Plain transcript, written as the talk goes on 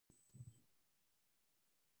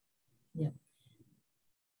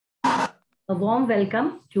A warm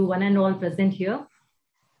welcome to one and all present here.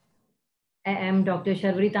 I am Dr.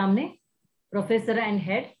 Sharvari Tamane, Professor and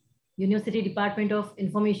Head, University Department of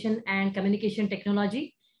Information and Communication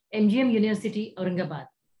Technology, MGM University, Aurangabad.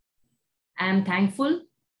 I am thankful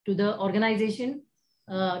to the organizers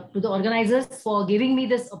for giving me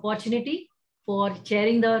this opportunity for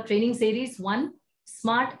chairing the training series 1,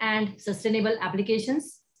 Smart and Sustainable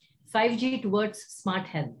Applications, 5G towards Smart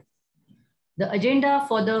Health. The agenda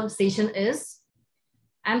for the session is,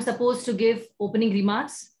 I'm supposed to give opening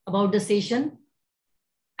remarks about the session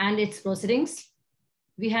and its proceedings.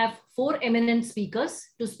 We have 4 eminent speakers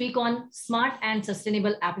to speak on smart and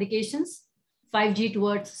sustainable applications, 5G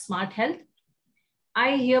towards smart health.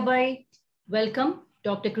 I hereby welcome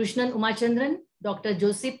Dr. Krishnan Umachandran, Dr.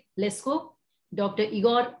 Josip Lesko, Dr.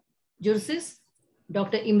 Igor Jurcic,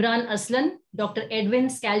 Dr. Imran Aslan, Dr. Edwin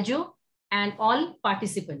Scalgio, and all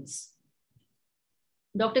participants.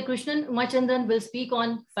 Dr. Krishnan Umachandran will speak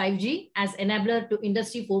on 5G as enabler to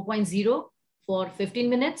Industry 4.0 for 15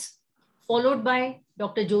 minutes, followed by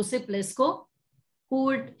Dr. Josip Lesko, who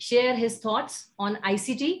would share his thoughts on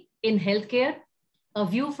ICT in healthcare, a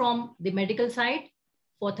view from the medical side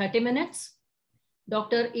for 30 minutes.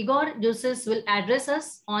 Dr. Igor Jurcic will address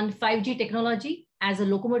us on 5G technology as a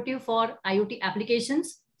locomotive for IoT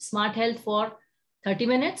applications, smart health for 30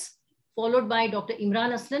 minutes, followed by Dr.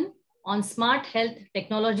 Imran Aslan on smart health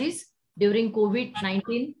technologies during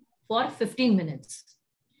COVID-19 for 15 minutes.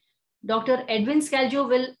 Dr. Edwin Scalgio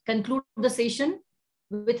will conclude the session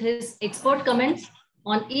with his expert comments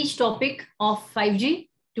on each topic of 5G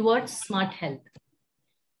towards smart health.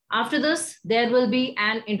 After this, there will be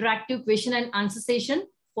an interactive question and answer session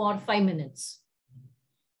for 5 minutes.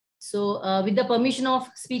 So with the permission of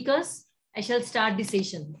speakers, I shall start the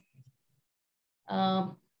session.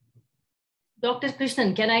 Dr.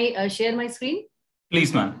 Krishnan, can I share my screen?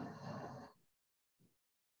 Please, ma'am.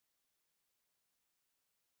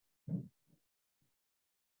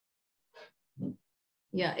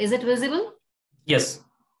 Yeah, is it visible? Yes.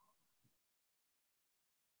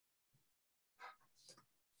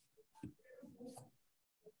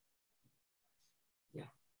 Yeah.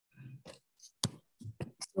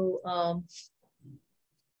 So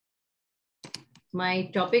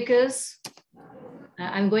my topic is,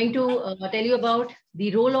 I'm going to tell you about the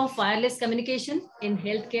role of wireless communication in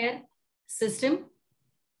healthcare system.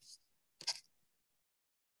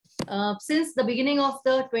 Since the beginning of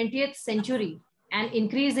the 20th century, an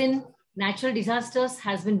increase in natural disasters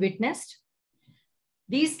has been witnessed.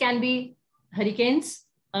 These can be hurricanes,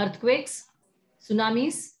 earthquakes,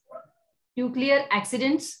 tsunamis, nuclear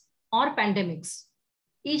accidents, or pandemics.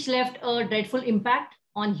 Each left a dreadful impact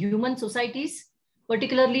on human societies,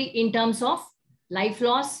 particularly in terms of life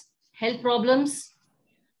loss, health problems,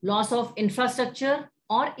 loss of infrastructure,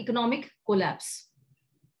 or economic collapse.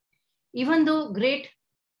 Even though great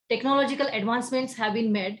technological advancements have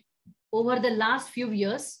been made over the last few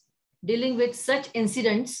years, dealing with such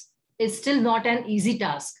incidents is still not an easy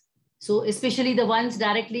task. So especially the ones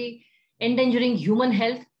directly endangering human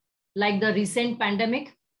health, like the recent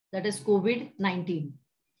pandemic, that is COVID-19.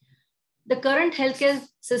 The current healthcare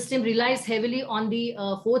system relies heavily on the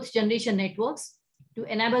 4th generation networks to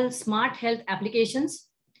enable smart health applications.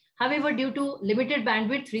 However, due to limited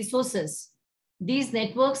bandwidth resources, these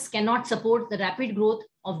networks cannot support the rapid growth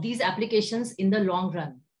of these applications in the long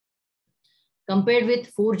run. Compared with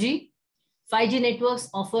 4G, 5G networks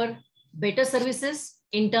offer better services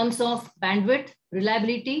in terms of bandwidth,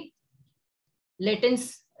 reliability,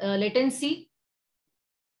 latency,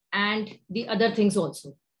 and the other things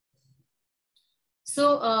also.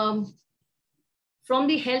 So from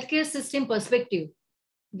the healthcare system perspective,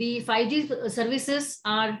 the 5G services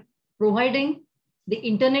are providing the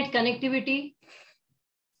internet connectivity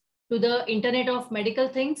to the Internet of Medical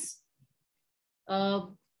Things,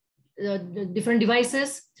 different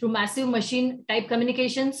devices through massive machine type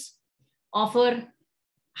communications, offer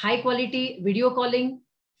high quality video calling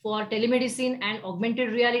for telemedicine and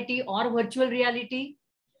augmented reality or virtual reality,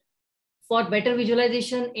 for better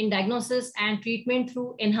visualization in diagnosis and treatment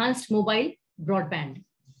through enhanced mobile broadband.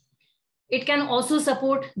 It can also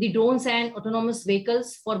support the drones and autonomous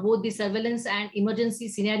vehicles for both the surveillance and emergency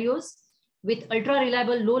scenarios with ultra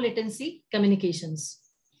reliable low latency communications.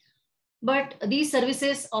 But these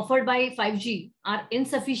services offered by 5G are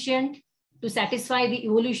insufficient to satisfy the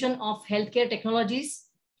evolution of healthcare technologies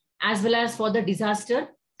as well as for the disaster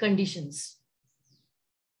conditions.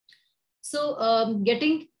 So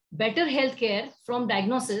getting better healthcare from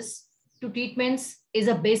diagnosis to treatments is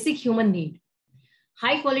a basic human need.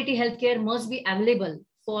 High quality healthcare must be available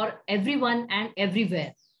for everyone and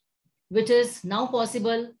everywhere. which is now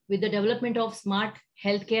possible with the development of smart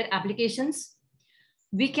healthcare applications.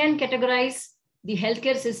 We can categorize the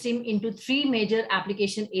healthcare system into three major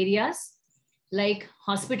application areas like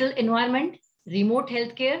hospital environment, remote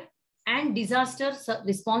healthcare, and disaster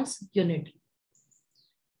response unit.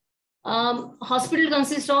 Hospital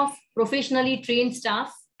consists of professionally trained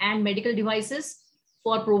staff and medical devices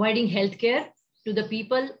for providing healthcare to the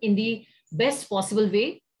people in the best possible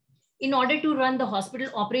way. In order to run the hospital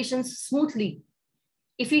operations smoothly,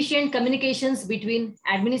 efficient communications between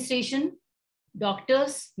administration,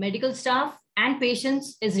 doctors, medical staff, and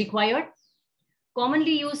patients is required.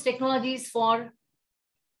 Commonly used technologies for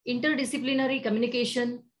interdisciplinary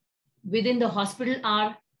communication within the hospital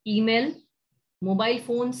are email, mobile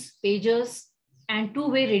phones, pagers, and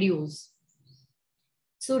two-way radios.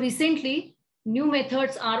 So recently, new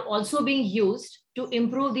methods are also being used to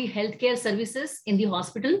improve the healthcare services in the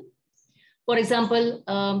hospital. For example,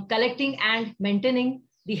 collecting and maintaining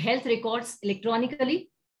the health records electronically,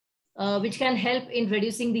 which can help in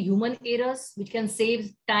reducing the human errors, which can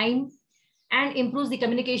save time and improves the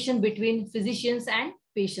communication between physicians and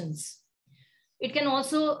patients. It can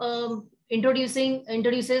also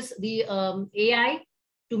introduces the AI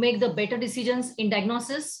to make the better decisions in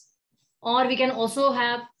diagnosis, or we can also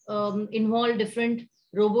have involve different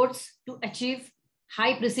robots to achieve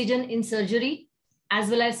high precision in surgery, as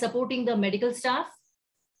well as supporting the medical staff.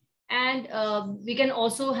 And we can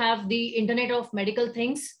also have the Internet of Medical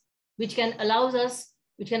Things, which can allow us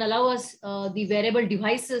the wearable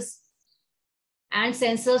devices and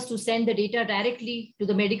sensors to send the data directly to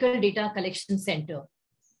the medical data collection center.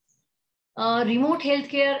 Remote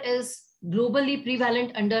healthcare is globally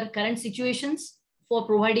prevalent under current situations for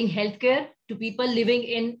providing healthcare to people living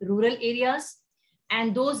in rural areas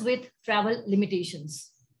and those with travel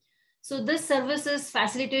limitations. So this service is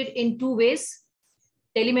facilitated in two ways: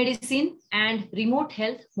 telemedicine and remote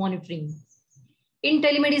health monitoring. In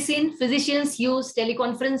telemedicine, physicians use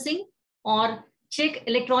teleconferencing or check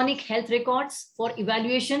electronic health records for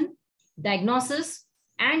evaluation, diagnosis,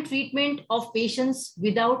 and treatment of patients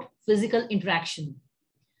without physical interaction.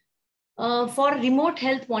 For remote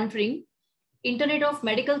health monitoring, Internet of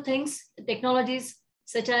Medical Things technologies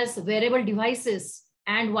such as wearable devices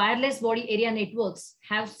and wireless body area networks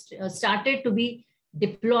have started to be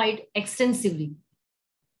deployed extensively.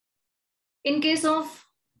 In case of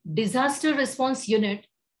disaster response unit,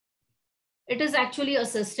 it is actually a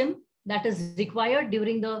system that is required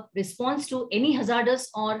during the response to any hazardous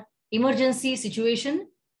or emergency situation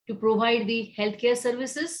to provide the healthcare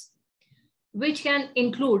services, which can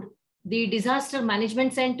include the disaster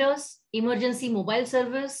management centers, emergency mobile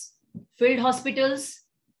service, field hospitals,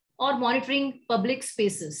 or monitoring public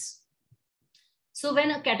spaces. So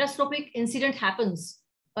when a catastrophic incident happens,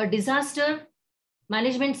 a disaster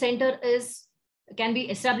management center can be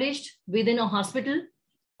established within a hospital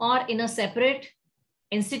or in a separate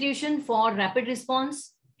institution for rapid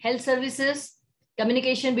response, health services,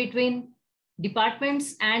 communication between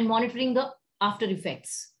departments, and monitoring the after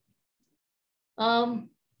effects.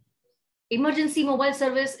 Emergency mobile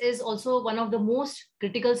service is also one of the most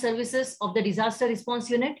critical services of the disaster response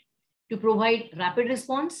unit to provide rapid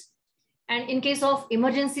response. And in case of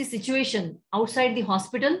emergency situation outside the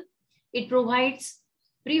hospital, it provides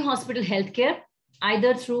pre-hospital healthcare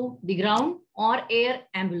either through the ground or air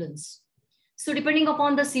ambulance. So depending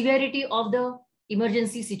upon the severity of the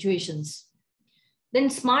emergency situations. Then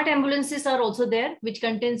smart ambulances are also there, which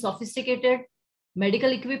contain sophisticated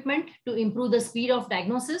medical equipment to improve the speed of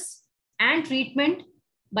diagnosis and treatment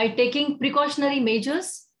by taking precautionary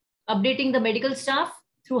measures, updating the medical staff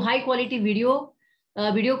through high quality video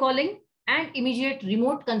calling and immediate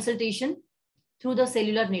remote consultation through the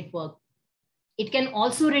cellular network. It can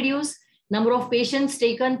also reduce number of patients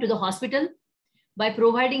taken to the hospital by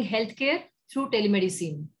providing healthcare through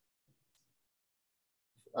telemedicine.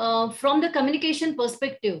 From the communication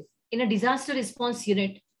perspective, in a disaster response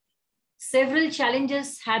unit, several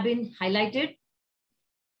challenges have been highlighted.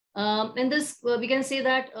 In this, we can say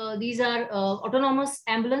that these are autonomous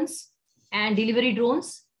ambulance and delivery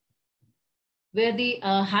drones, where the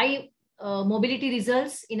high mobility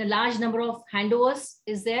results in a large number of handovers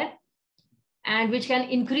is there, and which can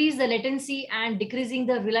increase the latency and decreasing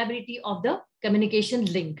the reliability of the communication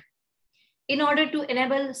link. In order to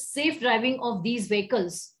enable safe driving of these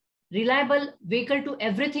vehicles, reliable vehicle to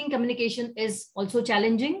everything communication is also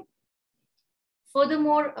challenging.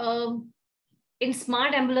 Furthermore, in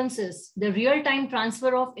smart ambulances, the real-time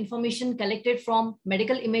transfer of information collected from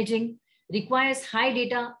medical imaging requires high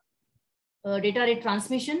data rate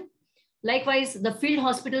transmission. Likewise, the field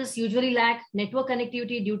hospitals usually lack network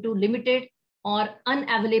connectivity due to limited or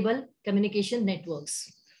unavailable communication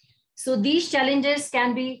networks. So these challenges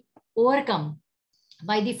can be overcome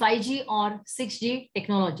by the 5G or 6G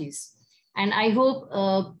technologies. And I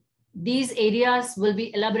hope these areas will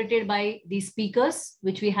be elaborated by the speakers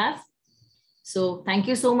which we have. So thank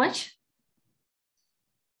you so much.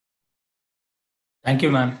 Thank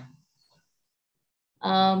you, ma'am.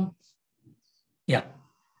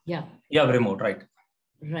 Yeah. Yeah, remote, right.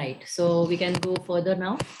 Right. So we can go further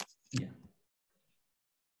now. Yeah.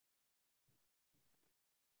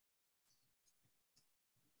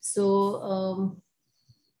 So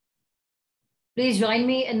please join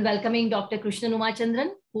me in welcoming Dr. Krishnan Umachandran,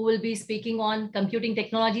 who will be speaking on computing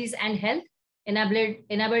technologies and health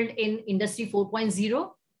enabled in Industry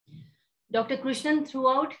 4.0. Dr. Krishnan,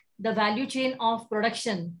 throughout the value chain of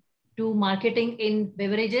production to marketing in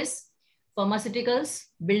beverages, pharmaceuticals,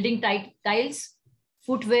 building tiles,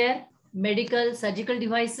 footwear, medical, surgical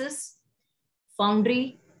devices,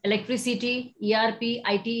 foundry, electricity, ERP,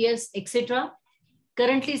 ITES, etc.,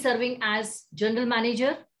 currently serving as general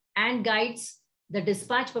manager and guides the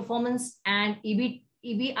dispatch performance and EBI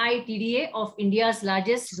TDA of India's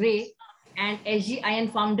largest gray and SG iron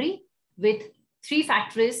foundry, with 3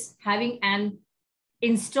 factories having an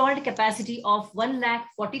installed capacity of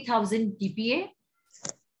 140,000 TPA.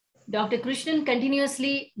 Dr. Krishnan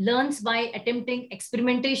continuously learns by attempting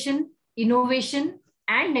experimentation, innovation,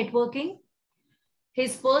 and networking.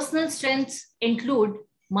 His personal strengths include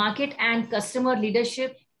market and customer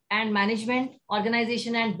leadership and management,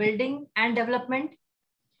 organization and building and development.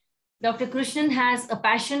 Dr. Krishnan has a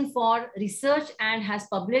passion for research and has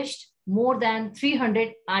published more than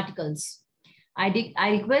 300 articles. I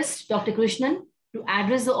request Dr. Krishnan to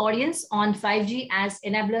address the audience on 5G as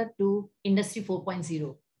enabler to Industry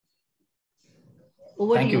 4.0.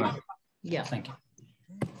 Over to you. Ma'am. Yeah. Thank you.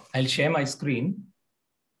 I'll share my screen.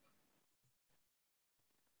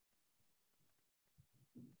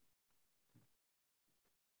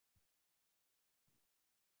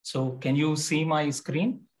 So can you see my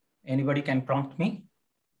screen? Anybody can prompt me?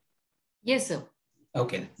 Yes, sir.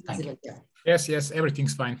 Okay, thank you. Yes,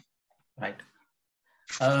 everything's fine. Right.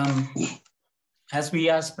 As we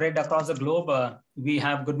are spread across the globe, we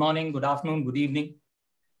have good morning, good afternoon, good evening,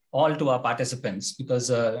 all to our participants,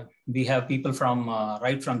 because we have people from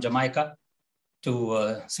right from Jamaica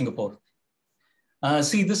to Singapore.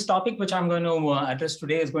 See, this topic which I'm going to address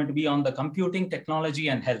today is going to be on the computing, technology,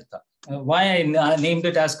 and health. Why I named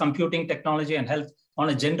it as computing, technology, and health on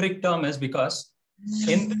a generic term is because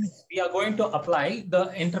in this, we are going to apply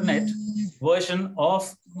the internet version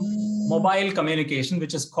of mobile communication,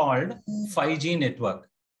 which is called 5G network.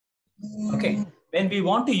 Okay. When we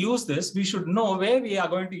want to use this, we should know where we are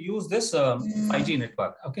going to use this 5G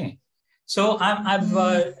network. Okay. So I've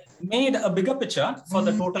made a bigger picture for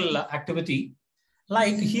the total activity.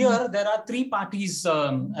 Like here, there are 3 parties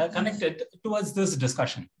connected towards this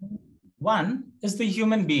discussion. One is the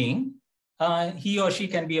human being. He or she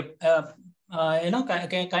can be a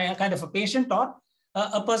kind of a patient or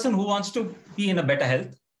a person who wants to be in a better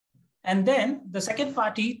health. And then the second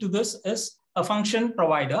party to this is a function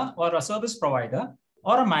provider or a service provider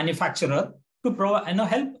or a manufacturer to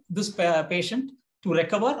help this patient to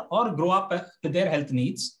recover or grow up with their health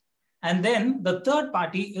needs. And then the third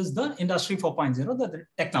party is the Industry 4.0, the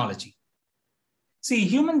technology. See,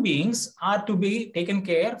 human beings are to be taken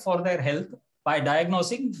care for their health by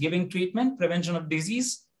diagnosing, giving treatment, prevention of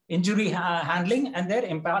disease, injury handling, and their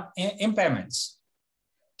impairments.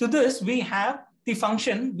 To this, we have the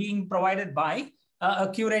function being provided by a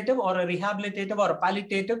curative or a rehabilitative or a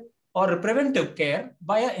palliative or a preventive care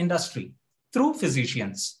via industry through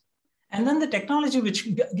physicians. And then the technology which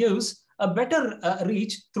gives a better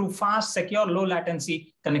reach through fast, secure, low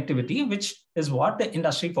latency connectivity, which is what the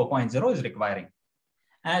Industry 4.0 is requiring.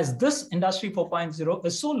 As this Industry 4.0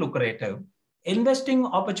 is so lucrative, investing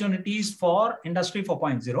opportunities for Industry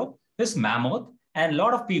 4.0 is mammoth, and a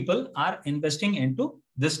lot of people are investing into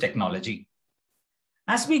this technology.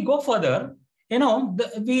 As we go further,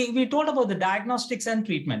 we told about the diagnostics and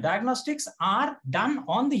treatment. Diagnostics are done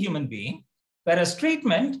on the human being, whereas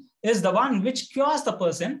treatment is the one which cures the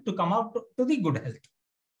person to come out to the good health.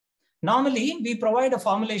 Normally, we provide a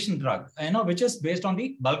formulation drug, which is based on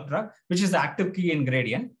the bulk drug, which is the active key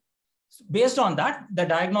ingredient. Based on that, the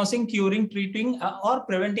diagnosing, curing, treating, or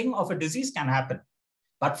preventing of a disease can happen.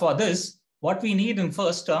 But for this, what we need in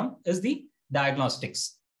first term is the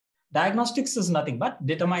diagnostics. Diagnostics is nothing but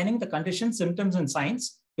determining the condition, symptoms, and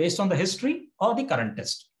signs based on the history or the current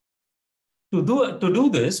test. To do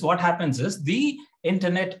this, what happens is the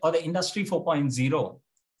internet or the Industry 4.0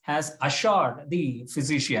 has assured the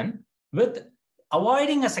physician with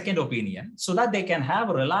avoiding a second opinion so that they can have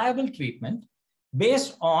reliable treatment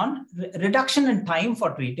based on reduction in time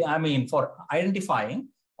for for identifying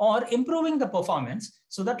or improving the performance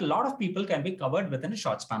so that a lot of people can be covered within a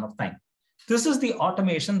short span of time. This is the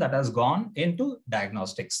automation that has gone into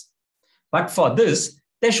diagnostics. But for this,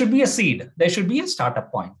 there should be a seed. There should be a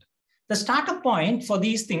startup point. The startup point for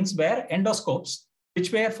these things were endoscopes,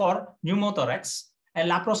 which were for pneumothorax, and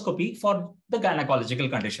laparoscopy for the gynecological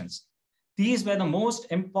conditions. These were the most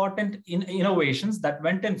important innovations that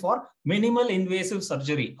went in for minimal invasive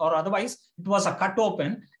surgery, or otherwise it was a cut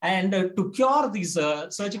open, and to cure these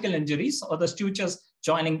surgical injuries or the sutures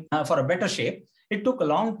joining for a better shape, it took a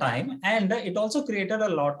long time, and it also created a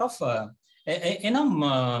lot of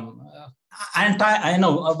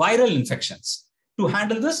viral infections. To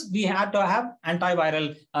handle this, we had to have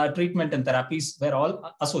antiviral treatment and therapies were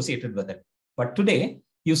all associated with it. But today,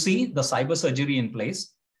 you see the cyber surgery in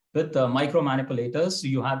place with micro manipulators.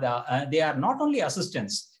 You have they are not only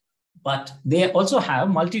assistants, but they also have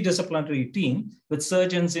multidisciplinary team with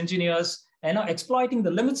surgeons, engineers, exploiting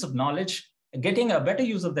the limits of knowledge, getting a better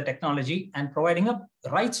use of the technology, and providing a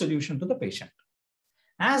right solution to the patient.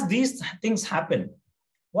 As these things happen,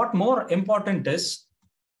 what more important is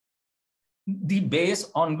the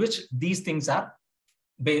base on which these things are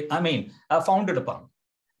founded upon.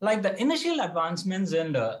 Like the initial advancements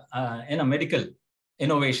in medical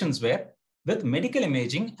innovations were with medical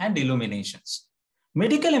imaging and illuminations.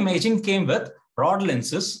 Medical imaging came with broad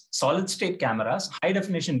lenses, solid state cameras, high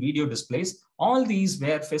definition video displays. All these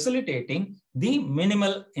were facilitating the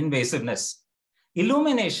minimal invasiveness.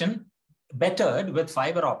 Illumination bettered with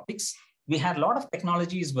fiber optics. We had a lot of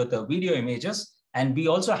technologies with video images, and we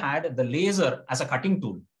also had the laser as a cutting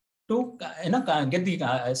tool to get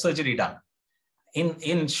the surgery done.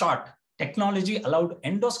 In short, technology allowed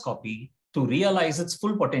endoscopy to realize its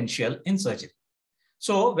full potential in surgery.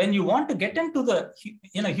 So when you want to get into the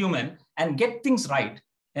human and get things right,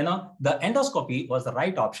 the endoscopy was the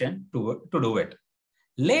right option to do it.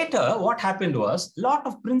 Later, what happened was a lot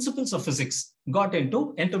of principles of physics got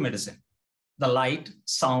into medicine. The light,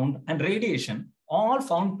 sound, and radiation all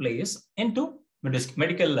found place into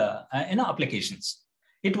medical applications.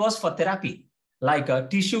 It was for therapy, like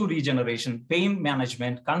tissue regeneration, pain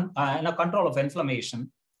management, control of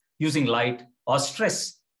inflammation using light, or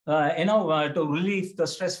stress, to relieve the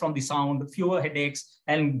stress from the sound, fewer headaches,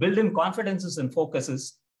 and build in confidences and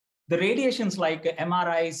focuses. The radiations like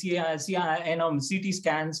MRI, CT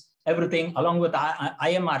scans, everything, along with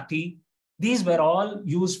IMRT, these were all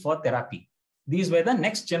used for therapy. These were the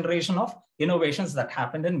next generation of innovations that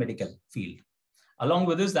happened in medical field. Along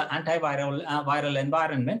with this, the antiviral viral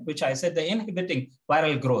environment, which I said the inhibiting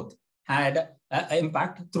viral growth had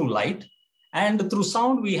impact through light. And through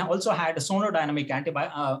sound, we also had sonodynamic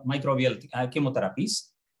antimicrobial chemotherapies.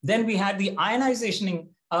 Then we had the ionization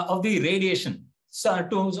of the radiation so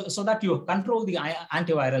that you control the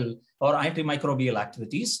antiviral or antimicrobial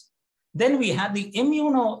activities. Then we had the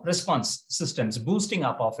immunoresponse systems boosting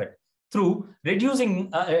up of it through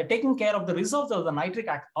reducing, taking care of the reserves of the nitric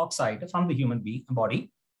oxide from the human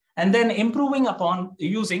body, and then improving upon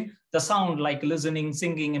using the sound like listening,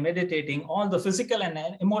 singing, and meditating. All the physical and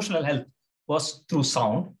emotional health was through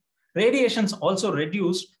sound. Radiations also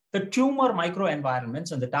reduced the tumor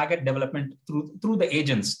microenvironments and the target development through the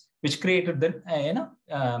agents, which created the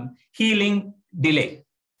healing delay.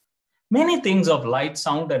 Many things of light,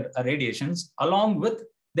 sound, and radiations, along with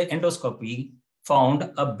the endoscopy,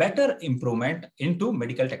 found a better improvement into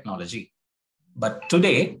medical technology. But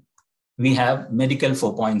today, we have Medical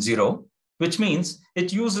 4.0, which means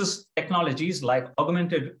it uses technologies like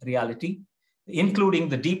augmented reality, including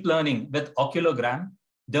the deep learning with oculogram,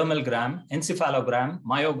 dermalgram, encephalogram,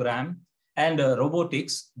 myogram, and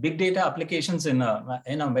robotics, big data applications in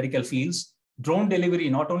medical fields, drone delivery,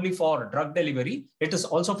 not only for drug delivery, it is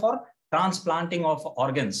also for transplanting of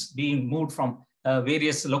organs being moved from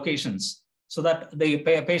various locations, so that the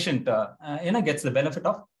patient gets the benefit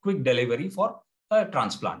of quick delivery for a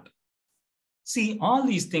transplant. See, all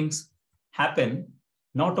these things happen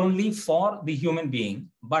not only for the human being,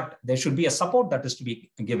 but there should be a support that is to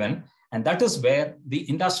be given. And that is where the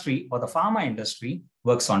industry or the pharma industry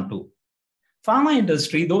works on too. Pharma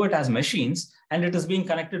industry, though it has machines and it is being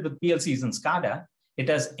connected with PLCs and SCADA, it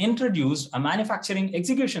has introduced a manufacturing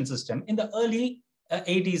execution system in the early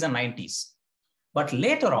 80s and 90s. But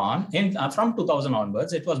later on, from 2000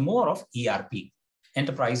 onwards, it was more of ERP,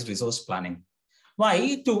 enterprise resource planning.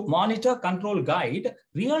 Why? To monitor, control, guide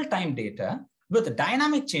real-time data with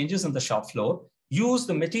dynamic changes in the shop floor, use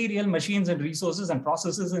the material, machines, and resources and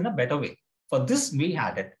processes in a better way. For this, we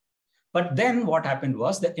had it. But then what happened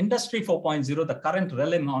was the Industry 4.0, the current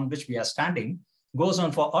realm on which we are standing, goes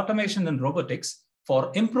on for automation and robotics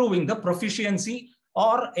for improving the proficiency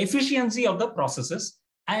or efficiency of the processes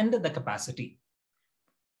and the capacity.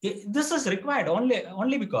 This is required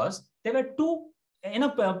only because there were two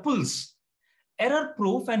pulls. Error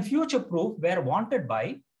proof and future proof were wanted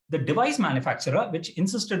by the device manufacturer, which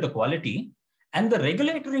insisted the quality, and the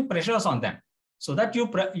regulatory pressures on them so that you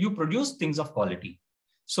produce things of quality.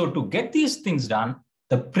 So to get these things done,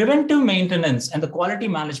 the preventive maintenance and the quality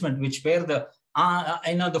management, which were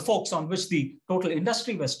the folks on which the total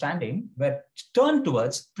industry was standing, were turned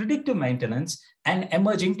towards predictive maintenance and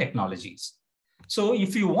emerging technologies. So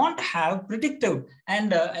if you want to have predictive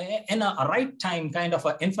and in a right time kind of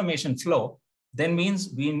information flow, then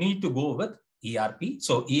means we need to go with ERP.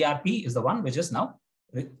 So ERP is the one which is now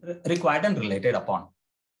required and related upon.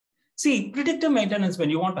 See, predictive maintenance, when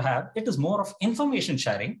you want to have, it is more of information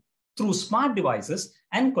sharing through smart devices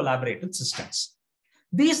and collaborative systems.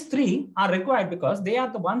 These three are required because they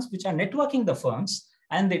are the ones which are networking the firms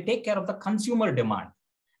and they take care of the consumer demand.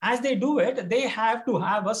 As they do it, they have to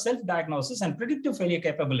have a self-diagnosis and predictive failure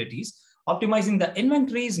capabilities, optimizing the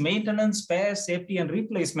inventories, maintenance, spares, safety, and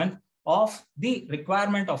replacement of the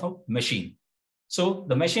requirement of a machine. So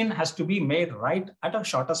the machine has to be made right at a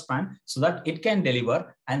shorter span so that it can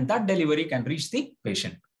deliver and that delivery can reach the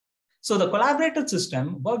patient. So the collaborative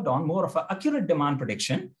system worked on more of an accurate demand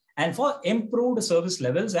prediction and for improved service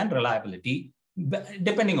levels and reliability,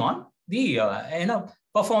 depending on the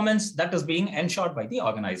performance that is being ensured by the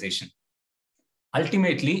organization.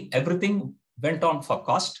 Ultimately, everything went on for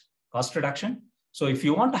cost reduction. So if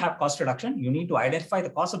you want to have cost reduction, you need to identify the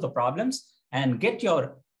cause of the problems and get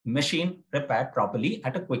your machine repaired properly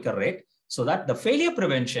at a quicker rate so that the failure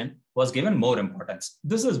prevention was given more importance.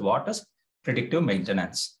 This is what is predictive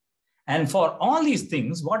maintenance. And for all these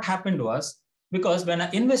things, what happened was, because when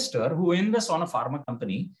an investor who invests on a pharma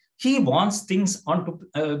company, he wants things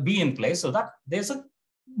to be in place so that there's a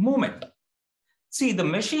movement. See, the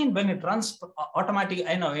machine, when it runs automatically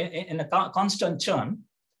in a constant churn,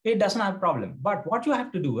 it doesn't have a problem. But what you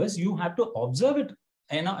have to do is you have to observe it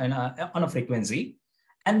on a frequency,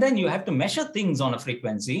 and then you have to measure things on a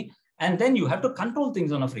frequency, and then you have to control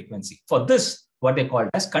things on a frequency. For this, what they call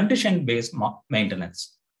as condition-based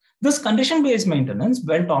maintenance. This condition-based maintenance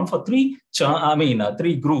went on for three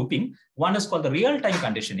grouping. One is called the real-time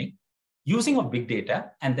conditioning, using of big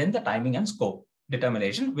data, and then the timing and scope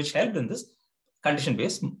determination, which helped in this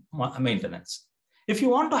condition-based maintenance. If you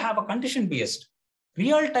want to have a condition-based,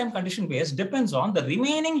 real-time condition-based depends on the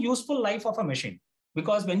remaining useful life of a machine.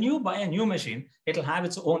 Because when you buy a new machine, it'll have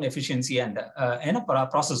its own efficiency and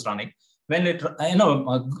process running. When it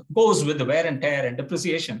goes with the wear and tear and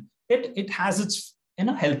depreciation, it has its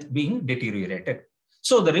health being deteriorated.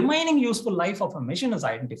 So the remaining useful life of a machine is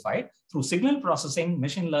identified through signal processing,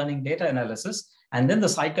 machine learning, data analysis, and then the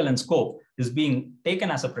cycle and scope is being taken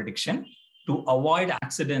as a prediction to avoid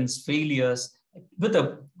accidents, failures with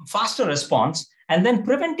a faster response, and then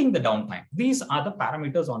preventing the downtime. These are the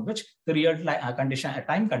parameters on which the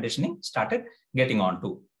time conditioning started getting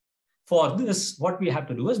onto. For this, what we have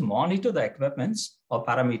to do is monitor the equipments or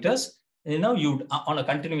parameters on a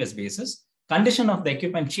continuous basis. Condition of the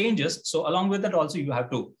equipment changes. So along with that also, you have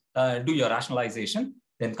to do your rationalization,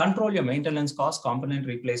 then control your maintenance cost, component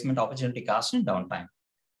replacement, opportunity cost, and downtime.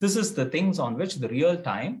 This is the things on which the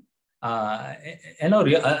real-time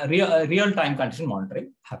real-time condition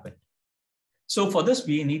monitoring happened. So for this,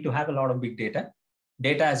 we need to have a lot of big data.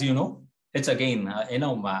 Data, as you know, it's again,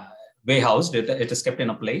 warehoused. It is kept in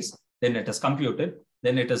a place. Then it is computed.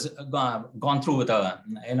 Then it is gone through with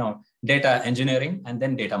data engineering and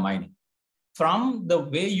then data mining. From the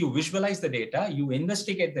way you visualize the data, you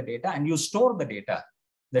investigate the data and you store the data.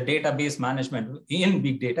 The database management in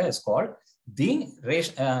big data is called the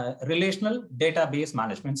relational database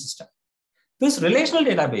management system. This relational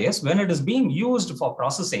database, when it is being used for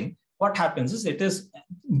processing, what happens is it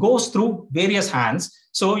goes through various hands.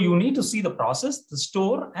 So you need to see the process, the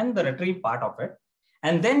store, and the retrieve part of it.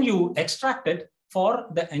 And then you extract it for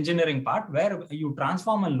the engineering part, where you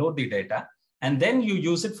transform and load the data. And then you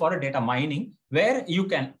use it for a data mining, where you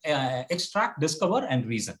can extract, discover, and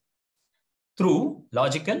reason. Through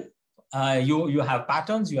logical, you have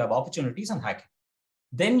patterns, you have opportunities, and hacking.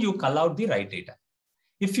 Then you cull out the right data.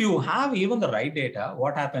 If you have even the right data,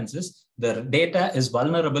 what happens is the data is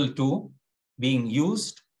vulnerable to being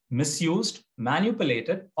used, misused,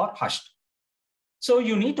 manipulated, or hushed. So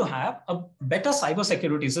you need to have a better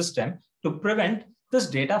cybersecurity system to prevent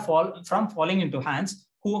this data from falling into hands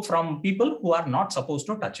from people who are not supposed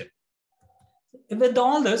to touch it. With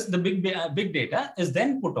all this, the big data is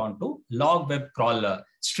then put onto log web crawler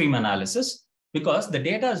stream analysis, because the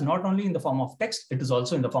data is not only in the form of text, it is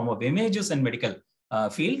also in the form of images and medical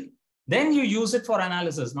field. Then you use it for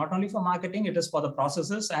analysis, not only for marketing, it is for the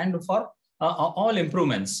processes and for all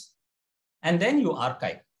improvements. And then you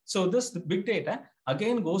archive. So this big data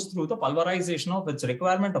again goes through the pulverization of its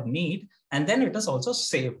requirement of need, and then it is also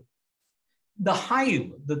saved. The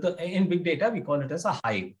hive, in big data, we call it as a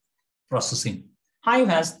hive processing. Hive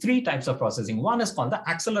has three types of processing. One is called the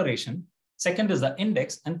acceleration, second is the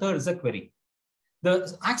index, and third is the query.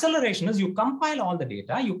 The acceleration is you compile all the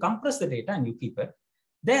data, you compress the data and you keep it.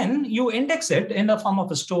 Then you index it in the form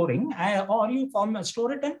of a storing, or you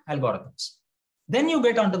store it in algorithms. Then you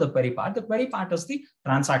get onto the query part. The query part is the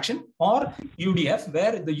transaction or UDF,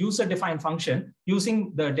 where the user-defined function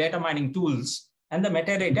using the data mining tools and the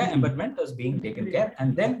metadata embedment is being taken care.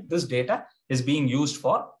 And then this data is being used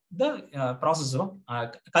for the process of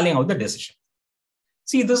culling out the decision.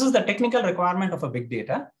 See, this is the technical requirement of a big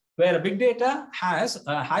data, where a big data has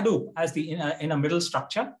Hadoop as the in a middle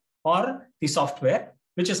structure, or the software,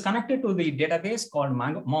 which is connected to the database called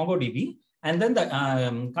MongoDB, and then the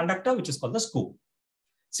conductor, which is called the scoop.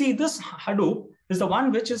 See, this Hadoop is the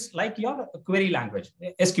one which is like your query language,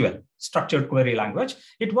 SQL, structured query language.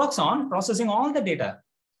 It works on processing all the data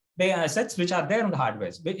sets which are there on the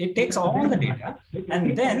hardware. It takes all the data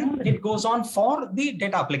and then it goes on for the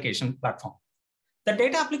data application platform. The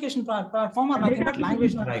data application platform are nothing but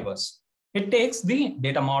language drivers. It takes the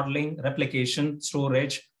data modeling, replication,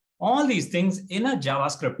 storage, all these things in a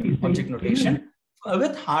JavaScript object notation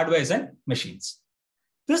with hardwares and machines.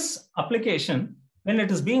 This application, when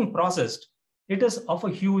it is being processed, it is of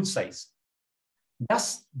a huge size.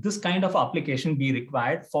 Does this kind of application be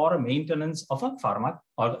required for a maintenance of a pharma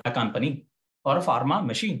or a company or a pharma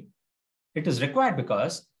machine? It is required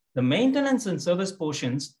because the maintenance and service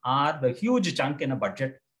portions are the huge chunk in a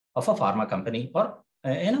budget of a pharma company or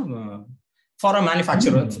for a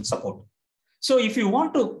manufacturer support. So if you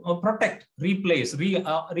want to protect, replace,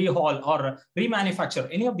 rehaul, or remanufacture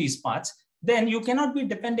any of these parts, then you cannot be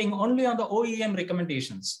depending only on the OEM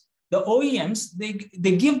recommendations. The OEMs,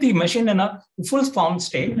 they give the machine in a full form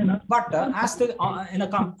state, but as the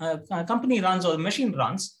company runs or the machine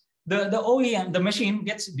runs, the machine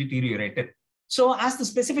gets deteriorated. So as the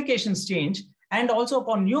specifications change, and also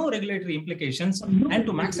upon new regulatory implications, and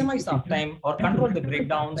to maximize the uptime or control the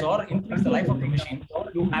breakdowns or increase the life of the machine,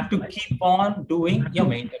 you have to keep on doing your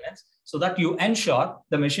maintenance so that you ensure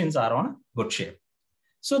the machines are on good shape.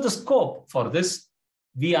 So the scope for this,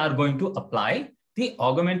 we are going to apply the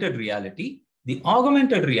augmented reality. The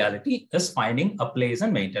augmented reality is finding a place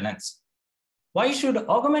in maintenance. Why should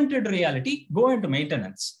augmented reality go into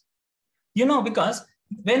maintenance? Because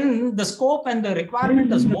when the scope and the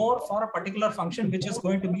requirement is more for a particular function, which is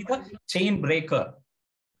going to be the chain breaker,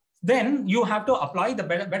 then you have to apply the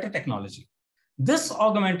better technology. This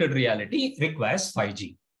augmented reality requires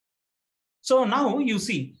 5G. So now you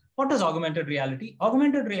see, what is augmented reality?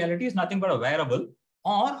 Augmented reality is nothing but a wearable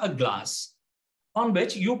or a glass on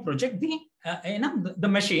which you project the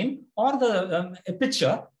machine or the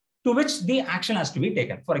picture to which the action has to be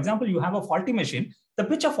taken. For example, you have a faulty machine, the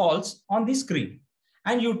picture falls on the screen,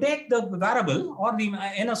 and you take the wearable or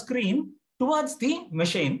the screen towards the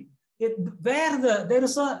machine, where there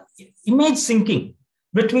is a image syncing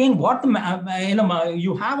between what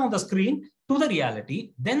you have on the screen to the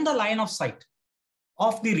reality. Then the line of sight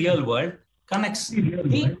of the real world connects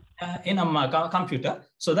the computer,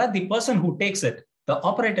 so that the person who takes it, the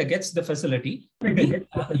operator, gets the facility to be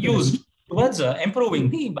used towards improving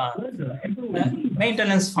the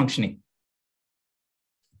maintenance functioning.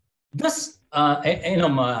 This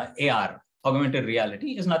AR, augmented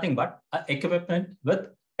reality, is nothing but equipment with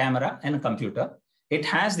camera and a computer. It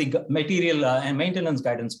has the material and maintenance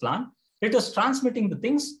guidance plan. It is transmitting the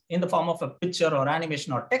things in the form of a picture or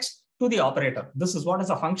animation or text to the operator. This is what is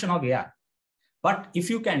a function of AR. But if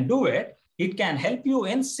you can do it, it can help you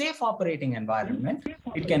in safe operating environment.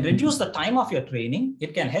 It can reduce the time of your training.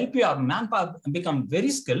 It can help your manpower become very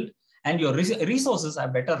skilled, and your resources are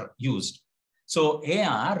better used. So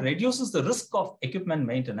AR reduces the risk of equipment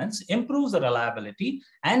maintenance, improves the reliability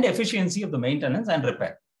and efficiency of the maintenance and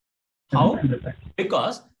repair. How?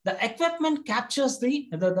 Because the equipment captures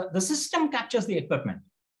the system captures the equipment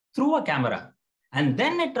through a camera, and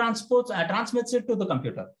then it transmits it to the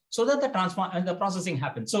computer, so that the processing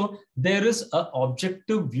happens. So there is an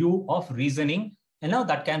objective view of reasoning,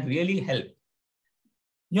 that can really help.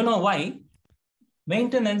 You know why?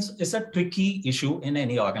 Maintenance is a tricky issue in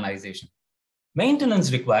any organization.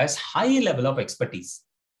 Maintenance requires high level of expertise.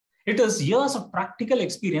 It is years of practical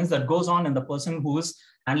experience that goes on in the person who is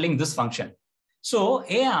handling this function. So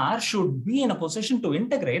AR should be in a position to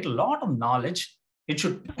integrate a lot of knowledge. It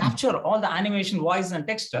should capture all the animation, voice, and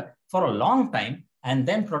text for a long time and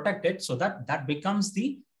then protect it so that that becomes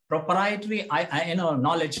the proprietary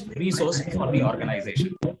knowledge resource for the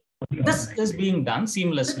organization. This is being done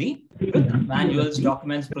seamlessly with manuals,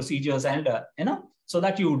 documents, procedures, and so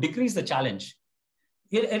that you decrease the challenge.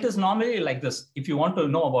 It is normally like this. If you want to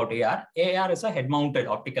know about AR is a head-mounted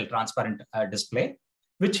optical transparent display,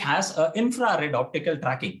 which has infrared optical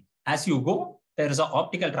tracking. As you go, there is an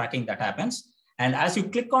optical tracking that happens. And as you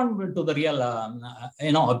click on to the real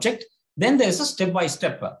object, then there's a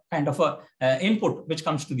step-by-step kind of a input which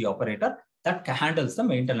comes to the operator that handles the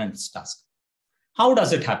maintenance task. How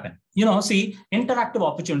does it happen? See, interactive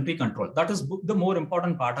opportunity control. That is the more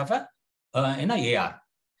important part of an AR.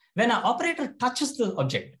 When an operator touches the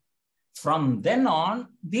object, from then on,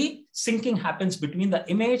 the syncing happens between the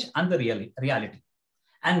image and the reality.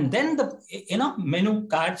 And then the menu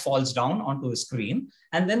card falls down onto the screen,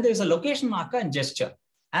 and then there's a location marker and gesture.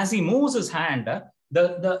 As he moves his hand,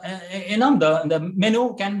 the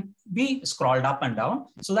menu can be scrolled up and down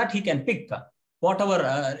so that he can pick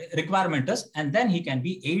whatever requirement is, and then he can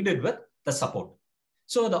be aided with the support.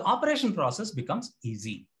 So the operation process becomes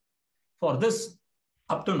easy. For this,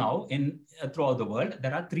 up to now, throughout the world,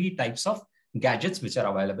 there are 3 types of gadgets which are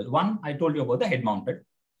available. One, I told you about the head-mounted.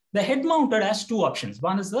 The head-mounted has 2 options.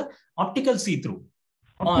 One is the optical see-through,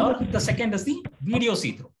 or the second is the video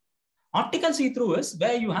see-through. Optical see-through is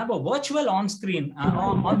where you have a virtual on-screen,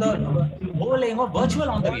 on the overlaying of virtual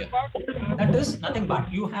on the real. That is nothing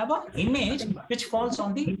but you have an image which falls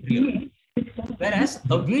on the real. Whereas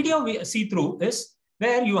a video see-through is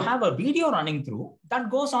where you have a video running through that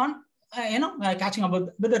goes on, catching up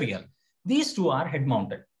with the real. These 2 are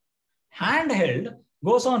head-mounted. Handheld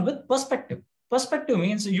goes on with perspective. Perspective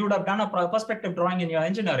means you would have done a perspective drawing in your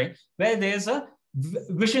engineering where there's a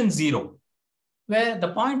vision 0, where the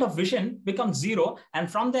point of vision becomes 0. And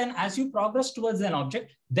from then, as you progress towards an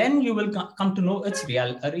object, then you will come to know its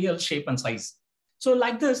real shape and size. So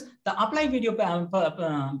like this, the applied video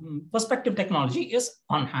perspective technology is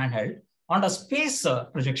on handheld. On a space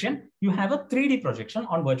projection, you have a 3D projection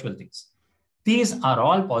on virtual things. These are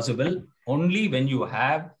all possible only when you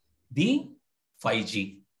have the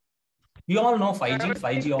 5G. We all know 5G.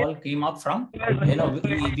 5G all came up from,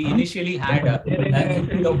 we initially had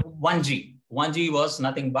the 1G. 1G was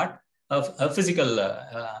nothing but a physical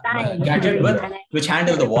gadget which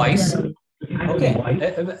handled the voice. Okay,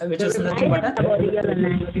 which is nothing but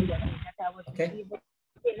okay.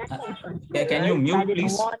 Can you mute,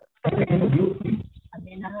 please?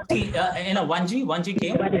 See, 1G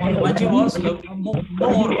came. 1G was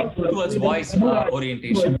more towards voice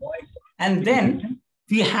orientation, and then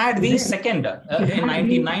we had the second in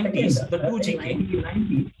 1990s. The 2G came.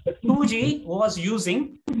 2G was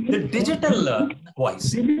using the digital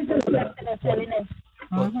voice.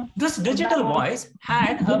 This digital voice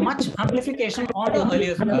had a much amplification on the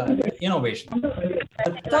earlier innovation.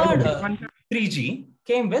 The third 3G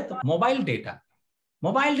came with mobile data.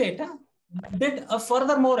 Mobile data did a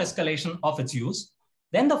furthermore escalation of its use.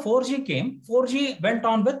 Then the 4G came. 4G went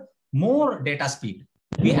on with more data speed.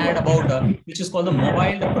 We had about, which is called the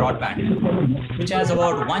mobile broadband, which has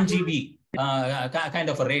about 1 GB kind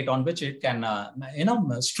of a rate on which it can,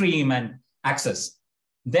 stream and access.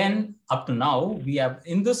 Then up to now, we have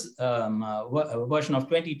in this version of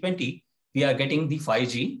 2020, we are getting the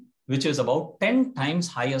 5G, which is about 10 times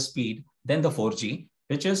higher speed than the 4G,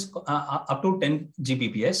 which is up to 10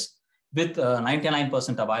 Gbps with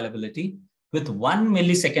 99% availability with 1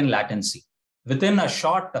 millisecond latency. Within a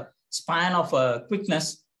short span of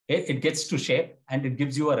quickness, it gets to shape and it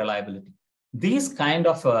gives you a reliability. These kind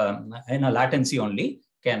of latency only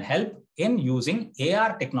can help in using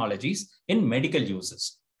AR technologies in medical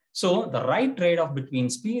uses. So the right trade-off between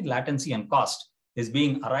speed, latency, and cost is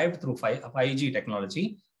being arrived through 5G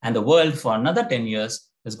technology, and the world for another 10 years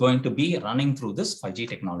is going to be running through this 5G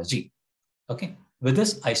technology. Okay, with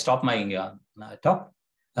this, I stop my talk.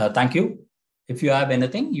 Thank you. If you have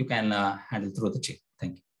anything, you can handle through the chat.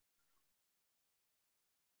 Thank you.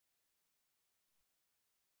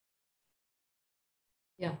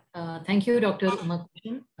 Yeah, thank you, Dr.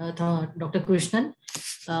 Umachandran, Dr. Krishnan,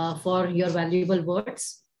 for your valuable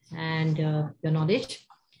words and your knowledge.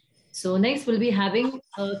 So next we'll be having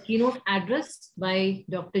a keynote address by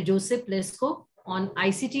Dr. Josip Lesko on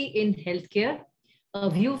ICT in healthcare, a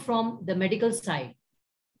view from the medical side.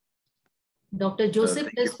 Dr. Josip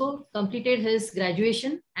Lesko completed his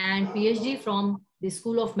graduation and PhD from the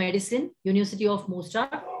School of Medicine, University of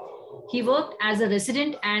Mostar, He worked as a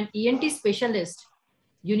resident and ENT specialist,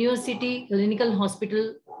 University Clinical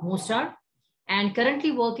Hospital, Mostar, and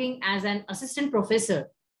currently working as an assistant professor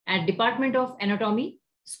at Department of Anatomy,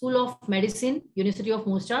 School of Medicine, University of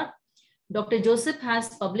Mostar. Dr. Josip has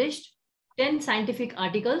published 10 scientific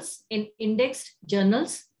articles in indexed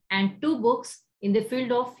journals and 2 books in the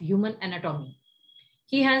field of human anatomy.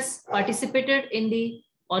 He has participated in the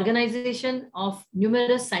organization of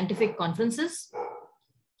numerous scientific conferences.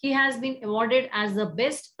 He has been awarded as the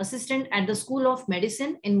best assistant at the School of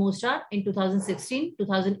Medicine in Mostar in 2016,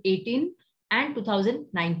 2018, and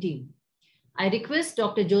 2019. I request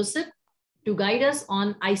Dr. Josip to guide us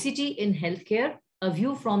on ICT in healthcare, a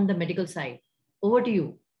view from the medical side. Over to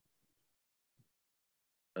you.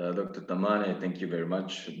 Dr. Tamane, thank you very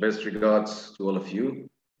much. Best regards to all of you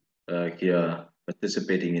here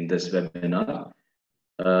participating in this webinar.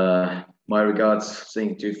 My regards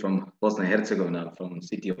saying to you from Bosnia and Herzegovina, from the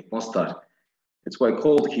city of Mostar. It's quite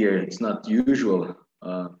cold here. It's not usual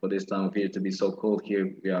for this time of year to be so cold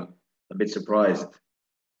here. We are a bit surprised,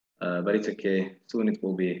 but it's okay. Soon it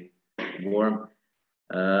will be warm.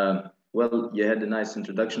 Well, you had a nice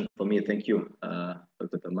introduction for me. Thank you,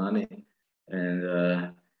 Dr. Tamane,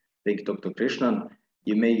 and thank you, Dr. Krishnan.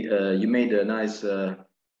 You made a nice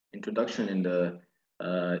introduction in the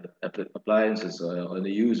appliances or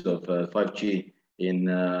the use of 5G in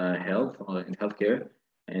health or in healthcare,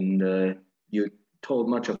 and you told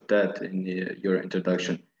much of that in your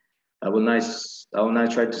introduction. I will now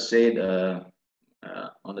try to say it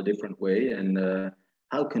on a different way, and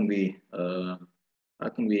how can we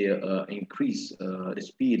increase the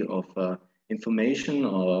speed of information,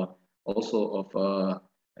 or also of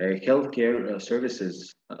healthcare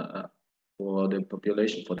services for the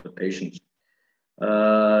population, for the patients.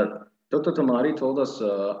 Dr. Tamari told us,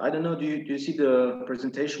 I don't know, do you see the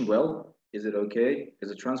presentation well? Is it okay? Is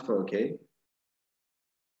the transfer okay?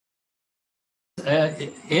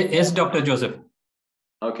 Yes, Dr. Joseph.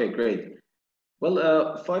 Okay, great. Well,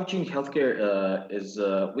 5G in healthcare is,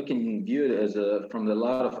 we can view it as from a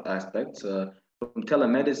lot of aspects, from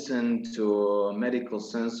telemedicine to medical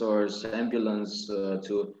sensors, ambulance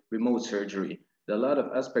to remote surgery. There are a lot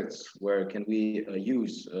of aspects where can we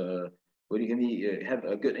use, where can we have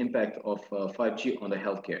a good impact of 5G on the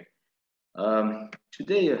healthcare.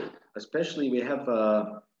 Today, especially, we have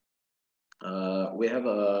a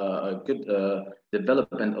good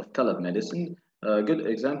development of telemedicine. A good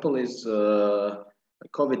example is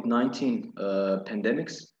COVID-19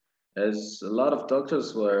 pandemics, as a lot of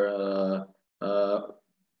doctors were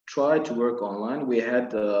tried to work online. We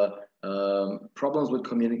had problems with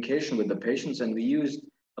communication with the patients, and we used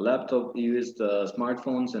a laptop, we used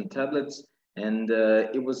smartphones and tablets, and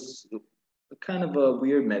it was kind of a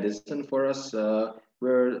weird medicine for us,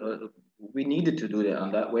 where we needed to do that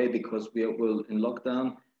on that way because we were in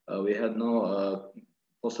lockdown. We had no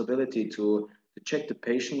possibility to check the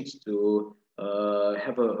patients, to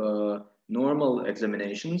have a normal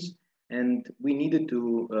examinations, and we needed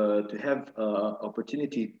to have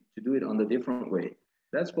opportunity to do it on a different way.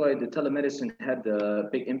 That's why the telemedicine had a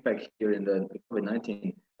big impact here in the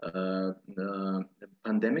COVID-19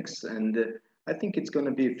 pandemics, and I think it's going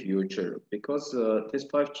to be a future because this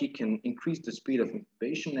 5G can increase the speed of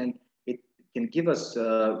information, and it can give us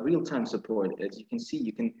real-time support. As you can see,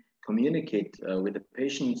 you can communicate with the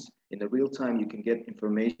patients in the real time. You can get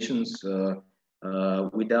informations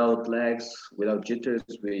without lags, without jitters.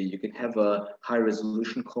 You can have high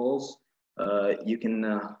resolution calls. You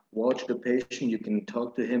can watch the patient. You can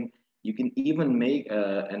talk to him. You can even make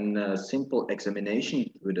a simple examination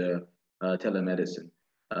with telemedicine.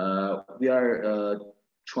 We are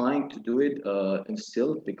trying to do it and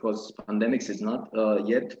still, because pandemics is not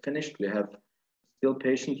yet finished. We have still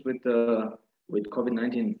patients with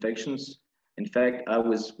COVID-19 infections. In fact, I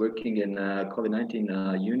was working in a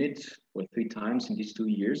COVID-19 unit for 3 times in these 2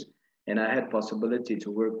 years, and I had possibility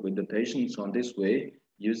to work with the patients on this way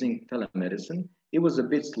using telemedicine. It was a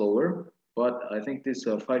bit slower, but I think this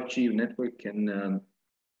 5G network can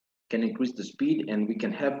increase the speed, and we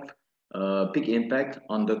can have a big impact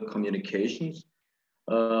on the communications.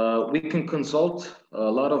 We can consult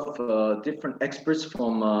a lot of different experts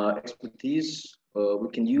from expertise. We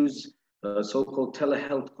can use so-called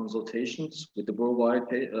telehealth consultations with the worldwide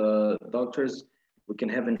doctors. We can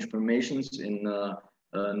have informations in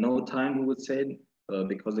no time, we would say,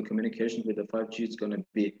 because the communication with the 5G is going to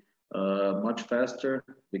be much faster.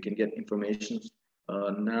 We can get information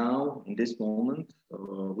now in this moment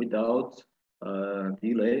without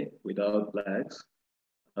delay, without lags.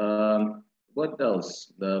 What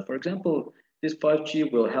else? For example, this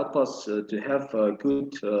 5G will help us to have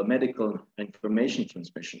good medical information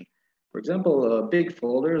transmission. For example, big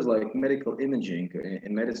folders like medical imaging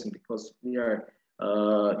in medicine, because we are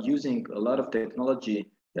using a lot of technology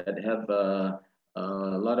that have a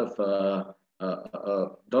lot of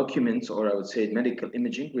documents, or I would say medical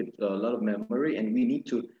imaging with a lot of memory, and we need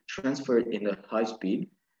to transfer it in a high speed.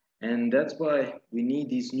 And that's why we need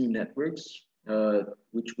these new networks,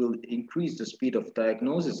 which will increase the speed of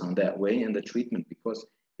diagnosis on that way and the treatment. Because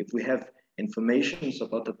if we have informations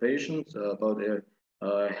about the patients, about their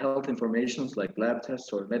health informations like lab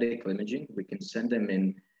tests or medical imaging, we can send them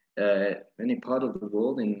in any part of the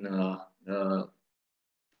world in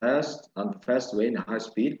fast way, in high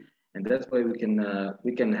speed, and that's why we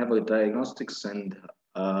can have a diagnostics and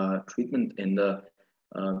treatment in the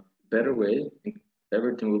better way.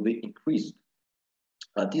 Everything will be increased.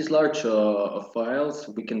 These large files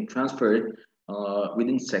we can transfer it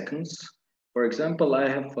within seconds. For example, I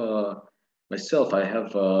have myself, I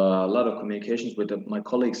have a lot of communications with my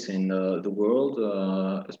colleagues in the world,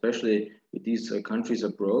 especially with these countries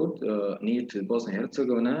abroad, near to Bosnia and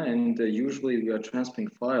Herzegovina, and usually we are transferring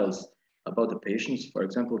files about the patients. For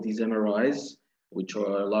example, these MRIs, which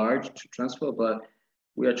are large to transfer, but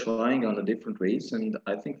we are trying on the different ways, and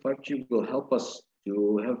I think 5G will help us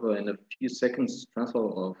to have in a few seconds transfer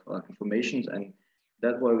of information, and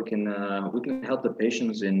that way we can help the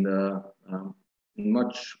patients in the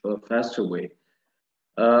much faster way.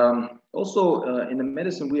 Also, in the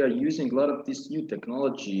medicine, we are using a lot of this new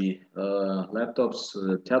technology, laptops,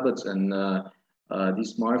 tablets, and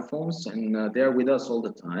these smartphones, and they're with us all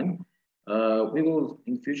the time. We will,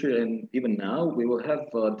 in future and even now, we will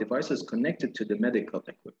have devices connected to the medical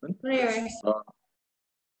equipment.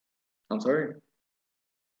 I'm sorry.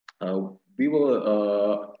 We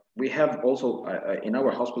will. We have also in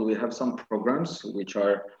our hospital. We have some programs which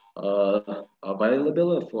are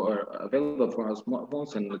available for our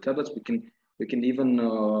smartphones and the tablets. We can even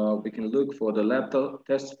we can look for the lab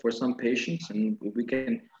test for some patients, and we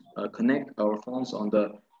can connect our phones on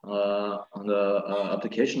the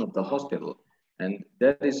application of the hospital, and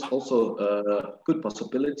that is also a good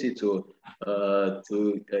possibility to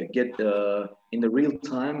get in the real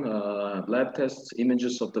time lab tests,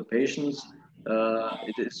 images of the patients.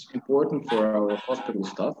 It is important for our hospital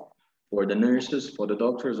staff, for the nurses, for the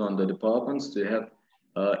doctors on the departments to have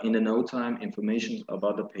in the no time information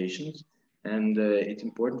about the patients, and it's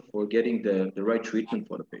important for getting the right treatment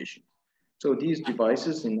for the patient. So these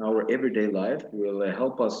devices in our everyday life will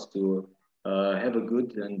help us to have a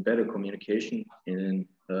good and better communication in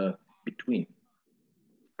between.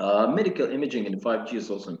 Medical imaging in 5G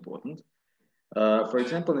is also important. For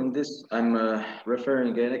example, in this, I'm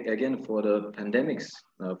referring again for the pandemics.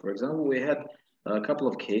 For example, we had a couple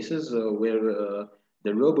of cases where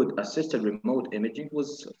the robot-assisted remote imaging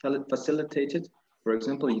was facilitated. For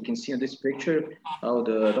example, you can see on this picture how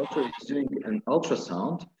the doctor is doing an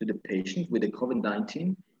ultrasound to the patient with the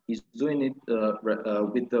COVID-19. He's doing it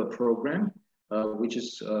with the program, which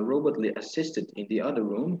is robotly assisted in the other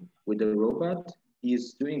room with the robot. He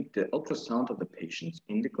is doing the ultrasound of the patients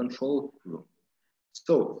in the control room.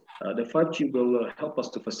 So the 5G will help us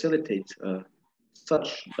to facilitate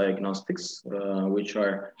such diagnostics, which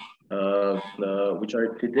are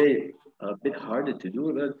today a bit harder to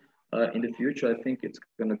do, but in the future, I think it's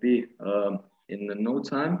going to be in no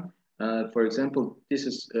time. For example,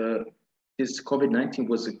 this COVID-19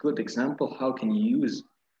 was a good example. How can you use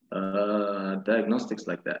diagnostics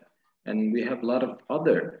like that? And we have a lot of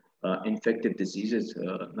other infected diseases,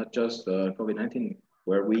 not just COVID-19,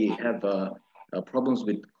 where we have problems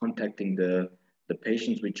with contacting the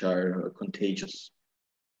patients which are contagious.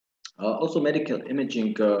 Also, medical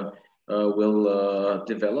imaging will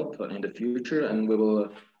develop in the future, and we will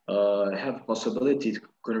have possibility to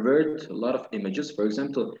convert a lot of images. For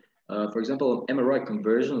example, MRI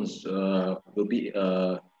conversions will be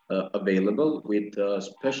available with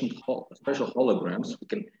special holograms. We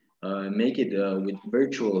can make it with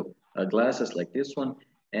virtual glasses like this one,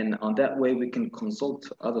 and on that way we can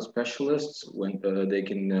consult other specialists when they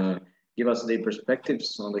can give us their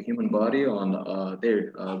perspectives on the human body, on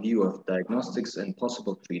their view of diagnostics and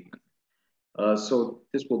possible treatment. So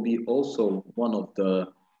this will be also one of the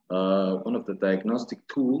diagnostic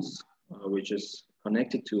tools which is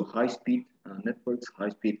connected to high-speed networks,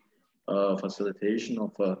 high-speed facilitation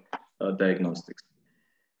of diagnostics.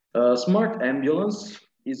 Smart ambulance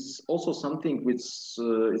is also something which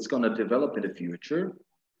is going to develop in the future.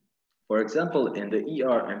 For example, in the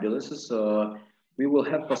ER ambulances, we will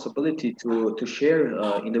have possibility to share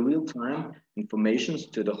in the real time informations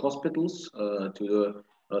to the hospitals, to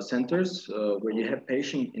the centers where you have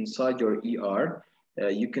patient inside your ER.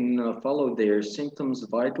 You can follow their symptoms,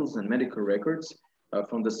 vitals, and medical records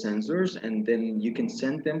from the sensors, and then you can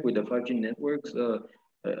send them with the 5G networks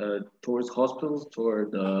towards hospitals,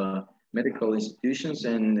 toward medical institutions,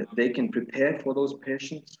 and they can prepare for those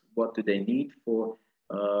patients. What do they need for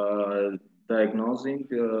diagnosing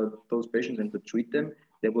those patients and to treat them?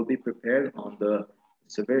 They will be prepared on the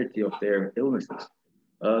severity of their illnesses.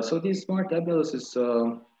 So these smart ambulances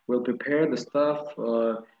will prepare the staff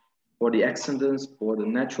for the accidents, for the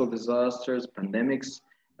natural disasters, pandemics.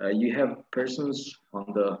 You have persons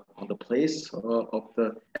on the place of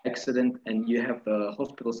the accident, and you have the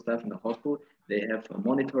hospital staff in the hospital. They have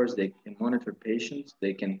monitors. They can monitor patients.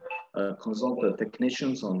 They can consult the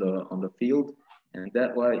technicians on the field, and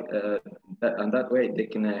that way they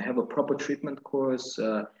can have a proper treatment course,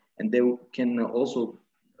 and they can also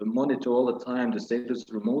monitor all the time the status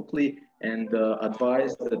remotely and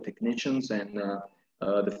advise the technicians and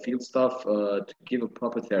the field staff to give a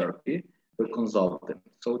proper therapy, to consult them.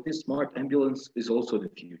 So this smart ambulance is also the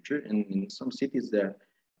future, and in some cities they're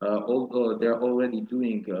already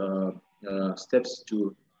doing steps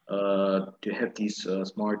to have these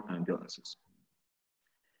smart ambulances.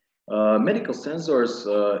 Medical sensors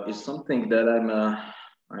is something that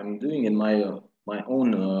I'm doing in my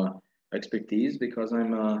own expertise, because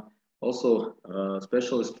I'm also a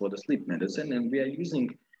specialist for the sleep medicine, and we are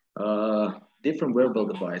using different wearable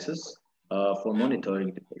devices for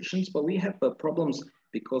monitoring the patients, but we have problems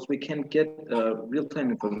because we can't get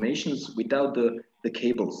real-time information without the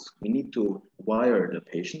cables. We need to wire the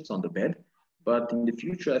patients on the bed, but in the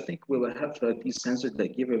future, I think we will have these sensors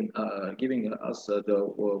that giving us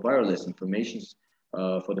the wireless information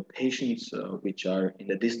for the patients which are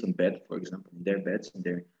in a distant bed, for example, in their beds, in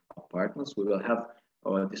their apartments. We will have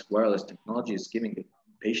this wireless technology is giving the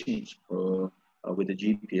patients with the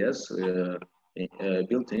GPS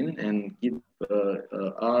built in, and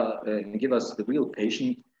give us the real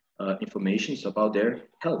patient information about their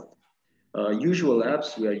health. Usual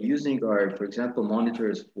apps we are using are, for example,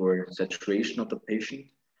 monitors for saturation of the patient,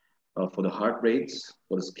 for the heart rates,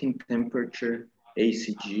 for the skin temperature,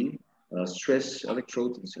 ACG, stress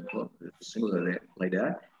electrodes, and similar like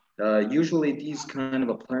that. Usually these kind of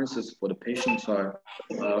appliances for the patients are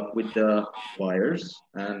with the wires,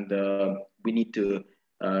 and we need to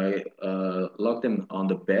lock them on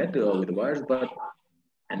the bed with the wires, but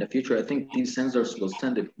in the future, I think these sensors will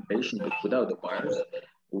send information without the wires,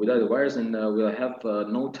 and we'll have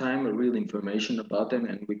no time or real information about them,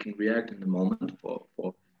 and we can react in the moment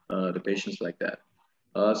for the patients like that.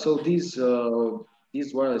 So these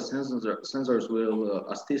wireless sensors will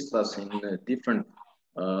assist us in different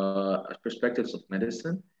perspectives of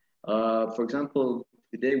medicine. For example,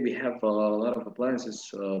 today we have a lot of appliances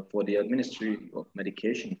for the administration of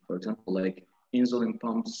medication. For example, like insulin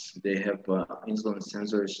pumps, they have insulin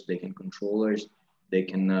sensors, they can controllers, they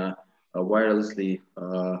can wirelessly,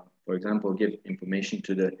 for example, give information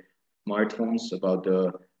to the smartphones about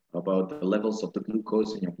the levels of the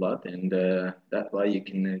glucose in your blood, and that way you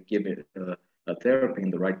can give it a therapy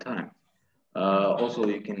in the right time. Also,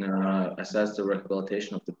 you can assess the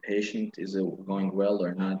rehabilitation of the patient. Is it going well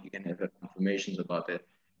or not? You can have information about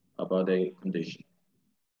the condition.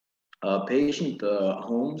 Patient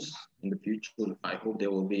homes in the future, I hope they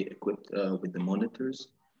will be equipped with the monitors,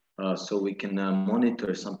 so we can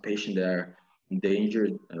monitor some patients that are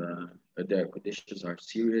endangered, their conditions are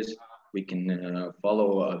serious. We can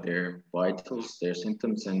follow their vitals, their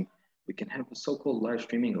symptoms, and we can have a so-called live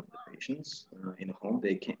streaming of the patients in the home.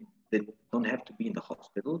 They don't have to be in the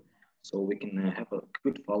hospital, so we can have a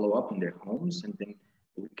good follow-up in their homes, and then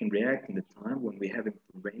we can react in the time when we have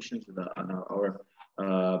information on our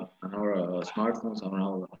smartphones, on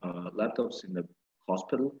our laptops in the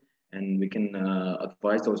hospital, and we can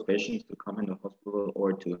advise those patients to come in the hospital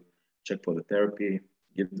or to check for the therapy,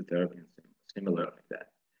 give the therapy, and similar like that.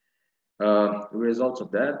 The results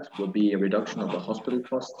of that will be a reduction of the hospital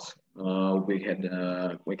costs. We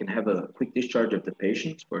can have a quick discharge of the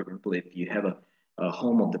patients. For example, if you have a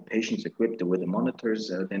home of the patients equipped with the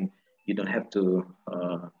monitors, then you don't have to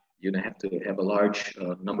have a large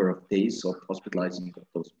number of days of hospitalizing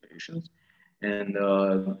those patients. And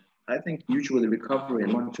I think usually recovery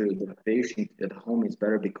and monitoring the patient at home is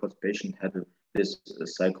better because patient had this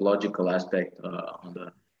psychological aspect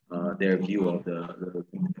on their view of the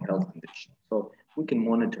health condition. So we can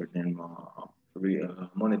monitor them,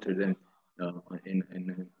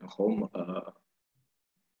 in home.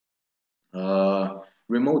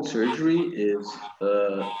 Remote surgery is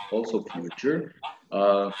also future.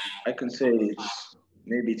 I can say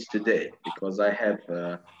maybe it's today because I have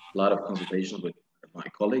a lot of consultations with my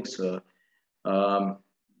colleagues.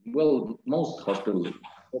 Well, most hospital,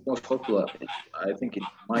 I think in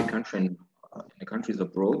my country and in the countries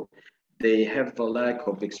abroad, they have a lack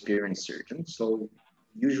of experienced surgeons. So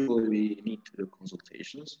usually we need to do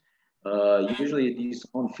consultations. Usually these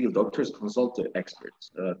on-field doctors consult the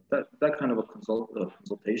experts. That kind of a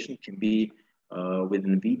consultation can be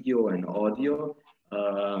within video and audio,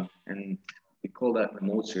 and we call that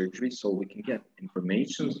remote surgery. So we can get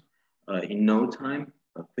information in no time,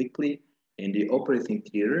 quickly. In the operating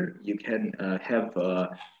theater, you can have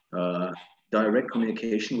direct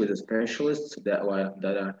communication with the specialists that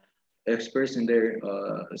are experts in their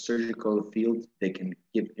surgical field. They can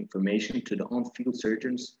give information to the on-field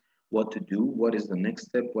surgeons what to do, what is the next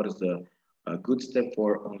step, what is the good step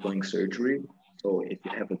for ongoing surgery. So if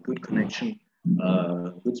you have a good connection,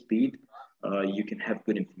 good speed, you can have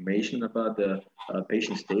good information about the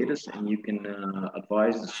patient status, and you can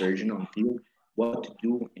advise the surgeon on field what to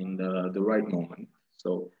do in the right moment.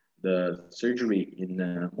 So the surgery in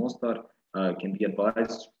Mostar can be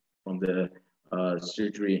advised from the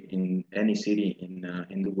surgery in any city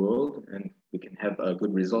in the world, and we can have a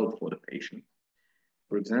good result for the patient.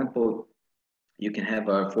 For example, you can have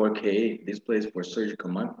 4K displays for surgical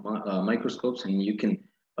microscopes, and you can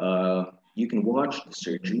watch the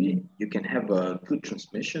surgery. You can have a good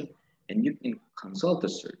transmission, and you can consult the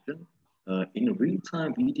surgeon in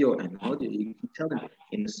real-time video and audio. You can tell them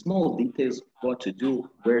in small details what to do,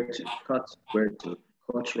 where to cut, where to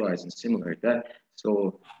cauterize, and similar like that.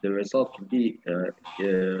 So the result can be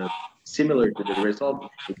similar to the result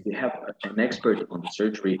if you have an expert on the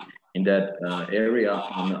surgery in that area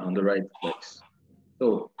on the right place.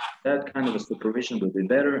 So that kind of a supervision will be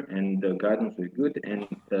better, and the guidance will be good, and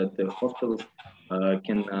the hospitals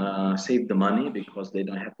can save the money because they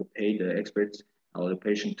don't have to pay the experts or the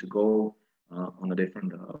patient to go on a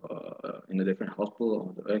different in a different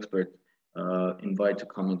hospital, or the expert invite to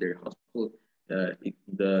come in their hospital.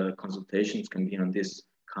 The consultations can be on this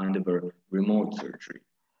kind of a remote surgery.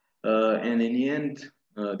 And in the end,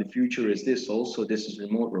 the future is this also. This is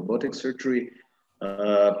remote robotic surgery.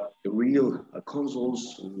 The real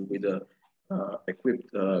consoles with a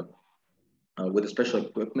equipped with a special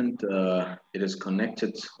equipment. It is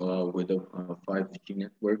connected with a 5G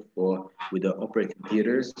network with the operating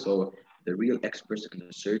theaters. So the real experts and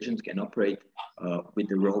the surgeons can operate with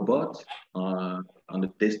the robot on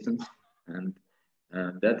the distance, and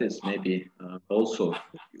that is maybe also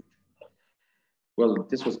the future. Well,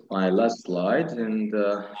 this was my last slide, and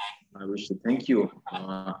I wish to thank you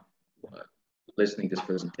for listening to this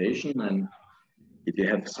presentation. And if you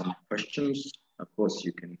have some questions, of course,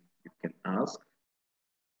 you can ask.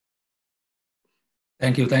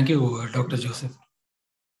 Thank you, Dr. Josip.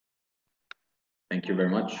 Thank you very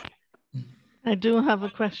much. I do have a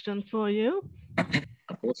question for you.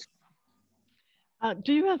 Of course.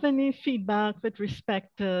 Do you have any feedback with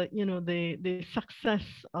respect to, the success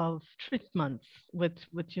of treatments with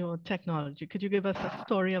your technology? Could you give us a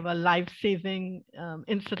story of a life-saving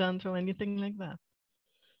incident or anything like that?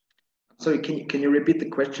 Sorry, can you repeat the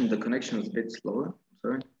question? The connection is a bit slower.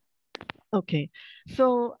 Sorry. Okay,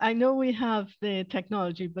 so I know we have the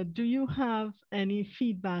technology, but do you have any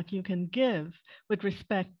feedback you can give with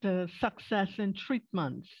respect to success in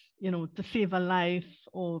treatments, to save a life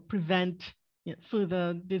or prevent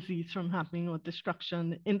further disease from happening or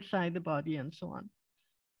destruction inside the body and so on?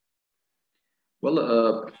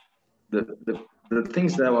 Well, the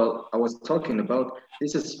things that I was talking about,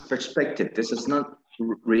 this is perspective. This is not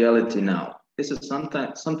reality now. This is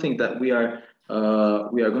something that we are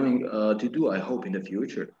going to do, I hope, in the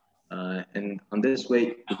future. And on this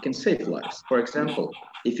way, we can save lives. For example,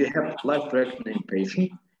 if you have a life-threatening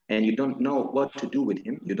patient and you don't know what to do with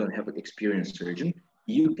him, you don't have an experienced surgeon,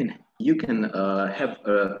 you can have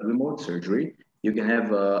a remote surgery. You can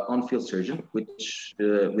have an on-field surgeon, which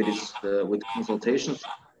with consultations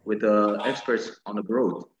with experts on the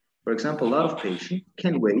road. For example, a lot of patients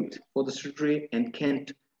can wait for the surgery and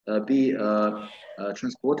can't be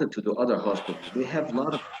transported to the other hospital. We have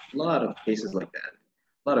a lot of cases like that.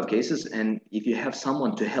 A lot of cases, and if you have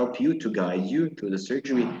someone to help you, to guide you through the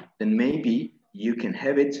surgery, then maybe you can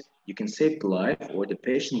have it. You can save the life, or the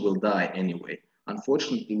patient will die anyway.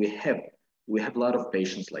 Unfortunately, we have a lot of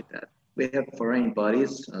patients like that. We have foreign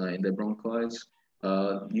bodies in the bronchioles.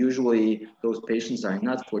 Usually, those patients are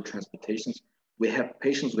not for transplantations. We have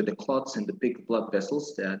patients with the clots and the big blood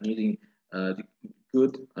vessels that are needing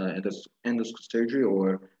good endoscopic surgery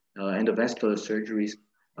or endovascular surgeries.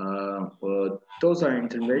 Those are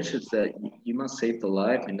interventions that you must save the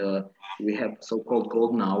life, and we have so-called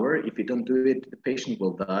golden hour. If you don't do it, the patient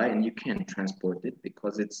will die, and you can't transport it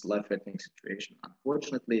because it's life-threatening situation.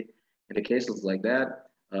 Unfortunately, in the cases like that,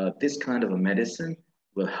 this kind of a medicine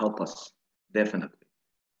will help us, definitely.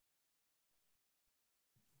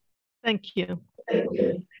 Thank you.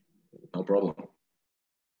 No problem.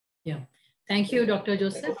 Yeah. Thank you, Dr.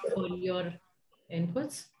 Joseph, for your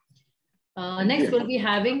inputs. Next, we'll be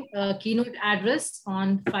having a keynote address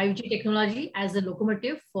on 5G technology as a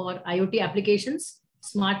locomotive for IoT applications,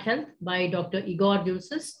 smart health, by Dr. Igor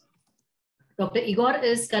Jurcic. Dr. Igor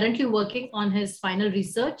is currently working on his final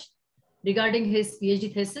research regarding his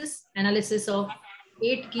PhD thesis, analysis of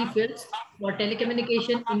 8 key fields for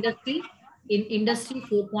telecommunication industry in Industry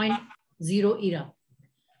 4.0 era.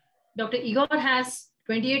 Dr. Igor has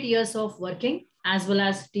 28 years of working as well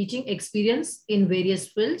as teaching experience in various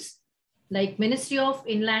fields like Ministry of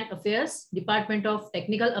Inland Affairs, Department of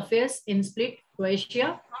Technical Affairs in Split,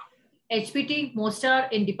 Croatia, HPT Mostar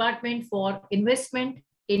in Department for Investment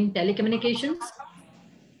in Telecommunications,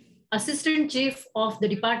 Assistant Chief of the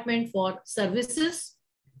Department for Services,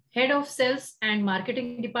 Head of Sales and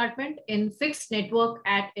Marketing Department in Fixed Network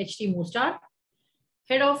at HT Mostar,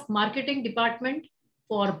 Head of Marketing Department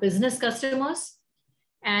for Business Customers,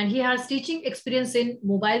 and he has teaching experience in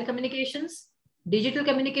mobile communications, digital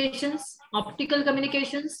communications, optical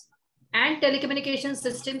communications, and telecommunication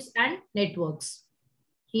systems and networks.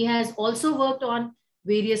 He has also worked on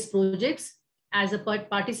various projects as a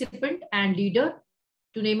participant and leader,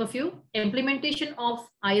 to name a few: implementation of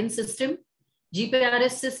ION system,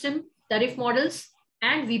 GPRS system, tariff models,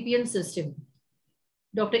 and VPN system.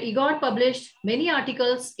 Dr. Igor published many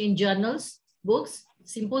articles in journals, books,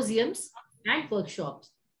 symposiums, and workshops.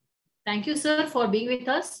 Thank you, sir, for being with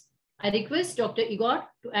us. I request Dr. Igor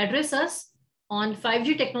to address us on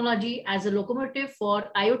 5G technology as a locomotive for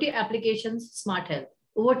IoT applications, smart health.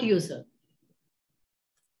 Over to you, sir.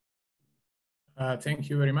 Thank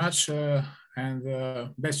you very much. And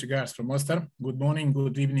best regards from Mostar. Good morning,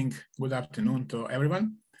 good evening, good afternoon to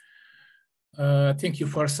everyone. Thank you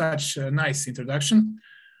for such a nice introduction.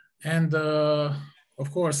 And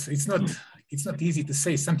of course, it's not easy to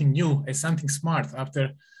say something new and something smart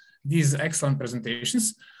after these excellent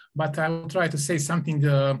presentations, but I will try to say something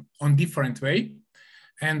on different way.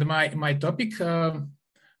 And my topic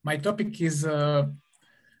is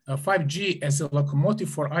 5G as a locomotive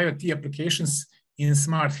for IoT applications in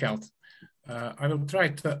smart health. I will try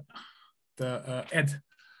to add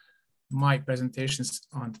my presentations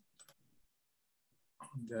on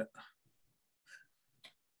the.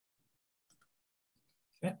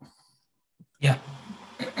 Okay. Yeah.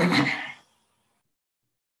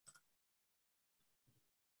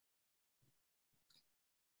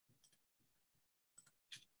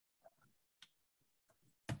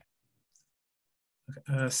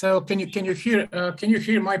 So can you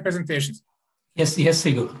hear my presentations? Yes,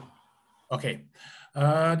 Igor. Okay.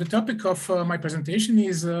 The topic of my presentation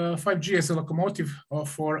is 5G as a locomotive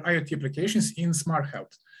for IoT applications in smart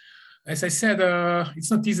health. As I said,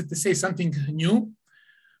 it's not easy to say something new,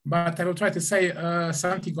 but I will try to say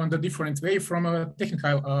something on the different way from a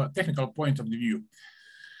technical point of view.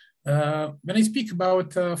 When I speak about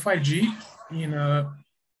 5G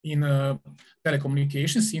in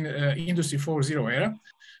telecommunications in Industry 4.0 era,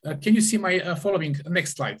 can you see my following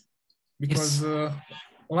next slide? Because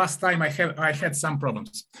last time I had some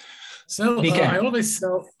problems. So I always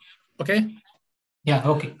okay. Yeah.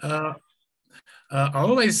 Okay. I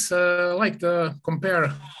always like to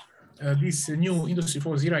compare this new Industry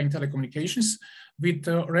 4.0 in telecommunications with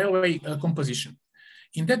railway composition.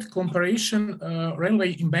 In that comparison,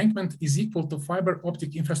 railway embankment is equal to fiber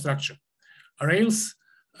optic infrastructure. Rails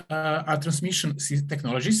are transmission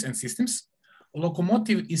technologies and systems.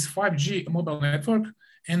 Locomotive is 5G mobile network,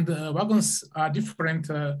 and wagons are different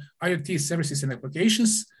IoT services and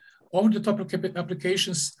applications, over-the-top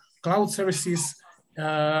applications, cloud services,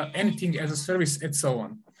 anything as a service, and so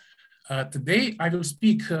on. Today, I will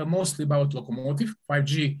speak mostly about locomotive,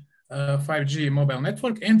 5G mobile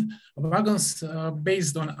network, and wagons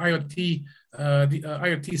based on IoT,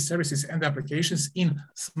 IoT services and applications in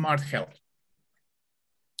smart health.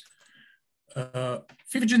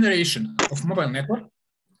 Fifth generation of mobile network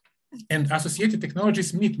and associated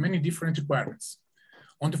technologies meet many different requirements.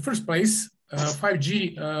 On the first place,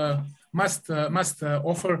 5G must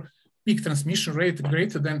offer peak transmission rate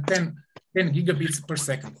greater than 10 gigabits per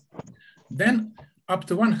second. Then up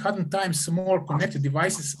to 100 times more connected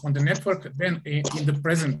devices on the network than in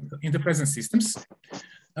the present systems.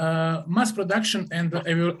 Mass production and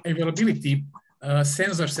availability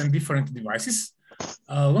sensors and different devices.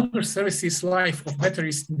 Longer services life of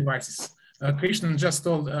batteries in devices. Krishnan just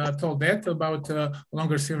told that about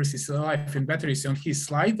longer services life in batteries on his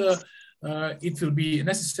slide. It will be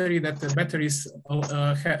necessary that the batteries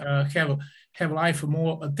have life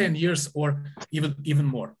more 10 years or even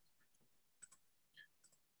more.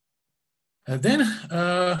 Then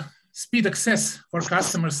speed access for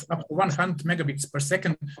customers up to 100 megabits per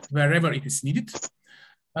second wherever it is needed,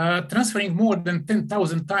 transferring more than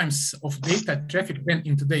 10,000 times of data traffic than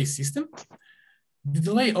in today's system, the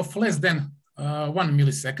delay of less than 1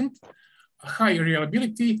 millisecond, high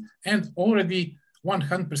reliability, and already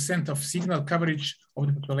 100% of signal coverage of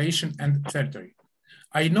the population and territory.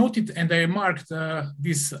 I noted and I marked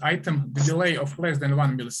this item, the delay of less than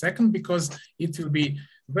 1 millisecond, because it will be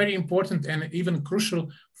very important and even crucial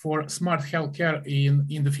for smart healthcare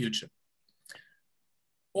in the future.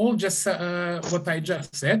 All just what I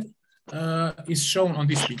just said is shown on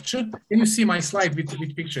this picture. Can you see my slide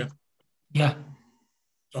with picture? Yeah.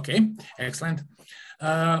 Okay, excellent.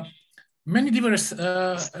 Many diverse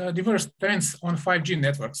trends on 5G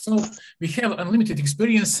networks. So we have unlimited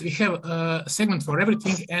experience, we have a segment for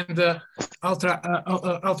everything, and ultra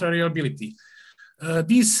reliability.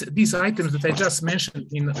 These items that I just mentioned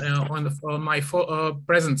on my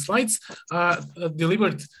present slides are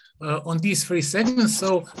delivered on these three segments.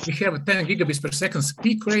 So we have 10 gigabits per second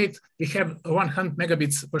peak rate, we have 100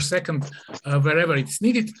 megabits per second wherever it's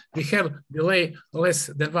needed, we have delay less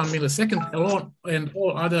than 1 millisecond alone, and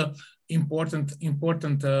all other important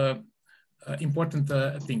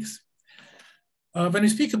things. When we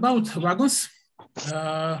speak about wagons,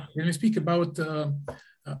 when we speak about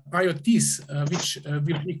IoTs, which will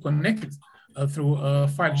be connected through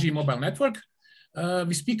 5G mobile network,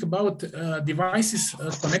 we speak about devices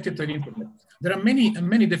connected to the internet. There are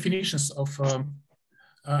many definitions of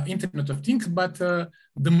Internet of Things, but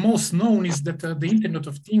the most known is that the Internet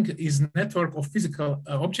of Things is a network of physical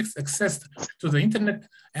objects accessed to the internet,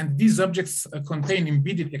 and these objects contain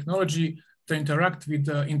embedded technology to interact with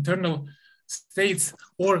the internal states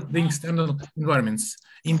or the external environments.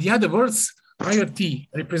 In the other words, IoT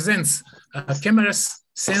represents cameras,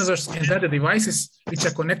 sensors, and other devices which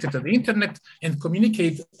are connected to the internet and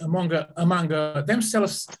communicate among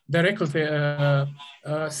themselves, directly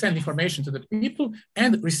send information to the people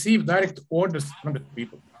and receive direct orders from the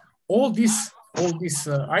people. All these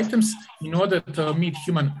items in order to meet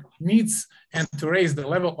human needs and to raise the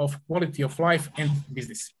level of quality of life and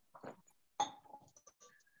business.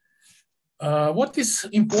 What is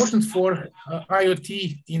important for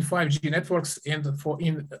IoT in 5G networks and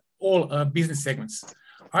in all business segments?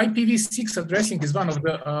 IPv6 addressing is one of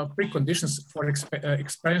the preconditions for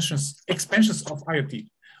expansions of IoT.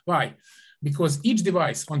 Why? Because each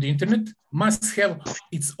device on the internet must have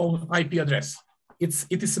its own IP address.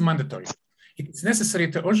 It is mandatory. It is necessary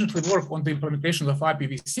to urgently work on the implementation of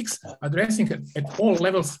IPv6 addressing at all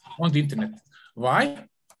levels on the internet. Why?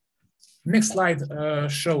 Next slide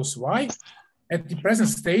shows why. At the present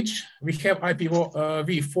stage, we have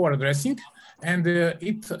IPv4 addressing, and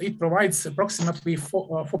it provides approximately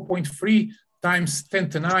 4.3 times 10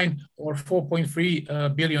 to 9 or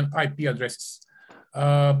 4.3 billion IP addresses.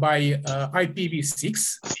 By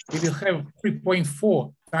IPv6, we will have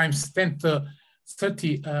 3.4 times 10 to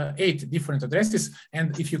 38 different addresses.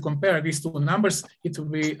 And if you compare these two numbers, it will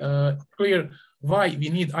be clear why we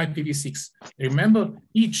need IPv6. Remember,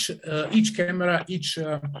 each camera, each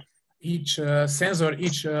sensor,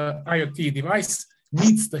 each IoT device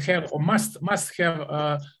needs to have or must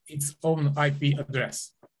have its own IP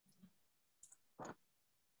address.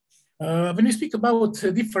 When we speak about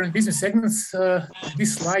different business segments,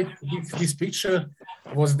 this slide, this picture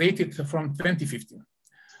was dated from 2015.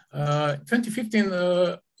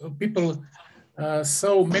 2015, people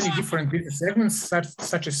saw many different business segments,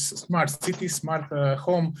 such as smart city, smart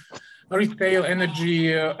home, retail,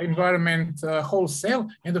 energy, environment, wholesale,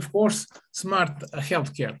 and of course, smart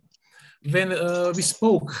healthcare. When we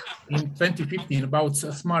spoke in 2015 about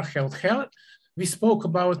smart healthcare, we spoke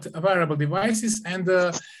about wearable devices and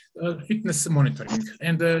fitness monitoring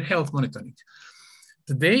and health monitoring.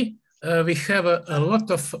 Today, we have a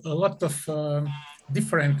lot of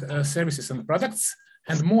different services and products,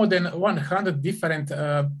 and more than 100 different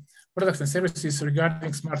products and services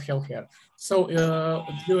regarding smart healthcare. So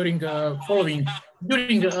during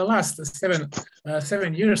the last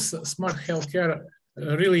seven years, smart healthcare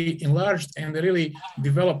really enlarged and really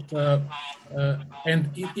developed, and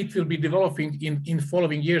it will be developing in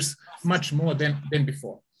following years much more than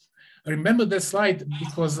before. Remember that slide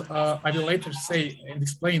because I will later say and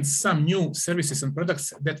explain some new services and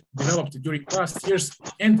products that developed during last years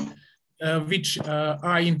and which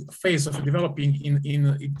are in phase of developing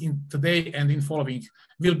in today and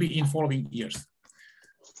will be in following years.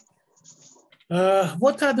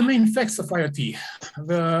 What are the main effects of IoT?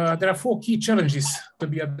 There are 4 key challenges to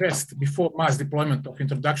be addressed before mass deployment of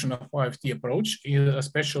introduction of IoT approach,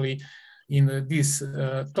 especially in these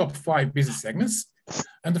top 5 business segments.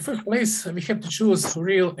 And the first place, we have to choose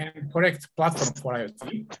real and correct platform for IoT.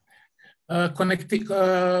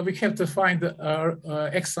 We have to find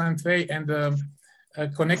excellent way and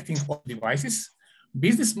connecting all devices,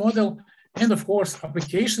 business model, and of course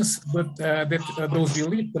applications, but those will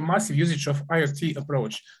lead to massive usage of IoT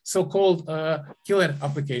approach, so-called killer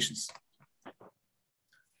applications.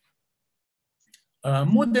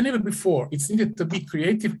 More than ever before, it's needed to be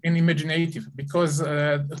creative and imaginative, because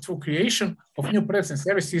through creation of new products and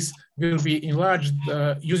services will be enlarged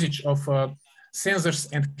usage of sensors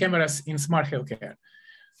and cameras in smart healthcare.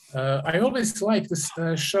 I always like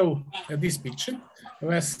to show this picture,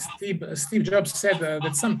 where Steve Jobs said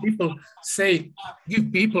that some people say,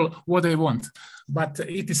 give people what they want, but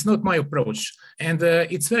it is not my approach. And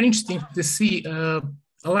it's very interesting to see the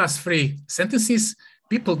last 3 sentences.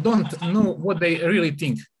 People don't know what they really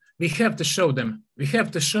think. We have to show them. We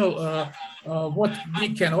have to show what we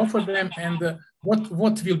can offer them and what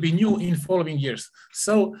will be new in following years.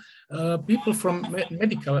 So people from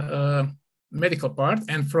medical part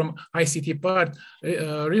and from ICT part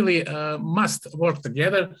really must work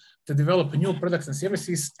together to develop new products and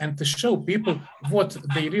services and to show people what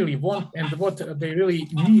they really want and what they really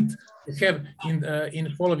need to have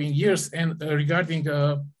in following years and regarding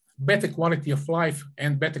better quality of life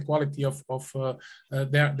and better quality of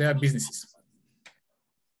their businesses.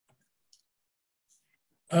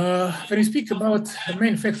 When we speak about the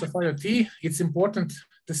main facts of IoT, it's important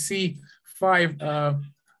to see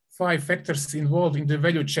 5 factors involved in the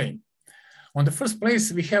value chain. On the first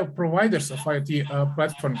place, we have providers of IoT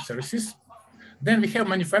platform services. Then we have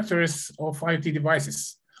manufacturers of IoT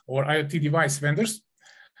devices or IoT device vendors.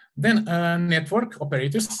 Then network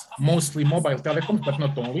operators, mostly mobile telecoms, but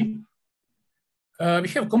not only. We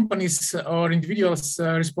have companies or individuals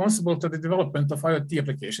responsible to the development of IoT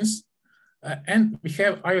applications. And we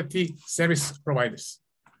have IoT service providers.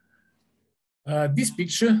 This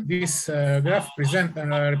picture, this graph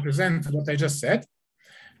represent what I just said.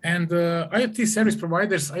 And IoT service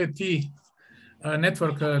providers, IoT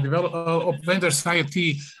network vendors,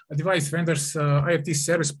 IoT device vendors, IoT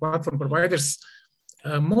service platform providers,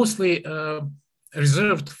 mostly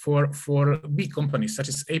reserved for big companies such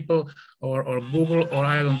as Apple or Google, or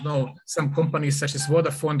I don't know, some companies such as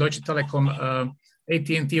Vodafone, Deutsche Telekom,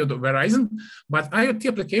 AT&T or Verizon. But IoT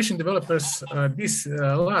application developers, this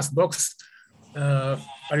last box are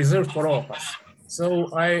reserved for all of us. So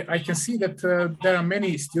I can see that there are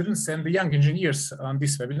many students and young engineers on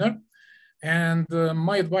this webinar. And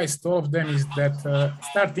my advice to all of them is that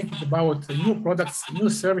start thinking about new products, new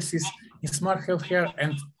services in smart healthcare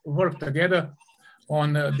and work together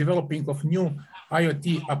on developing of new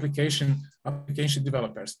IoT application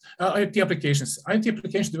developers. IoT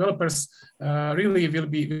applications developers really will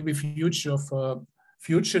be future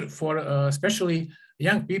for especially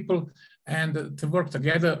young people, and to work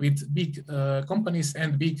together with big companies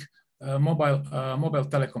and big mobile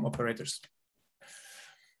telecom operators.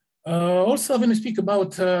 Also, when we speak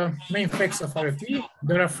about main facts of IoT,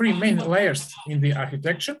 there are 3 main layers in the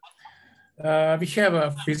architecture. We have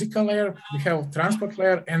a physical layer, we have transport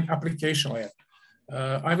layer, and application layer.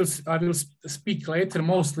 I will speak later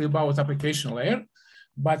mostly about application layer,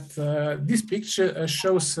 but this picture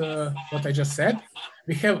shows what I just said.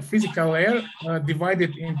 We have physical layer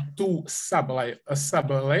divided in 2 sub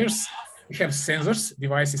layers. We have sensors,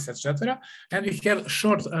 devices, etc., and we have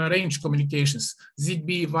short range communications,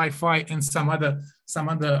 ZigBee, Wi-Fi, and some other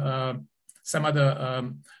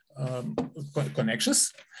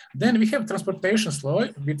connections. Then we have transportation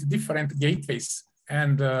layer with different gateways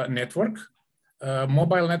and network,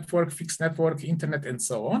 mobile network, fixed network, internet, and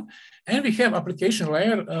so on. And we have application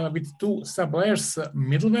layer with 2 sub-layers,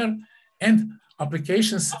 middleware and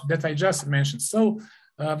applications that I just mentioned. So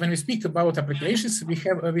when we speak about applications,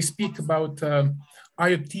 we speak about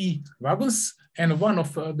IoT wagons, and one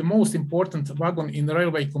of the most important wagon in the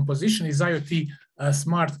railway composition is IoT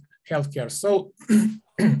smart healthcare. So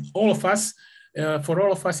for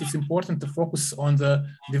all of us, it's important to focus on the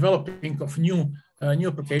developing of new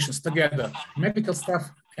applications together, medical stuff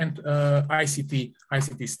and ICT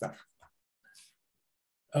stuff.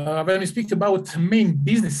 When we speak about main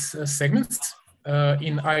business segments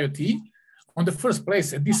in IoT, on the first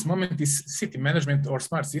place at this moment is city management or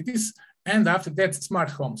smart cities, and after that smart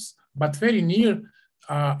homes. But very near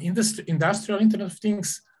industrial Internet of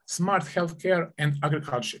Things, smart healthcare, and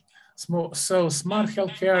agriculture. So smart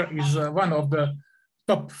healthcare is one of the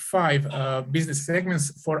top 5 business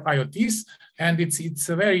segments for IoTs, and it's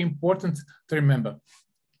very important to remember.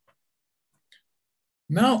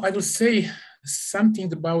 Now I will say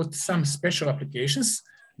something about some special applications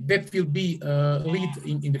that will be lead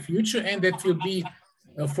in the future, and that will be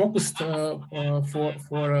focused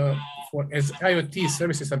for as IoT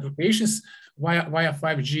services applications via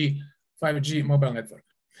 5G mobile network.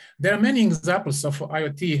 There are many examples of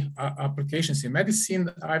IoT applications in medicine.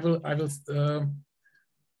 I will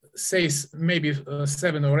say maybe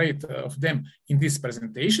 7 or 8 of them in these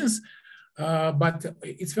presentations, but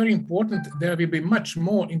it's very important. There will be much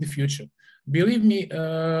more in the future. Believe me,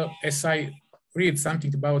 as I read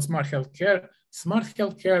something about smart healthcare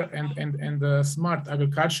and smart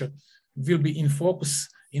agriculture will be in focus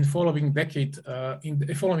in following decade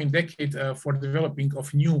for developing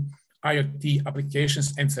of new IoT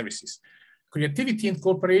applications and services. Creativity and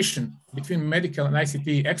cooperation between medical and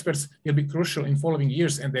ICT experts will be crucial in following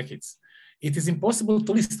years and decades. It is impossible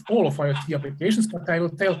to list all of IoT applications, but I will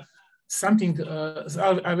tell something.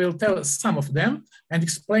 I will tell some of them and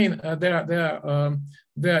explain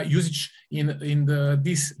their usage in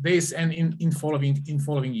these days and in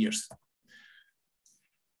following years.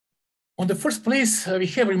 On the first place, we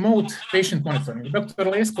have remote patient monitoring. Dr.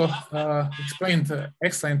 Lesko explained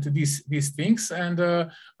excellent these things, and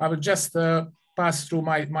I will just pass through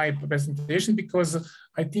my presentation because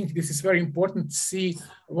I think this is very important to see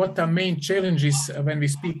what are main challenges when we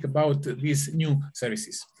speak about these new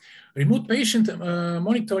services. Remote patient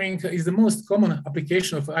monitoring is the most common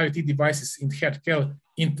application of IoT devices in healthcare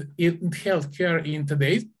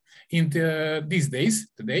these days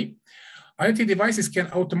today. IoT devices can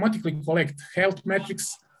automatically collect health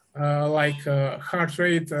metrics like heart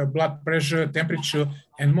rate, blood pressure, temperature,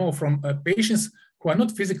 and more from patients who are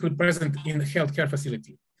not physically present in the healthcare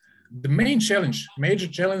facility. The major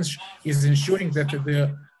challenge is ensuring that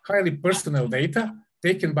the highly personal data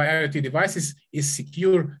taken by IoT devices is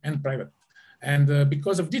secure and private. And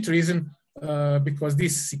because of this reason, because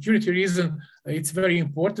this security reason, it's very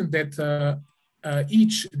important that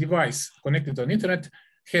each device connected on internet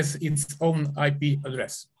has its own IP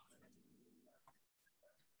address.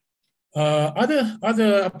 Other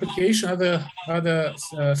application, other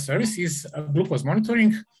services, glucose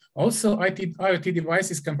monitoring. Also, IoT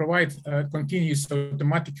devices can provide continuous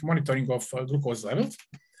automatic monitoring of glucose levels.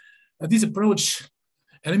 This approach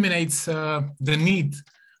eliminates the need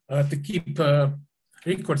to keep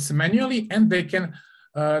records manually, and they can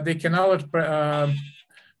alert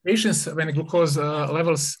patients when glucose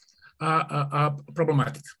levels are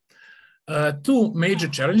problematic. Two major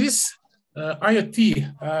challenges. IoT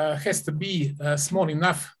has to be small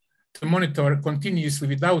enough to monitor continuously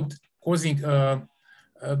without causing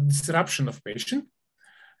disruption of patient.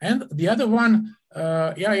 And the other one,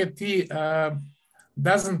 IoT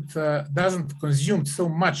doesn't consume so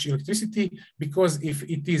much electricity, because if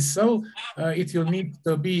it is so, it will need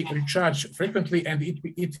to be recharged frequently, and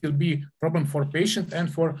it will be problem for patient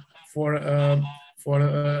and for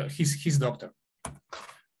his doctor.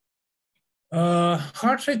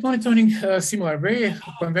 Heart rate monitoring, similar way.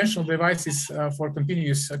 Conventional devices for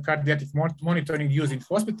continuous cardiac monitoring used in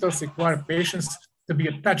hospitals require patients to be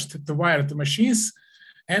attached to wired machines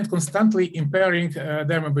and constantly impairing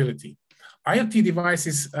their mobility. IoT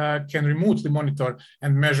devices can remotely monitor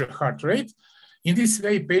and measure heart rate. In this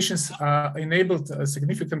way, patients are enabled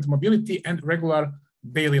significant mobility and regular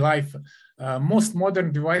daily life. Most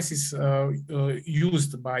modern devices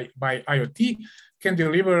used by IoT can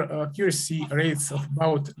deliver accuracy rates of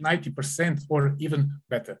about 90% or even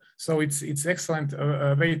better. So it's excellent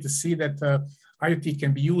way to see that IoT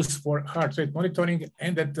can be used for heart rate monitoring,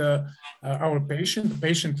 and that our patient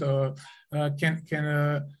can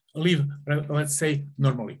live, let's say,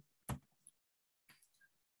 normally.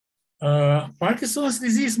 Parkinson's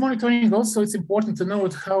disease monitoring, also it's important to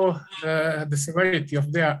note how the severity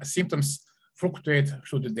of their symptoms fluctuate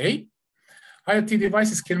through the day. IoT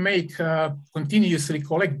devices can continuously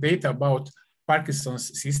collect data about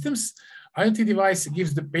Parkinson's systems. IoT device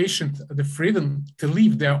gives the patient the freedom to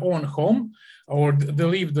leave their own home or to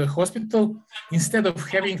leave the hospital instead of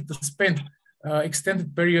having to spend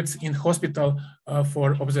extended periods in hospital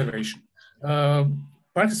for observation.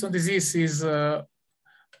 Parkinson's disease is a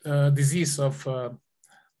disease of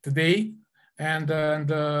today and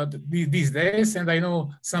these days, and I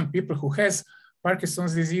know some people who has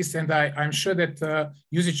Parkinson's disease, and I'm sure that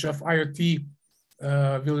usage of IoT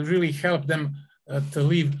will really help them to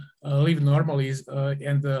live normally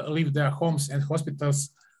and leave their homes and hospitals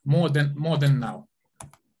more than now.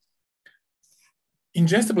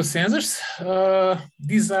 Ingestible sensors,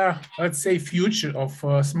 these are, let's say, future of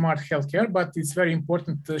smart healthcare, but it's very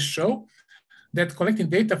important to show that collecting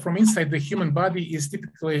data from inside the human body is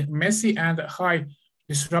typically messy and high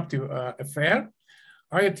disruptive affair.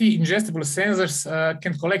 IoT ingestible sensors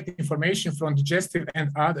can collect information from digestive and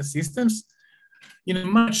other systems in a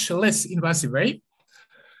much less invasive way.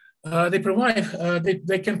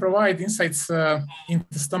 They can provide insights into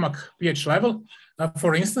the stomach pH level,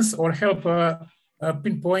 for instance, or help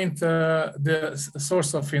pinpoint the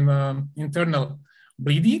source of internal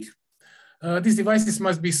bleeding. These devices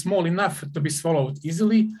must be small enough to be swallowed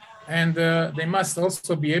easily, and they must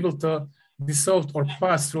also be able to dissolve or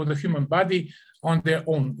pass through the human body on their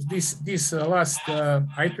own. These last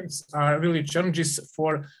items are really challenges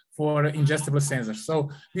for ingestible sensors. So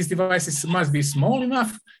these devices must be small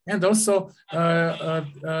enough and also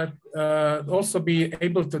be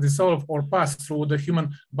able to dissolve or pass through the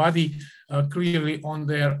human body clearly on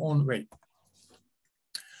their own way.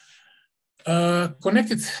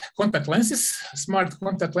 Connected contact lenses. Smart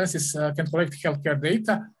contact lenses can collect healthcare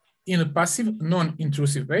data in a passive,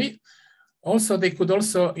 non-intrusive way. Also, they could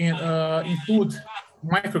also include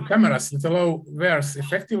micro cameras that allow wearers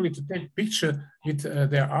effectively to take picture with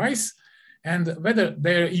their eyes, and whether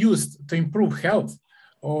they're used to improve health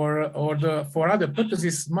or for other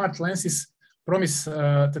purposes, smart lenses promise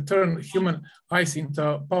to turn human eyes into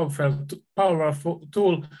a powerful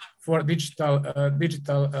tool for digital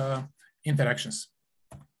interactions.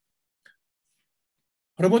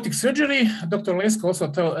 Robotic surgery, Dr. Lesko also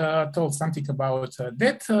told something about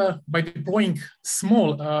that. By deploying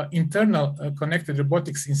small internal connected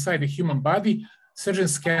robotics inside the human body,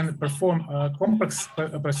 surgeons can perform a complex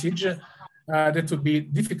procedure that would be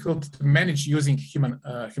difficult to manage using human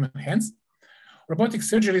hands. Robotic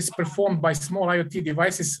surgeries performed by small IoT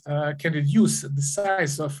devices can reduce the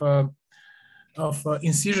size of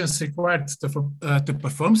incisions required to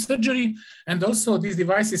perform surgery, and also these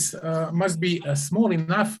devices must be small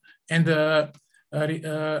enough and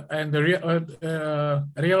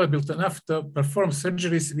reliable enough to perform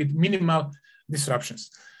surgeries with minimal disruptions.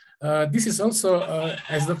 This is also,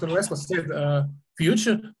 as Dr. Lesko said,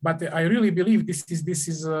 future, but I really believe this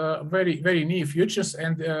is very, very near futures,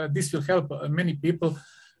 and this will help many people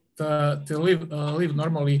to live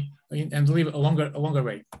normally and live a longer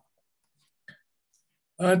way.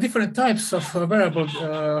 Different types of wearable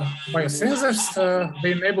biosensors,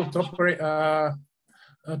 they enable to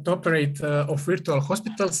operate of virtual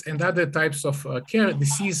hospitals and other types of care,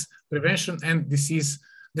 disease prevention, and disease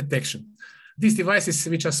detection. These devices,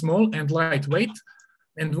 which are small and lightweight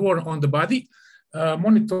and worn on the body,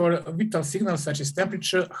 monitor vital signals such as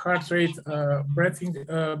temperature, heart rate,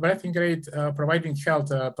 breathing rate, providing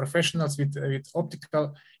health professionals with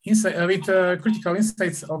optical insight, with critical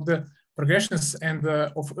insights of the progressions and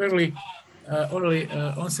of early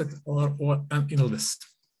onset or illness.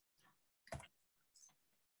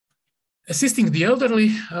 Assisting the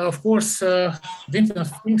elderly, of course, the Internet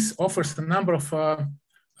of Things offers a number of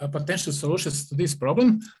potential solutions to this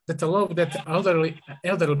problem that allow that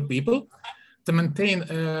elderly people to maintain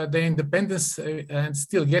their independence and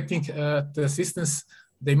still getting the assistance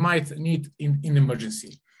they might need in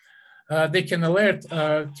emergency. They can alert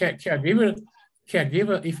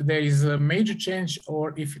caregiver if there is a major change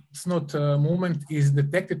or if it's not movement is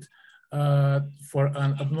detected for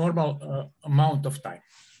an abnormal amount of time.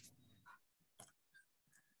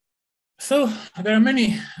 So there are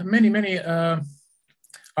many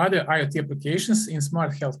other IoT applications in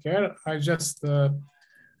smart healthcare. I just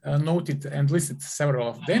noted and listed several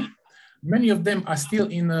of them. Many of them are still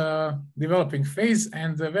in a developing phase,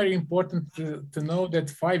 and very important to know that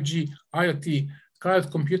 5G, IoT,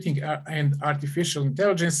 cloud computing, and artificial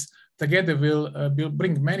intelligence together will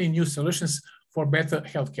bring many new solutions for better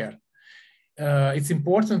healthcare. It's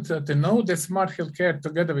important to know that smart healthcare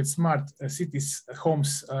together with smart cities,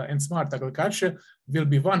 homes, and smart agriculture will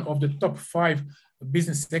be one of the top 5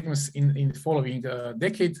 business segments in the following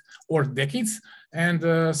decade or decades.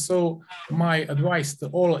 And so my advice to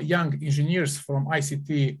all young engineers from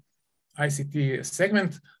ICT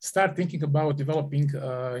segment, start thinking about developing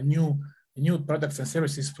new products and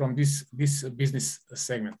services from this business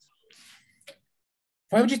segment.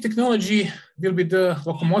 5G technology will be the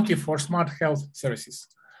locomotive for smart health services.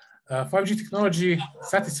 5G technology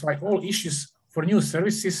satisfies all issues for new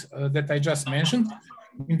services that I just mentioned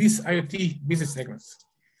in these IoT business segments.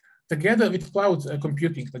 Together with cloud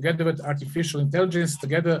computing, together with artificial intelligence,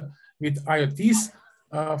 together with IoTs,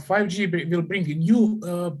 5G will bring new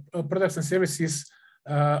products and services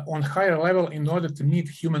on higher level in order to meet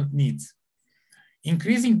human needs.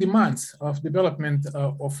 Increasing demands of development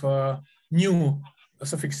of new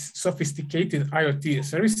sophisticated IoT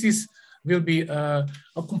services will be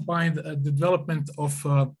accompanied the development of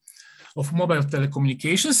mobile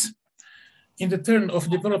telecommunications. in the turn of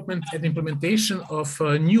development and implementation of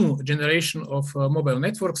a new generation of mobile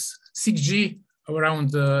networks, 6G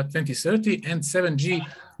around 2030 and 7G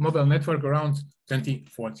mobile network around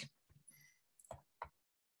 2040.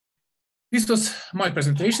 This was my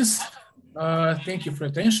presentations. Thank you for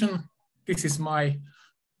attention. This is my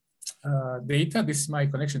data. This is my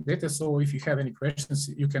connection data. So if you have any questions,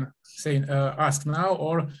 you can say ask now,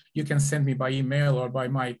 or you can send me by email or by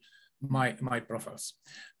my profiles.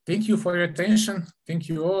 Thank you for your attention. Thank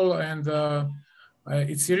you all. And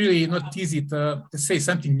it's really not easy to say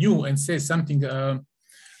something new and say something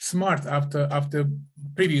smart after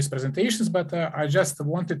previous presentations, but I just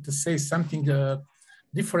wanted to say something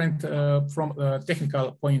different from a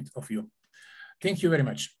technical point of view. Thank you very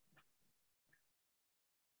much.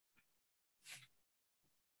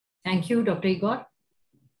 Thank you, Dr. Igor,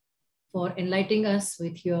 for enlightening us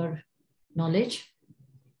with your knowledge.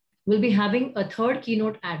 We'll be having a third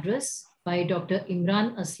keynote address by Dr.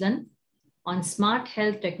 Imran Aslan on smart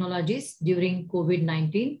health technologies during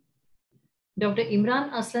COVID-19. Dr.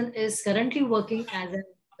 Imran Aslan is currently working as an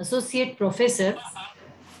associate professor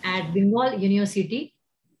at Bengal University,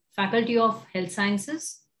 Faculty of Health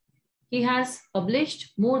Sciences. He has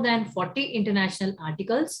published more than 40 international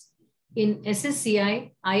articles in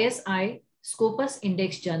SSCI, ISI, Scopus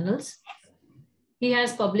Index journals. He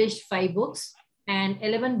has published 5 books and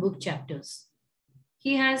 11 book chapters.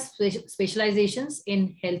 He has specializations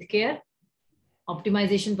in healthcare,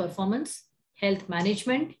 optimization performance, health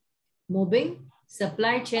management, mobbing,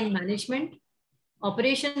 supply chain management,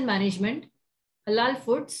 operation management, halal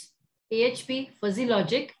foods, AHP fuzzy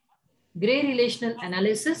logic, gray relational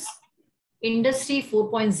analysis, industry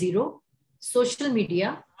 4.0, social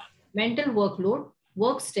media, mental workload,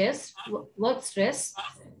 work stress,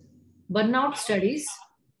 burnout studies,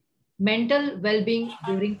 mental well-being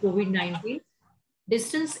during COVID-19,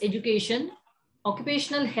 distance education,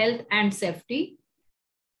 occupational health and safety.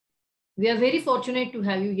 We are very fortunate to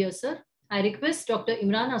have you here, sir. I request Dr.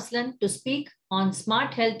 Imran Aslan to speak on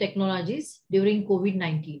smart health technologies during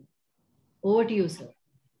COVID-19. Over to you, sir.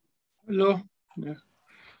 Hello.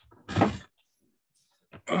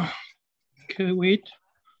 Okay, wait.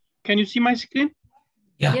 Can you see my screen?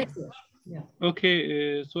 Yeah. Yes, sir. Yeah.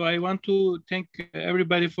 Okay, so I want to thank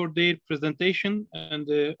everybody for their presentation, and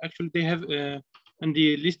actually they have, and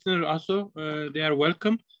the listener also, they are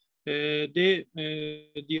welcome.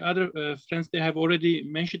 The other friends, they have already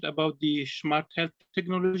mentioned about the smart health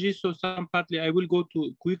technology. So some partly I will go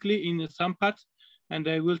to quickly in some parts, and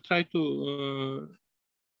I will try to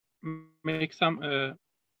make some,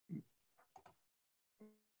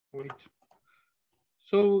 wait.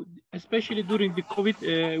 So especially during the COVID,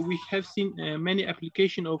 we have seen many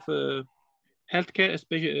application of healthcare,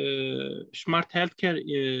 especially smart healthcare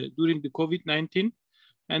during the COVID-19.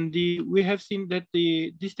 And we have seen that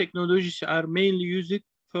these technologies are mainly used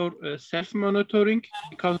for self-monitoring,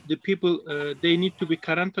 because the people, they need to be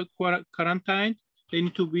quarantined, they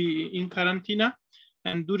need to be in quarantine.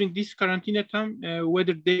 And during this quarantine time,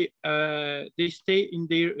 whether they stay in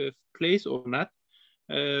their place or not,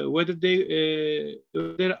 whether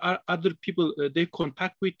there are other people they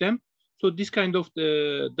contact with them. So this kind of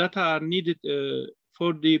data are needed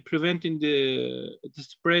for preventing the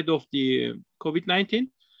spread of the COVID-19.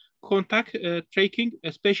 Contact tracking,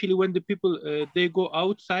 especially when the people they go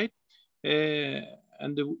outside,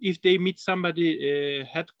 and if they meet somebody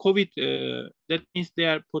had COVID, that means they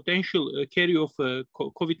are potential carrier of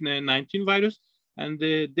COVID-19 virus, and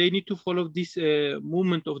they need to follow this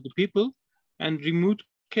movement of the people. And remote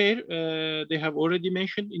care, they have already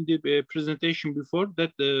mentioned in the presentation before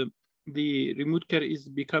that the remote care is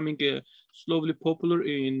becoming slowly popular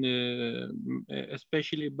in,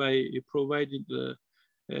 especially by providing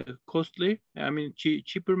costly, I mean,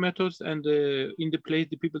 cheaper methods, and in the place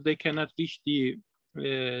the people, they cannot reach the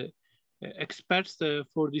experts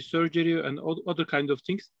for the surgery and other kinds of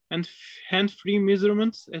things. And hand-free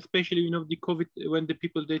measurements, especially, you know, the COVID, when the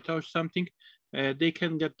people, they touch something, they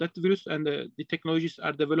can get that virus, and the technologies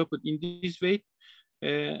are developed in this way.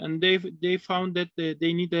 And they found that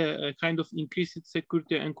they need a kind of increased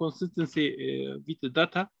security and consistency with the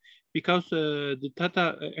data, because the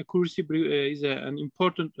data accuracy is an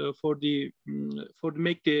important for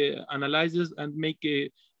make the analysis and make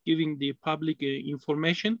giving the public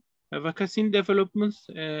information. Vaccine developments,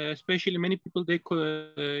 especially many people, they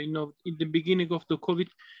you know, in the beginning of the COVID,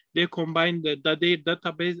 they combine their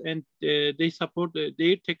database, and they support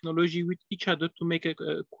their technology with each other to make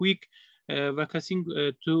a quick vaccine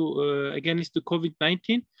to against the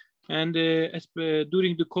COVID-19. And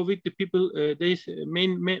during the COVID, the people,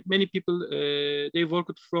 many people, they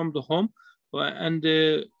worked from the home. and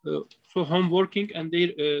so home working and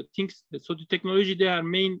their things. So the technology they are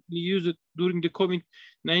mainly used during the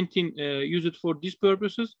COVID-19 used for these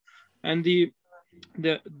purposes, and the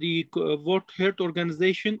World Health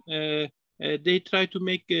Organization they try to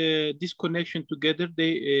make this connection together.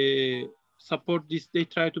 They support this. They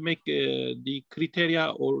try to make the criteria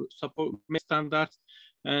or support standards,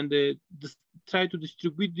 and try to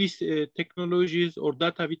distribute these technologies or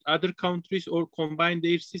data with other countries or combine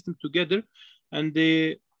their system together, and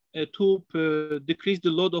they to decrease the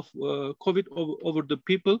load of COVID over the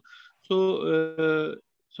people. So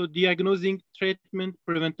so diagnosing, treatment,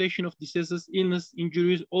 prevention of diseases, illness,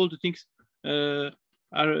 injuries, all the things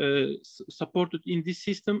are supported in this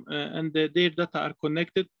system, and their data are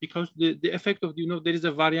connected, because the effect of, there is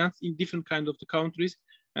a variance in different kind of the countries,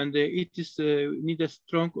 and it is need a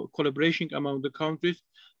strong collaboration among the countries.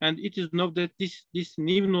 And it is known that this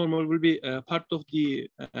new normal will be part of the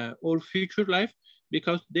all future life,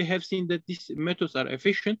 because they have seen that these methods are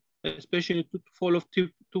efficient, especially to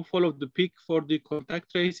follow the peak for the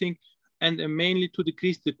contact tracing, and mainly to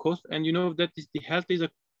decrease the cost. And that the health is a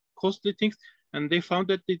costly thing, and they found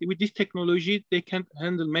that with this technology they can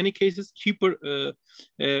handle many cases cheaper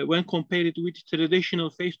when compared with traditional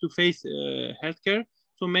face-to-face healthcare.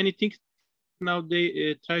 So many things now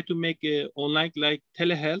they try to make online, like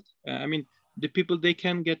telehealth. I mean, the people, they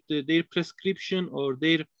can get their prescription, or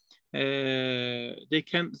their they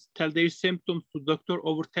can tell their symptoms to doctor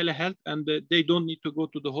over telehealth, and they don't need to go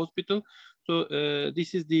to the hospital. So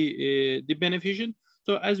this is the beneficial.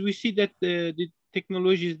 So as we see that the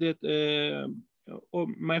technologies that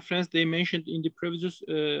my friends, they mentioned in the previous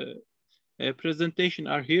presentation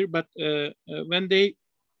are here, but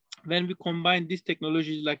when we combine these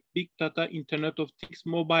technologies like big data, Internet of Things,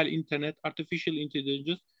 mobile internet, artificial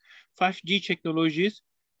intelligence, 5G technologies,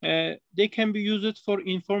 they can be used for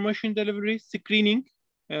information delivery, screening,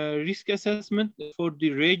 risk assessment for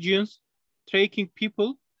the regions, tracking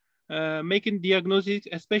people, making diagnosis,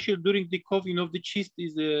 especially during the COVID. The chest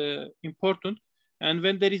is important. And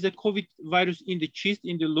when there is a COVID virus in the chest,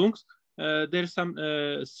 in the lungs, there's some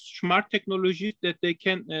smart technologies that they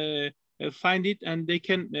can find it, and they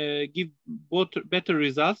can give both better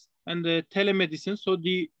results, and telemedicine. So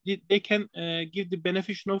they can give the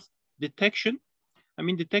benefit of detection. I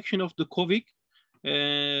mean, detection of the COVID,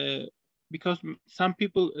 because some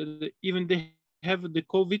people, even they have the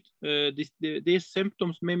COVID, their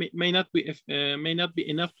symptoms may not be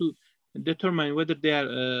enough to determine whether they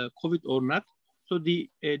are COVID or not. So the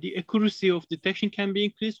accuracy of detection can be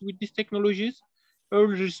increased with these technologies.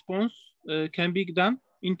 Early response can be done.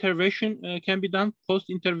 Intervention can be done,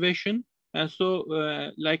 post-intervention, and so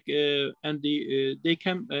they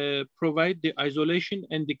can provide the isolation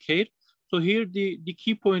and the care. So here the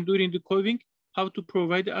key point during the COVID, how to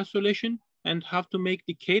provide the isolation and how to make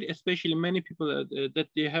the care, especially many people that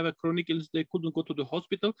they have a chronic illness, they couldn't go to the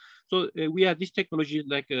hospital. So we have these technologies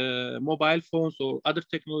like mobile phones or other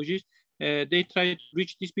technologies. They try to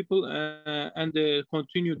reach these people and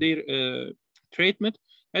continue their treatment.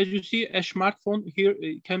 As you see, a smartphone here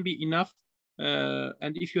can be enough.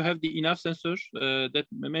 And if you have the enough sensors that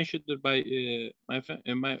mentioned by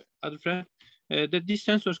my other friend, that these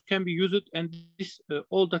sensors can be used, and this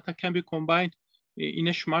all data can be combined in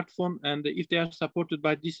a smartphone. And if they are supported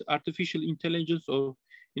by this artificial intelligence or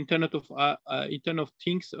Internet of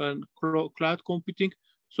Things and cloud computing,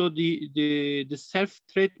 so the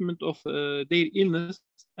self-treatment of their illness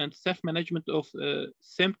and self-management of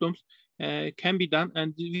symptoms can be done,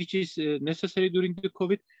 and which is necessary during the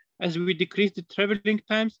COVID. As we decrease the traveling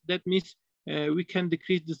times, that means we can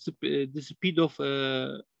decrease the speed of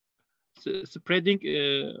spreading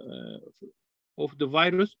of the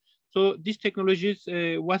virus. So these technologies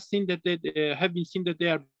was seen that they have been seen that they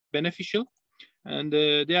are beneficial, and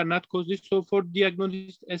they are not costly. So for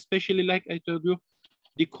diagnosis, especially like I told you,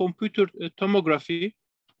 the computer tomography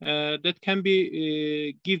that can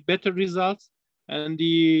be give better results, and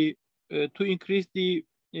the to increase the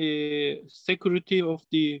security of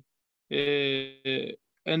the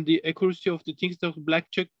and the accuracy of the things of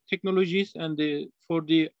blockchain technologies, and for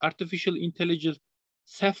the artificial intelligence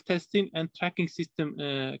self-testing and tracking system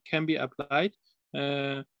can be applied.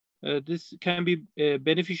 This can be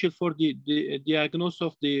beneficial for the diagnosis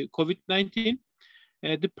of the COVID-19.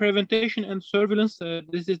 The prevention and surveillance,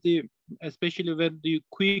 this is especially when the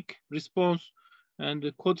quick response and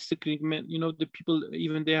the code screening, the people,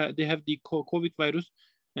 even they have the COVID virus,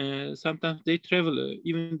 sometimes they travel,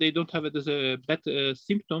 even they don't have bad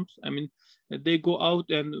symptoms. I mean, they go out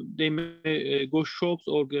and they may go shops,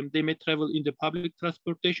 or they may travel in the public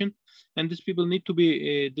transportation, and these people need to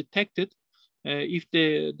be detected. if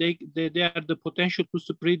they are the potential to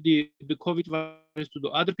spread the COVID virus to the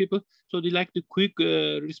other people. So they like the quick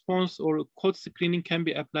response or code screening can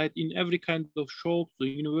be applied in every kind of shops, or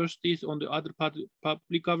universities, on the other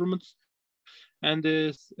public governments, and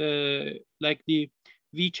like the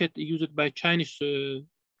WeChat used by Chinese to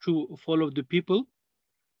follow the people.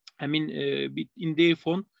 I mean, in their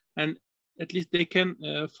phone, and at least they can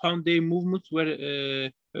find their movements where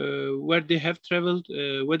they have traveled,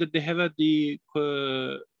 whether they have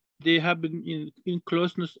they have been in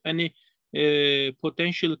closeness any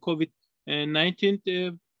potential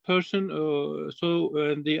COVID-19 person. So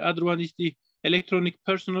the other one is the electronic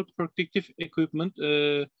personal protective equipment.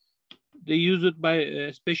 They use it by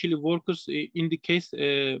especially workers in the case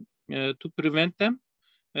to prevent them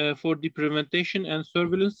for the prevention and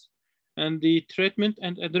surveillance. And the treatment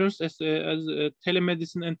and adherence as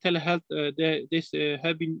telemedicine and telehealth, this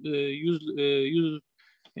have been used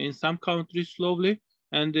in some countries slowly,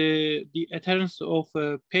 and the adherence of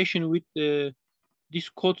patient with these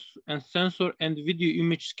codes and sensor and video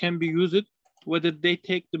images can be used, whether they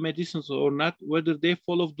take the medicines or not, whether they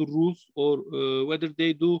follow the rules, or whether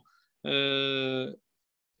they do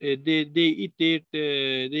they eat they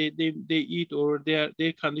eat, or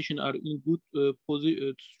their condition are in good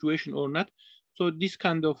situation or not. So this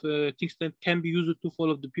kind of things that can be used to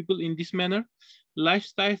follow the people in this manner.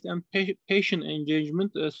 Lifestyle and patient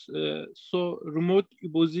engagement, so remote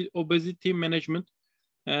obesity management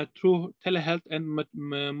through telehealth and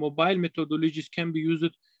mobile methodologies can be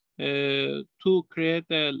used to create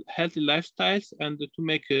healthy lifestyles and to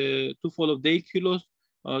make to follow their kilos,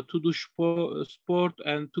 to do sport,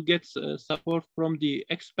 and to get support from the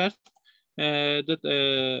experts.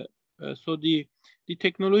 So the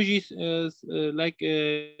technologies like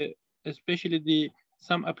especially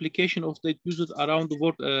some application of that used around the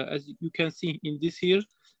world, as you can see in this here,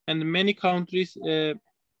 and many countries.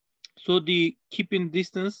 So the keeping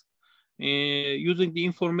distance, using the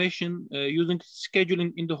information, using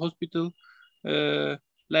scheduling in the hospital,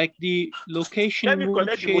 like the location mood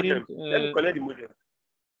sharing,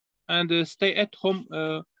 and stay at home,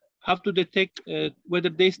 have to detect whether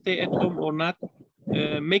they stay at home or not,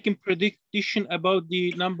 making prediction about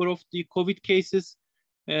the number of the COVID cases,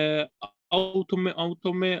 automation,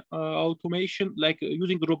 like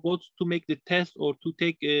using robots to make the test or to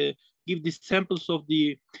take give the samples of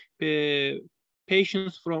the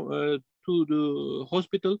patients from to the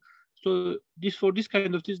hospital. So for this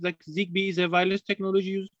kind of things, like Zigbee is a wireless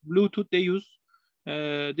technology used, Bluetooth they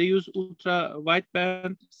use ultra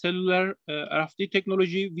wideband, cellular, RFID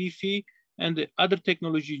technology, Wi-Fi, and the other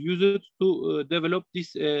technology used to develop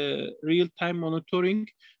this real-time monitoring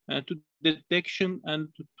to detection and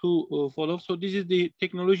to follow. So this is the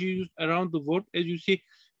technology used around the world. As you see,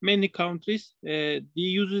 many countries they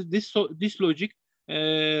use this logic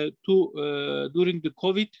to during the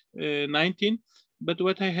COVID-19. But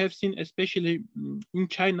what I have seen, especially in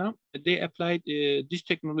China, they applied these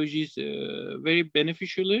technologies very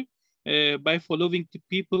beneficially by following the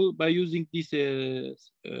people, by using this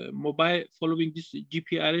mobile, following this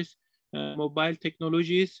GPRS mobile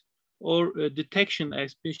technologies, or detection.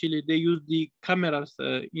 Especially, they use the cameras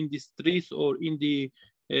in the streets or in the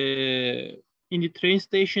train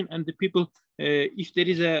station, and the people, if there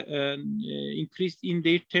is an increase in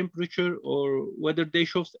their temperature, or whether they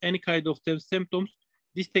show any kind of symptoms,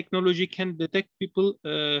 this technology can detect people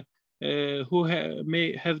who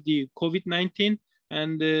may have the COVID-19,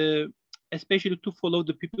 and especially to follow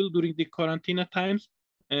the people during the quarantine times.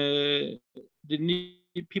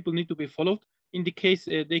 People need to be followed. In the case,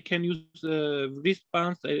 they can use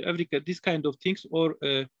wristbands, this kind of things, or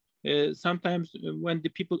sometimes when the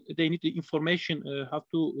people, they need the information how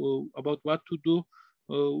to about what to do,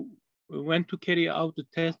 when to carry out the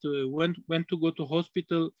test, when to go to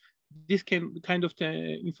hospital. This kind of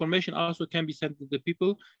information also can be sent to the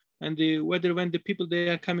people, and whether when the people they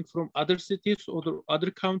are coming from other cities or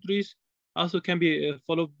other countries also can be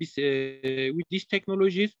followed with these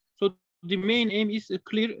technologies. So the main aim is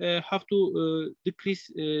clear: how to decrease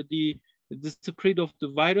the spread of the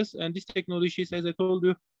virus, and these technologies, as I told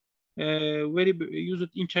you, very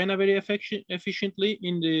used in China very efficiently,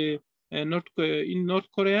 in the North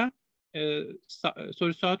Korea,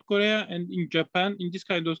 South Korea, and in Japan. In this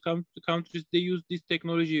kind of countries, they use this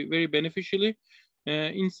technology very beneficially.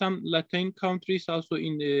 In some Latin countries, also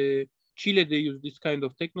in Chile, they use this kind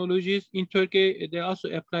of technologies. In Turkey, they also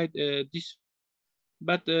applied this,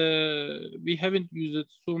 but we haven't used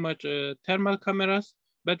so much thermal cameras.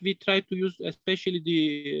 But we try to use especially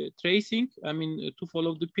the tracing, I mean, to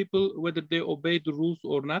follow the people, whether they obey the rules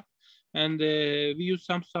or not. and we use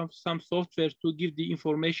some software to give the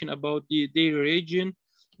information about their region,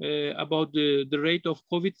 about the rate of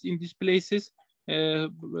COVID in these places.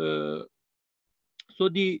 So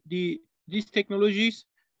these technologies,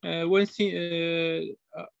 when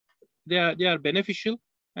they are beneficial,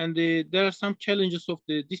 and there are some challenges of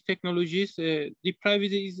these technologies. The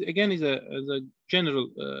privacy is again is a general.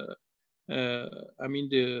 I mean,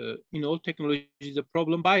 in all technologies is a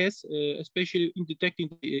problem. Bias, especially in detecting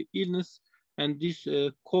the illness, and these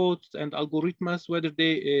codes and algorithms, whether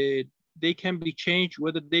they can be changed,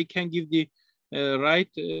 whether they can give the right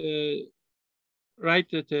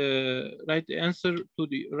answer to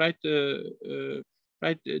the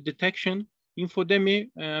right detection. Infodemy,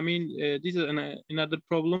 I mean, this is another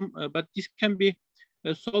problem, but this can be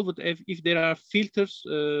solved if there are filters,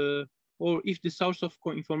 or if the source of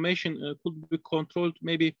information could be controlled,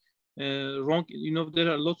 maybe wrong. You know, there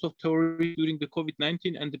are lots of theories during the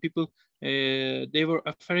COVID-19, and the people, they were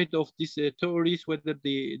afraid of these theories, whether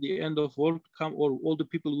the end of world come, or all the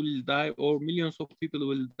people will die, or millions of people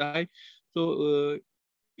will die. So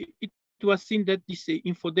it was seen that this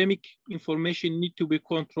infodemic information need to be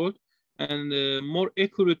controlled, and more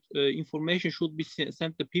accurate information should be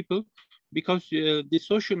sent to people, because the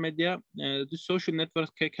social media, the social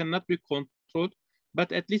networks cannot be controlled,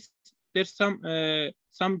 but at least there's some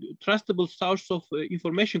trustable source of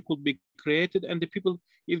information could be created, and the people,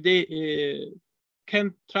 if they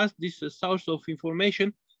can trust this source of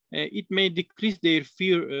information, it may decrease their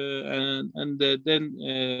fear, and then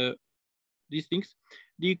these things.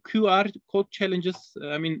 The QR code challenges,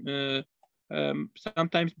 I mean,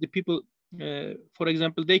 sometimes the people, for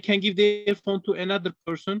example, they can give their phone to another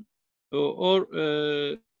person, or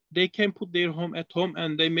they can put their home at home,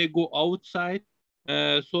 and they may go outside.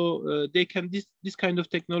 So they can, this kind of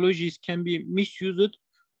technologies can be misused.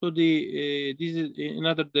 So this is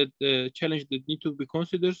another challenge that need to be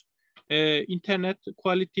considered. Internet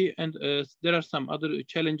quality, and there are some other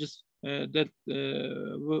challenges that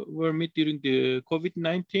were met during the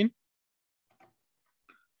COVID-19.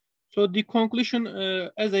 So the conclusion,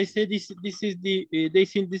 as I said, this is they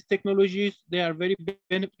think these technologies, they are very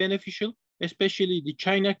beneficial, especially the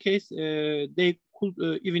China case. They could,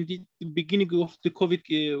 even the beginning of the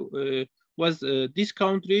COVID was this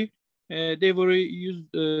country. They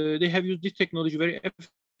have used this technology very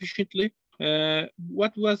efficiently.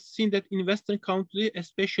 What was seen that in Western country,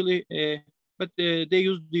 especially, but they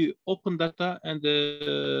use the open data and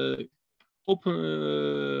open,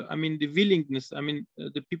 I mean, the willingness. I mean,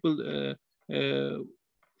 the people,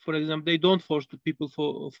 for example, they don't force the people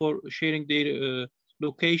for sharing their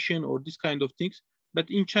location or this kind of things. But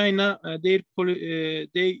in China, they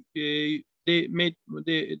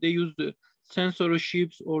used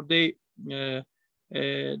censorships, or they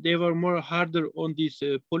were more harder on these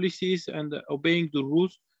policies and obeying the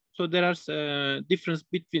rules. So there are difference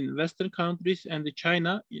between Western countries and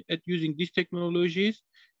China at using these technologies.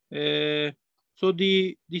 So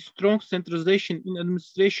the strong centralization in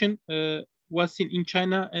administration was seen in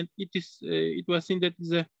China, and it was seen that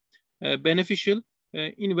is beneficial.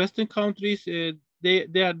 In Western countries,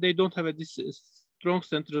 they don't have this strong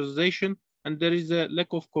centralization, and there is a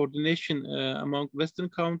lack of coordination among Western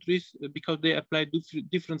countries, because they apply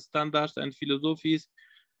different standards and philosophies.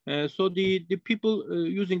 So the people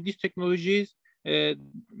using these technologies,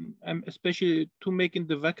 especially to making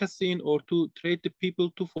the vaccine, or to train the people,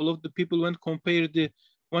 to follow the people, when compared the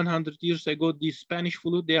 100 years ago, the Spanish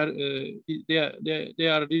flu, they are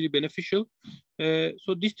really beneficial.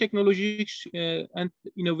 So these technologies and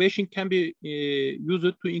innovation can be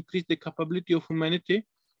used to increase the capability of humanity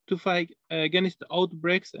to fight against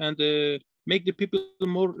outbreaks, and make the people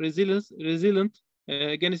more resilient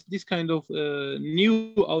against this kind of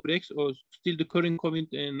new outbreaks, or still the current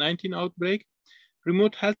COVID-19 outbreak.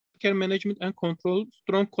 Remote healthcare management and control,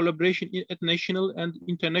 strong collaboration at national and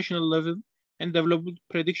international level, and develop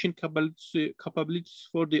prediction capabilities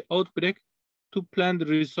for the outbreak. To plan the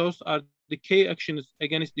resource are the key actions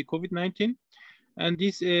against the COVID-19. And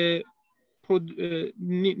these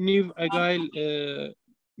new agile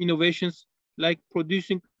innovations, like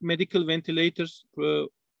producing medical ventilators,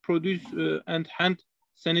 produce and hand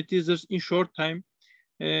sanitizers in short time,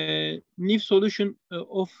 new solution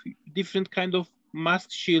of different kind of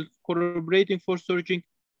mask shield, corroborating for surging,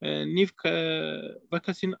 new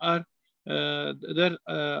vaccine are there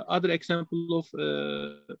other example of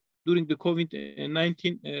during the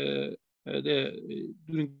COVID-19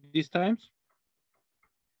 during these times.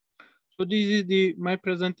 So this is my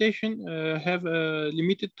presentation. Have a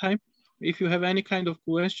limited time. If you have any kind of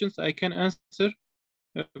questions, I can answer.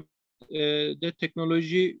 that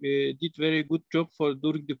technology did very good job for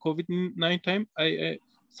during the COVID-19 time.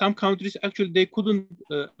 Some countries actually they couldn't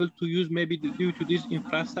able to use, maybe due to this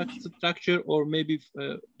infrastructure or maybe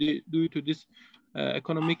due to this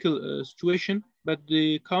economical situation. But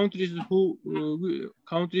the countries who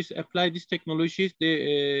countries apply these technologies,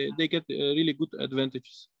 they get really good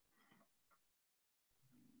advantages.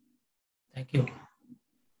 Thank you.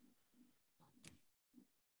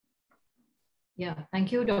 Yeah,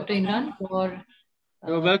 thank you, Dr. Imran, for.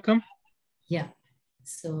 You're welcome. Yeah,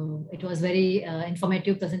 so it was very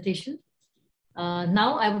informative presentation.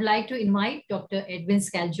 Now I would like to invite Dr. Edwin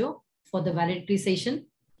Scalzo for the valedictory session.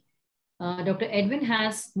 Dr. Edwin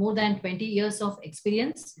has more than 20 years of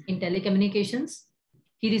experience in telecommunications.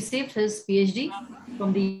 He received his PhD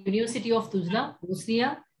from the University of Tuzla,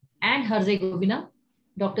 Bosnia and Herzegovina.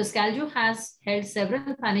 Dr. Scalzo has held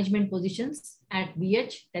several management positions at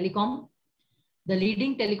BH Telecom, the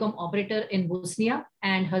leading telecom operator in Bosnia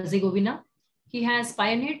and Herzegovina. He has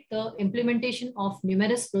pioneered the implementation of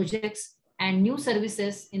numerous projects and new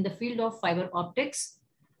services in the field of fiber optics,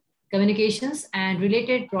 communications, and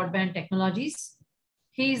related broadband technologies.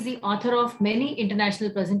 He is the author of many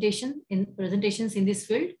international presentations in this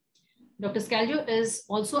field. Dr. Scalzo is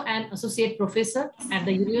also an associate professor at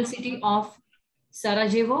the University of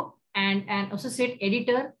Sarajevo and an associate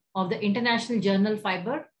editor of the International Journal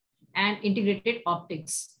Fiber and Integrated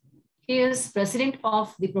Optics. He is president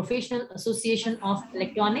of the Professional Association of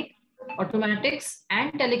Electronic, Automatics,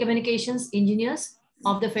 and Telecommunications Engineers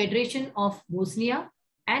of the Federation of Bosnia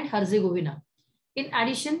and Herzegovina. In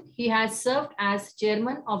addition, he has served as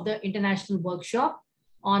chairman of the International Workshop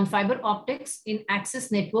on Fiber Optics in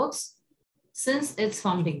Access Networks since its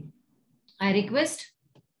founding. I request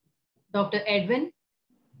Dr. Edwin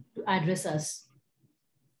to address us.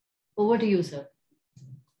 Over to you, sir.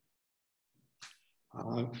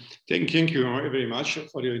 Thank you very much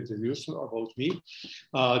for your introduction about me.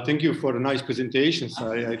 Thank you for the nice presentations.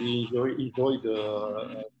 I really enjoyed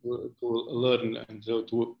to learn and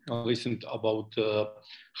to listen about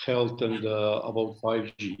health and about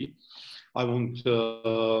 5G. I want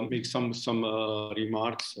to make some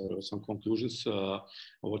remarks or some conclusions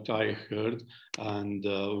what I heard and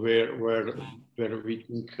where we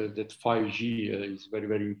think that 5G is very,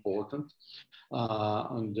 very important.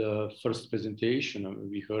 On the first presentation,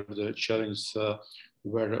 we heard the challenge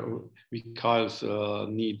where vehicles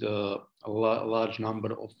need a large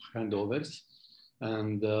number of handovers,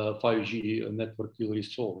 and 5G network will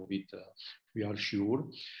resolve it, we are sure.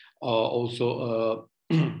 Also,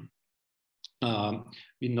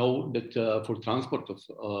 we know that for transport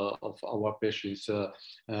of our patients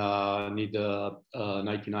need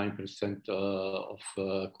 99% of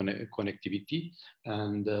connectivity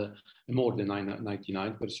and more than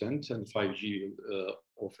 99%, and 5G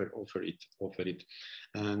offer it.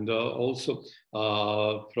 And also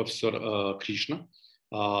Professor Krishna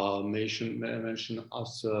mentioned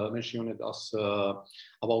us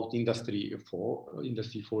about Industry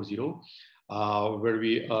 4.0. Where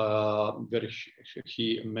he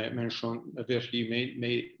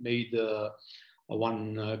made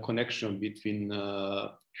one connection between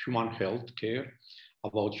human health care,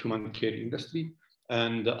 about human care industry,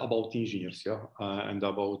 and about engineers, yeah, and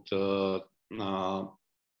about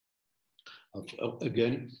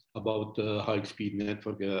again about high-speed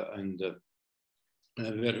network and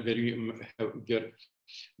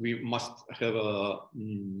we must have a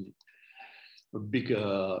big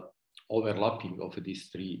overlapping of these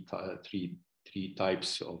three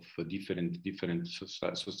types of different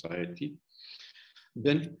society.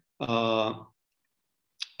 Then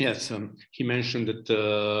yes, he mentioned that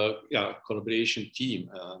collaboration team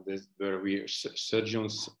where we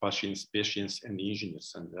surgeons, patients, and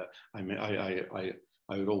engineers, and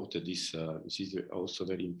I wrote this. This is also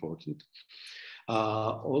very important.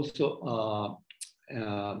 Also.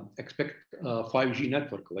 Expect 5G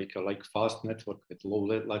network like fast network with low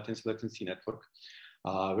latency network.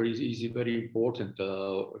 Very important.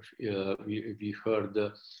 We heard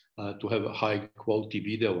to have a high quality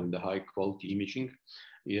video and high quality imaging.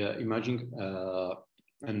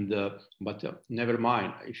 But never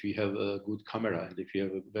mind if we have a good camera and if you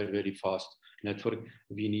have a very, very fast network,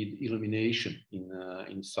 we need illumination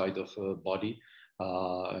inside of a body.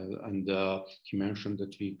 And he mentioned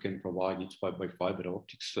that we can provide it by fiber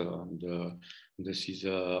optics, and this is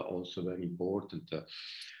also very important.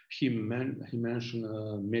 He mentioned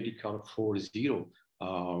Medical 4.0,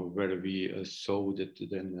 where we saw that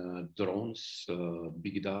then drones,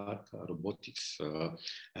 big data, robotics,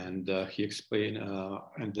 and he explained,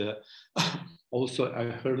 and also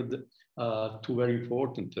I heard two very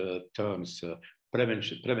important terms,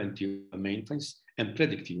 preventive maintenance and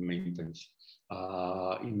predictive maintenance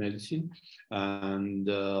in medicine. And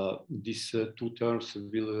these two terms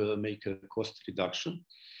will make a cost reduction.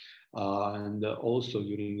 And also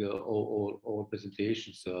during all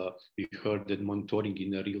presentations, we heard that monitoring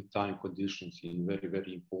in real-time conditions is very,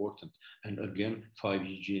 very important. And again,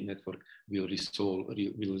 5G network will resolve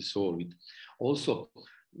it. Also,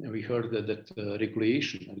 we heard that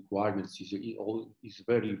regulation and requirements is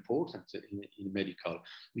very important in medical.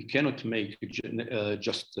 We cannot make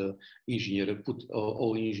just engineer, put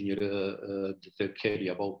all engineer that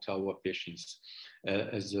care about our patients.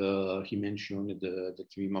 As he mentioned, that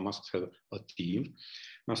we must have a team,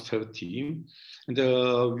 and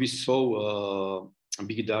we saw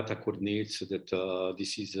big data coordinates that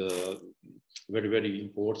this is very, very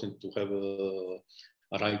important to have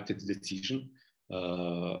a right decision.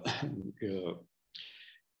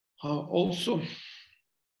 Also,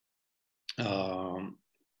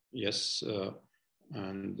 yes,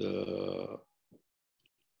 and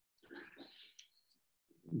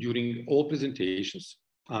during all presentations,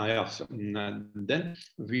 yes, and then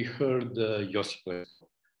we heard Josip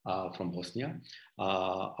Lesko from Bosnia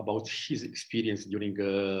about his experience during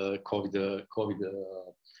COVID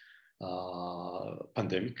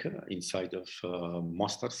pandemic inside of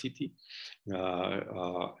Mostar city,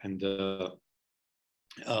 and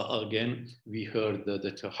again, we heard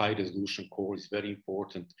that a high resolution call is very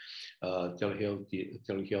important. Telehealth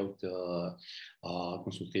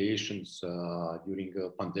consultations during a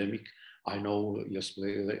pandemic. I know Josip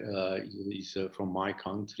is from my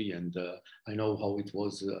country, and I know how it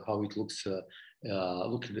was, how it looks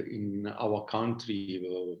in our country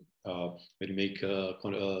when we make a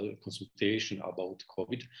consultation about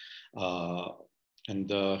COVID.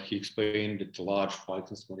 And he explained that large file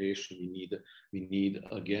transformation, we need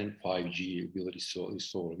again 5G will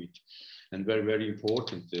resolve it. And very, very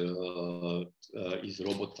important is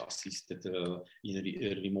robot assisted in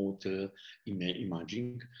remote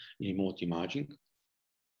imaging. He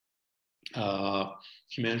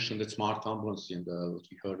mentioned that smart ambulance, and what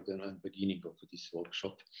we heard at the beginning of this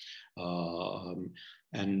workshop.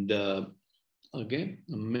 And again,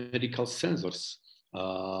 medical sensors.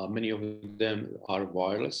 Many of them are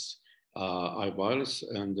wireless,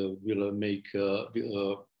 and will make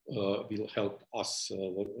will help us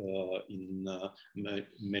in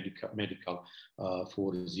medical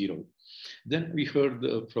 4.0. Then we heard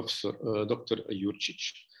Professor Dr. Jurcic.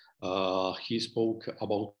 He spoke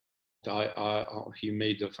about. He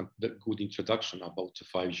made a good introduction about the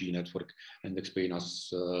 5G network and explained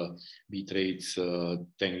us bit rates, 10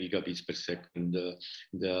 gigabits per second,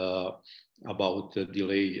 about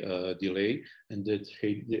delay, and that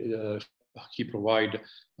he provide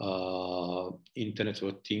Internet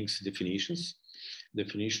of Things definitions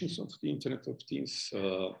of the Internet of Things,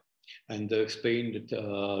 and explained that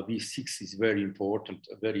V6 is very important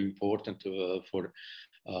for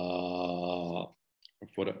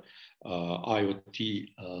IoT,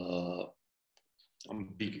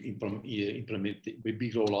 big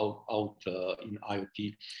rollout in IoT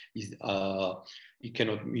is we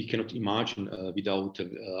cannot imagine without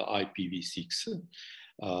IPv6.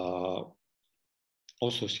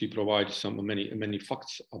 Also, she provides many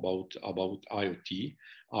facts about IoT,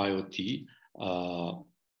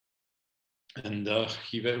 and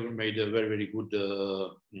he made a very good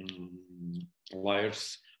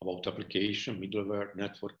layers about application, middleware,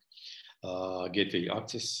 network, gateway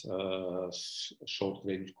access,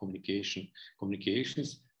 short-range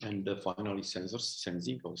communications, and finally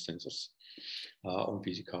sensing on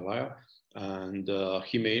physical layer. And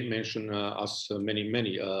he may mention us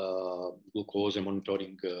many glucose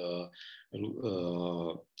monitoring,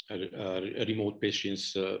 remote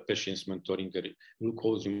patients monitoring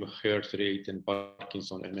glucose, heart rate, and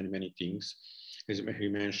Parkinson, and many things. As he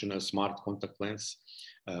mentioned, a smart contact lens.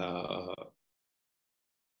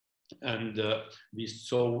 And we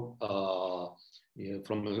saw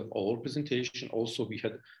from all presentation, also we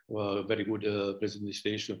had a very good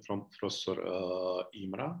presentation from Professor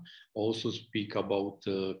Imran, also speak about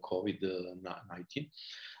COVID-19.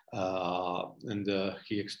 And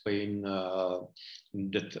he explained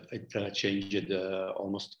that it changed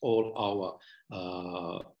almost all our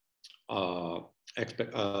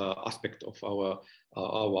aspect of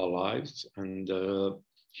our lives, and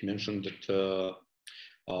he mentioned that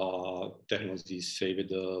technology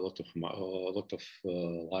saved a lot of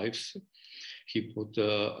lives. He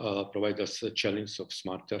provide us a challenge of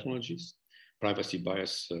smart technologies, privacy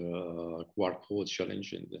bias, QR code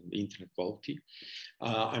challenge, and internet quality.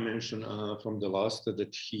 I mentioned from the last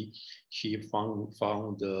that he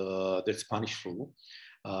found that Spanish flu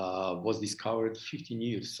was discovered 15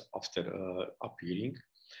 years after appearing.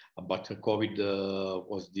 But COVID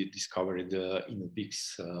was discovered in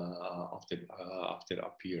weeks after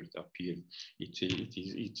appeared.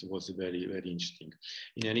 It was very interesting.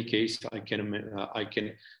 In any case, I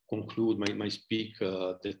can conclude my speak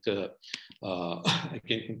that I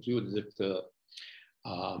can conclude that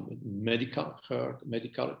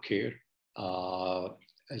medical care,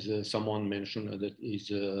 as someone mentioned, that is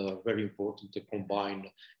very important to combine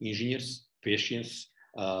engineers, patients,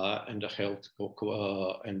 and the health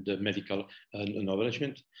and the medical knowledge,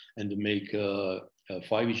 and make a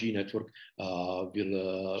 5G network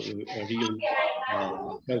will really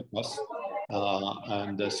help us,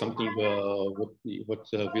 and something what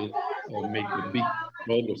will make a big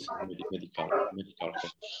progress in medical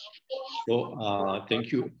health. So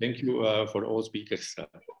thank you for all speakers.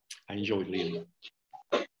 I enjoyed really.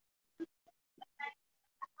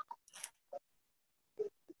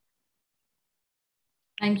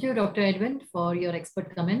 Thank you, Dr. Edwin, for your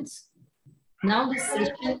expert comments. Now this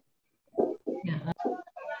session.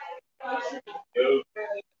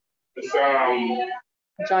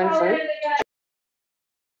 Join full.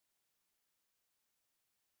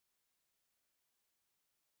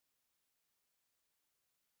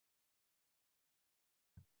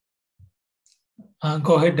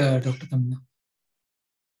 Go ahead, Dr. Tamane.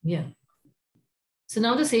 Yeah. So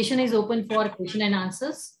now the session is open for question and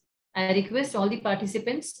answers. I request all the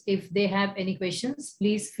participants, if they have any questions,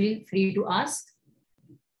 please feel free to ask.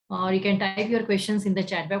 Or you can type your questions in the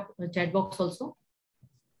chat box also.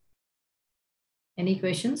 Any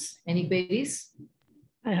questions? Any queries?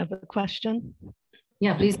 I have a question.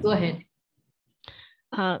 Yeah, please go ahead.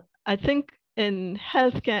 I think in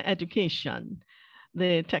healthcare education,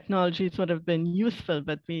 the technologies would have been useful,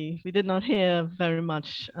 but we did not hear very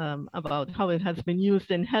much about how it has been used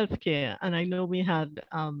in healthcare. And I know we had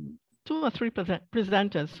 2 or 3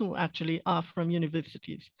 presenters who actually are from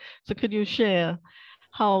universities. So could you share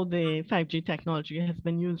how the 5G technology has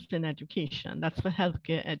been used in education? That's for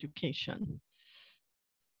healthcare education.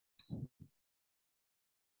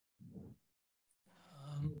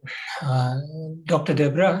 Dr.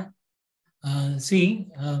 Deborah,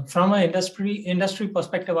 from an industry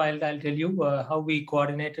perspective, I'll tell you how we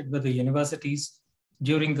coordinated with the universities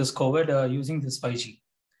during this COVID using this 5G.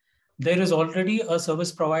 There is already a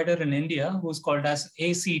service provider in India who's called as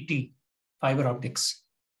ACT, Fiber Optics.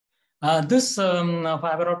 This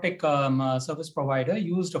fiber optic service provider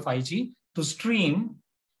used 5G to stream,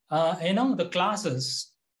 the classes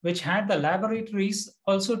which had the laboratories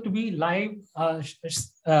also to be live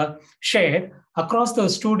shared across the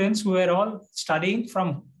students who were all studying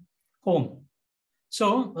from home.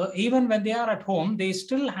 So even when they are at home, they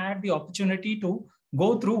still had the opportunity to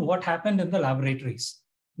go through what happened in the laboratories.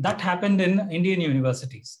 That happened in Indian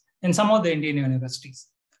universities, in some of the Indian universities.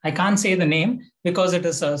 I can't say the name because it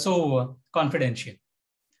is so confidential.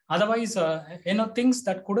 Otherwise, things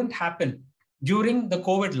that couldn't happen during the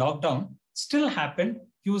COVID lockdown still happened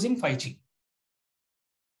using 5G.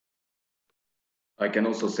 I can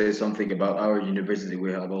also say something about our university.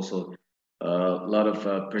 We have also a lot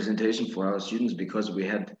of presentation for our students because we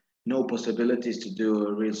had no possibilities to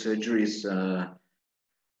do real surgeries,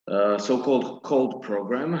 so-called cold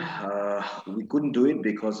program. We couldn't do it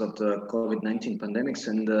because of the COVID-19 pandemics,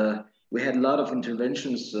 and we had a lot of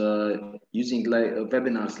interventions using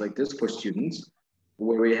webinars like this for students,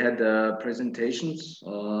 where we had presentations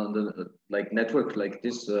on the network like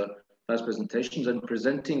this, fast presentations, and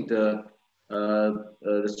presenting the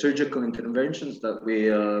surgical interventions that we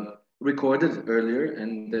recorded earlier,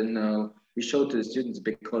 and then we showed to the students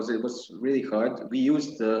because it was really hard. We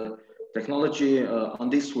used the technology on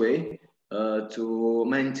this way to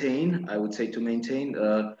maintain, I would say,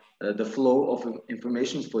 the flow of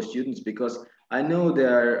information for students, because I know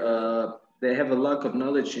they have a lack of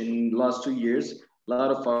knowledge in the last 2 years. A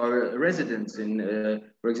lot of our residents in,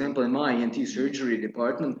 for example, in my ENT surgery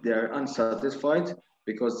department, they are unsatisfied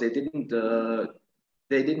because they didn't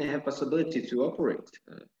have possibility to operate.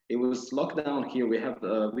 It was lockdown here. We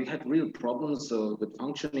had real problems with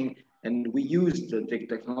functioning, and we used the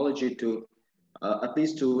technology to at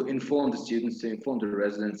least to inform the students, to inform the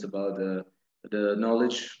residents about the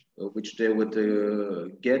knowledge which they would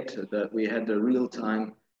get, that we had the real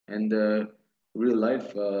time and real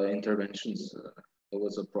life interventions. There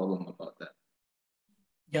was a problem about that.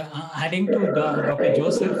 Yeah, adding to Dr.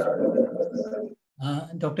 Joseph,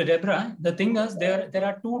 Dr. Deborah, the thing is there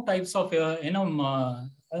are 2 types of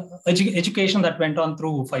education that went on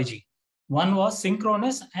through 5G. One was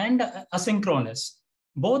synchronous and asynchronous.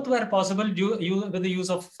 Both were possible with the use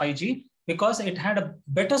of 5G because it had a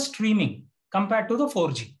better streaming compared to the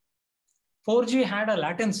 4G. 4G had a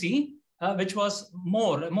latency which was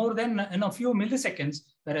more than in a few milliseconds,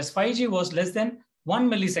 whereas 5G was less than 1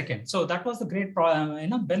 millisecond. So that was the great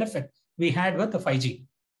benefit we had with the 5G.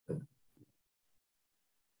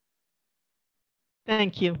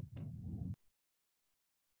 Thank you.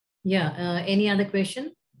 Yeah, any other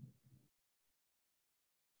question?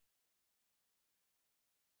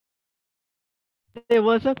 There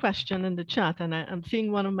was a question in the chat, and I'm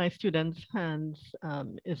seeing one of my students' hands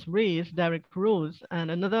is raised, Derek Rose,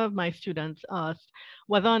 and another of my students asked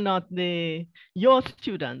whether or not your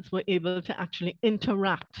students were able to actually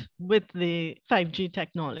interact with the 5G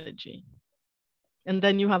technology. And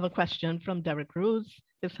then you have a question from Derek Rose.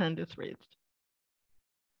 His hand is raised.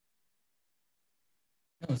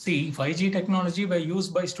 See, 5G technology were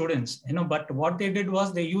used by students, but what they did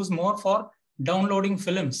was they used more for downloading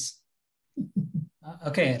films.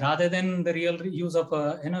 Okay, rather than the real use of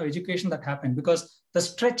education that happened, because the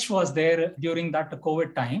stretch was there during that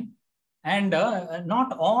COVID time, and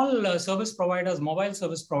not all service providers, mobile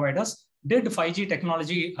service providers, did 5G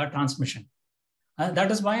technology transmission.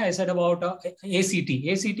 That is why I said about ACT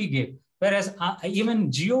gave, whereas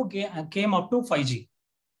even Jio came up to 5G,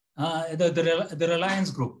 the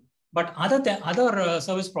Reliance group, but other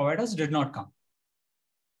service providers did not come.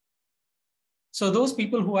 So those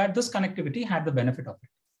people who had this connectivity had the benefit of it.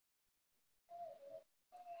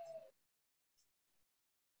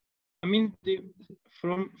 I mean,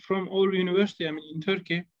 from our university, I mean, in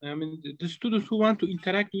Turkey, I mean, the students who want to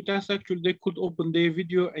interact with us, actually, they could open their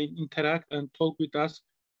video and interact and talk with us.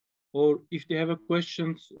 Or if they have a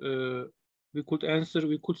questions, we could answer,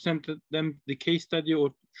 we could send them the case study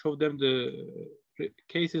or show them the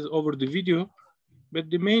cases over the video. But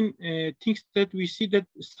the main things that we see that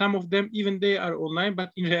some of them, even they are online, but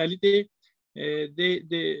in reality, they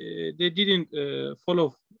didn't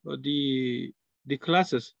follow the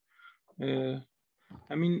classes.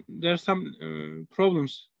 I mean, there are some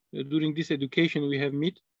problems during this education we have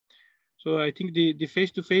met. So I think the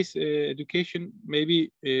face-to-face education may be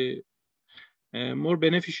more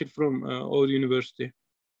beneficial from our university.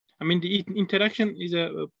 I mean, the interaction is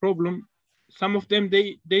a problem. Some of them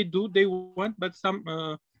they want, but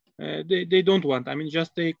some they don't want. I mean,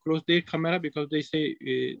 just they close their camera because they say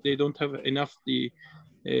they don't have enough the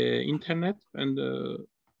internet. And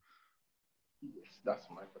yes, that's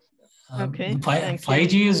my question. Okay.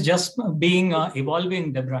 5G is just being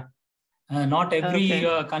evolving, Deborah. Not every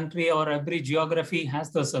country or every geography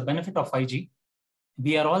has this benefit of 5G.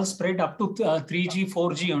 We are all spread up to 3G,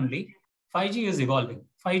 4G only. 5G is evolving.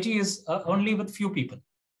 5G is only with few people.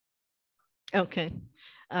 Okay.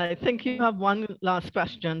 I think you have one last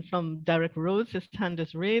question from Derek Rose. His hand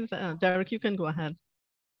is raised. Derek, you can go ahead.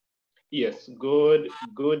 Yes, good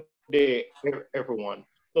day, everyone.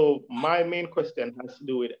 So my main question has to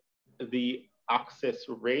do with the access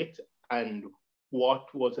rate and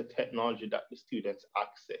what was the technology that the students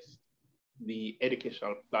accessed the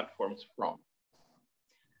educational platforms from.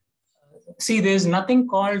 See, there's nothing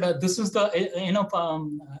called this is the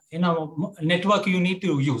network you need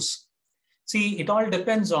to use. See, it all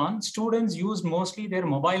depends on students use mostly their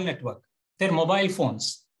mobile network, their mobile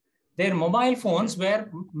phones. Their mobile phones were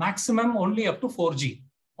maximum only up to 4G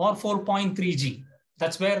or 4.3G.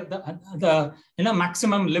 That's where the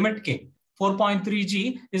maximum limit came.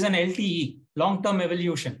 4.3G is an LTE, long-term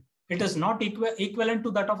evolution. It is not equivalent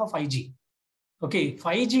to that of a 5G. Okay,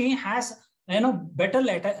 5G has better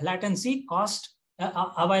latency, cost,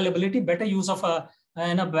 availability, better use of a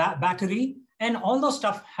battery, and all those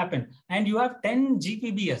stuff happen. And you have 10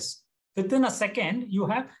 Gbps. Within a second, you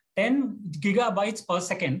have 10 gigabytes per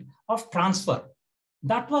second of transfer.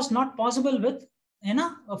 That was not possible with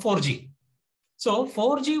 4G. So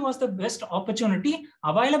 4G was the best opportunity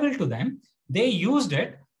available to them. They used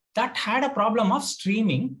it. That had a problem of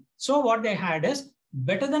streaming. So what they had is,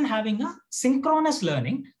 better than having a synchronous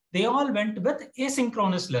learning, they all went with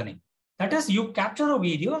asynchronous learning. That is, you capture a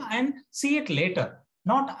video and see it later,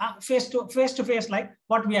 not face to face like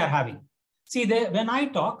what we are having. See, when I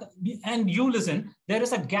talk and you listen, there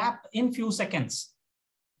is a gap in few seconds.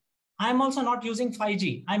 I'm also not using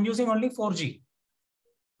 5G. I'm using only 4G.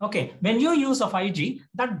 Okay, when you use a 5G,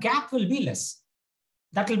 that gap will be less.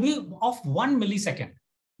 That will be of 1 millisecond.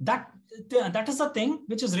 That is the thing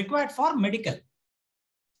which is required for medical.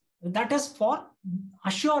 That is for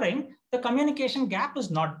assuring the communication gap is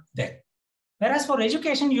not there. Whereas for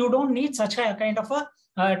education, you don't need such a kind of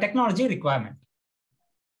a technology requirement.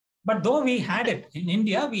 But though we had it in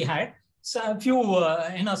India, we had a few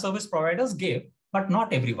service providers gave, but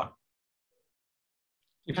not everyone.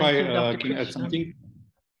 If I can add something.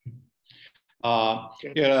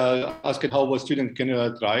 Asked how a student can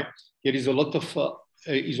try. There is a lot of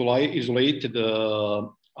isolated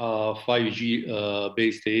 5G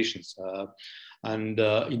base stations. And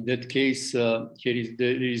in that case, there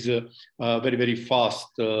is a very, very fast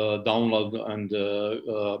download and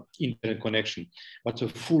internet connection. But a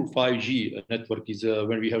full 5G network is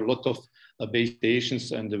when we have a lot of base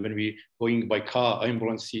stations, and when we going by car,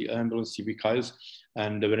 ambulance vehicles,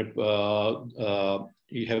 and when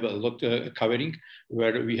we have a lot covering,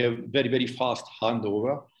 where we have very, very fast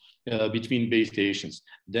handover between base stations.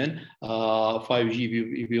 Then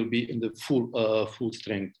 5G will be in the full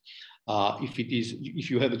strength. If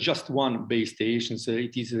you have just one base station, so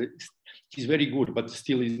it is very good, but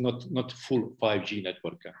still is not full 5G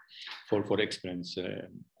network for experience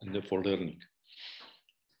and for learning.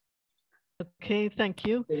 Okay, thank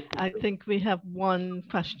you. I think we have one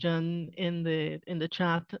question in the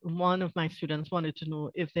chat. One of my students wanted to know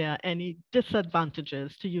if there are any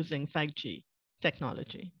disadvantages to using 5G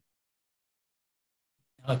technology.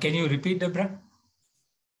 Can you repeat, Deborah?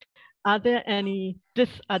 Are there any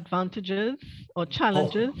disadvantages or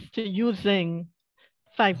challenges to using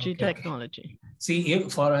 5G technology? See,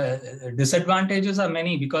 for disadvantages are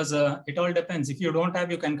many, because it all depends. If you don't have,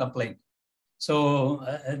 you can complain. So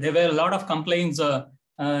there were a lot of complaints,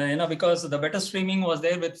 because the better streaming was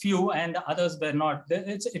there with few and others were not.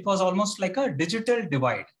 It was almost like a digital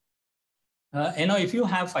divide. If you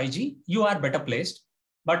have 5G, you are better placed,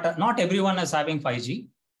 but not everyone is having 5G.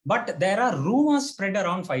 But there are rumors spread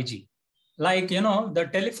around 5G. Like, the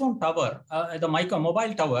telephone tower, the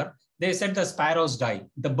mobile tower, they said the sparrows die,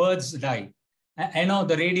 the birds die.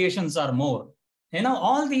 The radiations are more.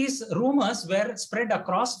 All these rumors were spread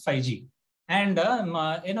across 5G. And,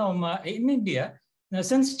 in India,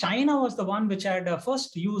 since China was the one which had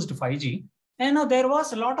first used 5G, there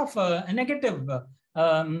was a lot of negative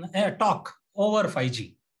talk over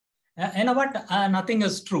 5G. But nothing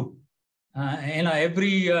is true.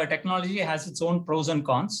 Every technology has its own pros and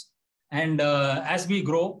cons. And as we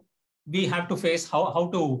grow, we have to face how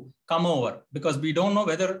to come over, because we don't know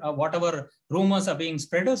whether whatever rumors are being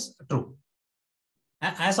spread is true.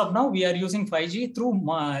 As of now, we are using 5G through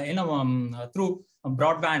through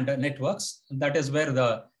broadband networks. That is where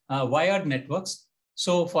the wired networks.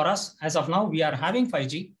 So for us, as of now, we are having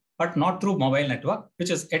 5G, but not through mobile network, which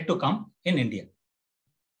is yet to come in India.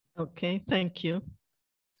 Okay, thank you.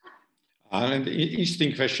 An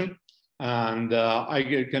interesting question. And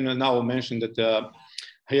I can now mention that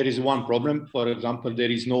here is one problem. For example,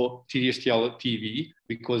 there is no terrestrial TV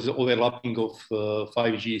because overlapping of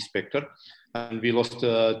 5G spectrum. And we lost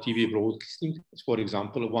TV broadcasting, for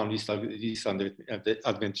example, one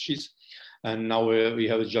disadvantages. And now we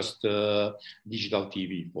have just digital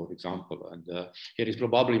TV, for example. And here is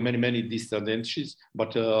probably many disadvantages,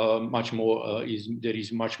 but much more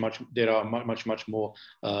there are much more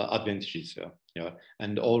advantages. Yeah.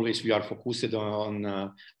 And always we are focused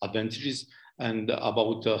on advantages and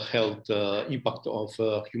about health impact of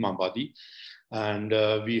human body. And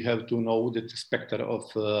we have to know that the spectrum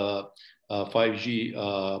of 5G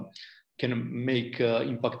can make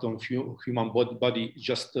impact on human body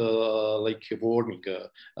just like warming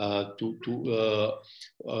to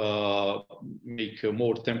make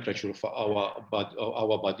more temperature for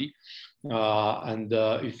our body. And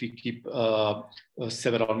if we keep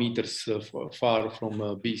several meters far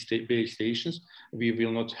from base stations, we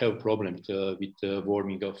will not have problems with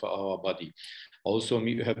warming of our body. Also,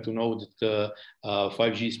 we have to know that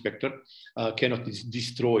 5G spectrum cannot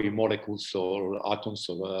destroy molecules or atoms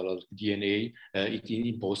or DNA. It is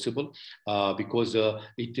impossible because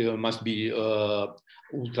it must be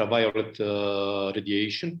ultraviolet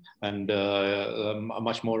radiation and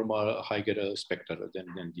much more higher spectrum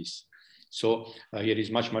than this. So here is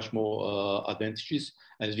much more advantages,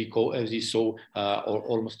 as we saw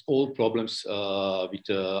almost all problems with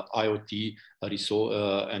IoT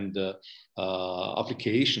and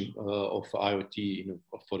application of IoT.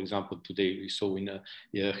 For example, today we saw in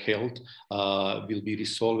health will be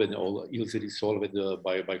resolved or is resolved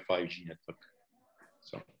by 5G network.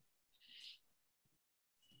 So.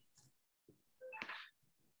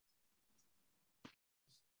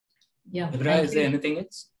 Yeah. Is there anything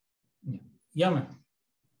else? Yeah, ma'am.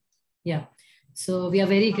 Yeah. So we are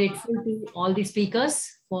very grateful to all the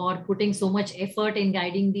speakers for putting so much effort in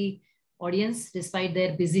guiding the audience despite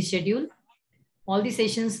their busy schedule. All the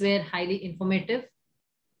sessions were highly informative.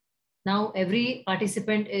 Now every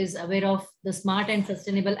participant is aware of the smart and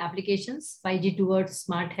sustainable applications, 5G towards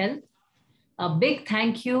smart health. A big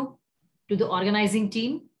thank you to the organizing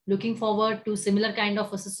team. Looking forward to similar kind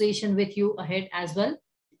of association with you ahead as well.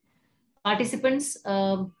 Participants,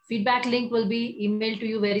 feedback link will be emailed to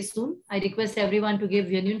you very soon. I request everyone to give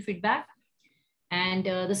genuine feedback. And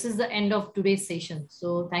this is the end of today's session.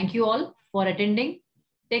 So thank you all for attending.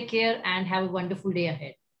 Take care and have a wonderful day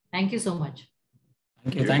ahead. Thank you so much.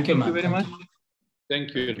 Thank you. Thank you, ma'am. Thank you very much.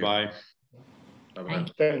 Thank you. Bye. Thank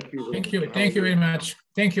you. Thank you. Thank you. Thank you very much.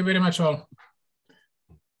 Thank you very much, all.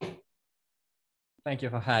 Thank you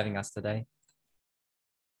for having us today.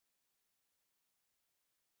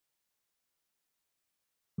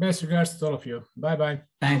 Best regards to all of you. Bye-bye.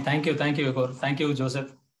 Thank you, Igor. Thank you,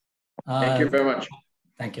 Joseph. Thank you very much.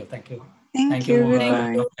 Thank you. Thank you.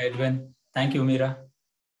 Dr. Edwin. Thank you, Mira.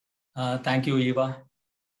 Thank you, Eva.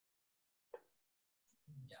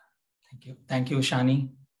 Yeah, thank you, Shani.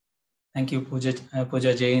 Thank you,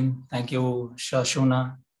 Pooja Jain. Thank you,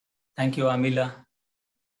 Shashuna. Thank you, Amila.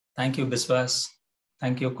 Thank you, Biswas.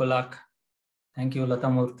 Thank you, Kulak. Thank you, Lata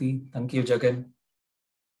Murthy. Thank you, Jagan.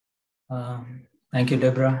 Thank you,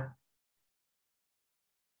 Deborah.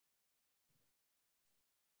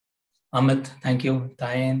 Amit, thank you.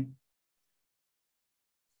 Diane.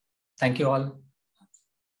 Thank you all.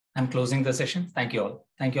 I'm closing the session. Thank you all.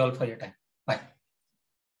 Thank you all for your time. Bye.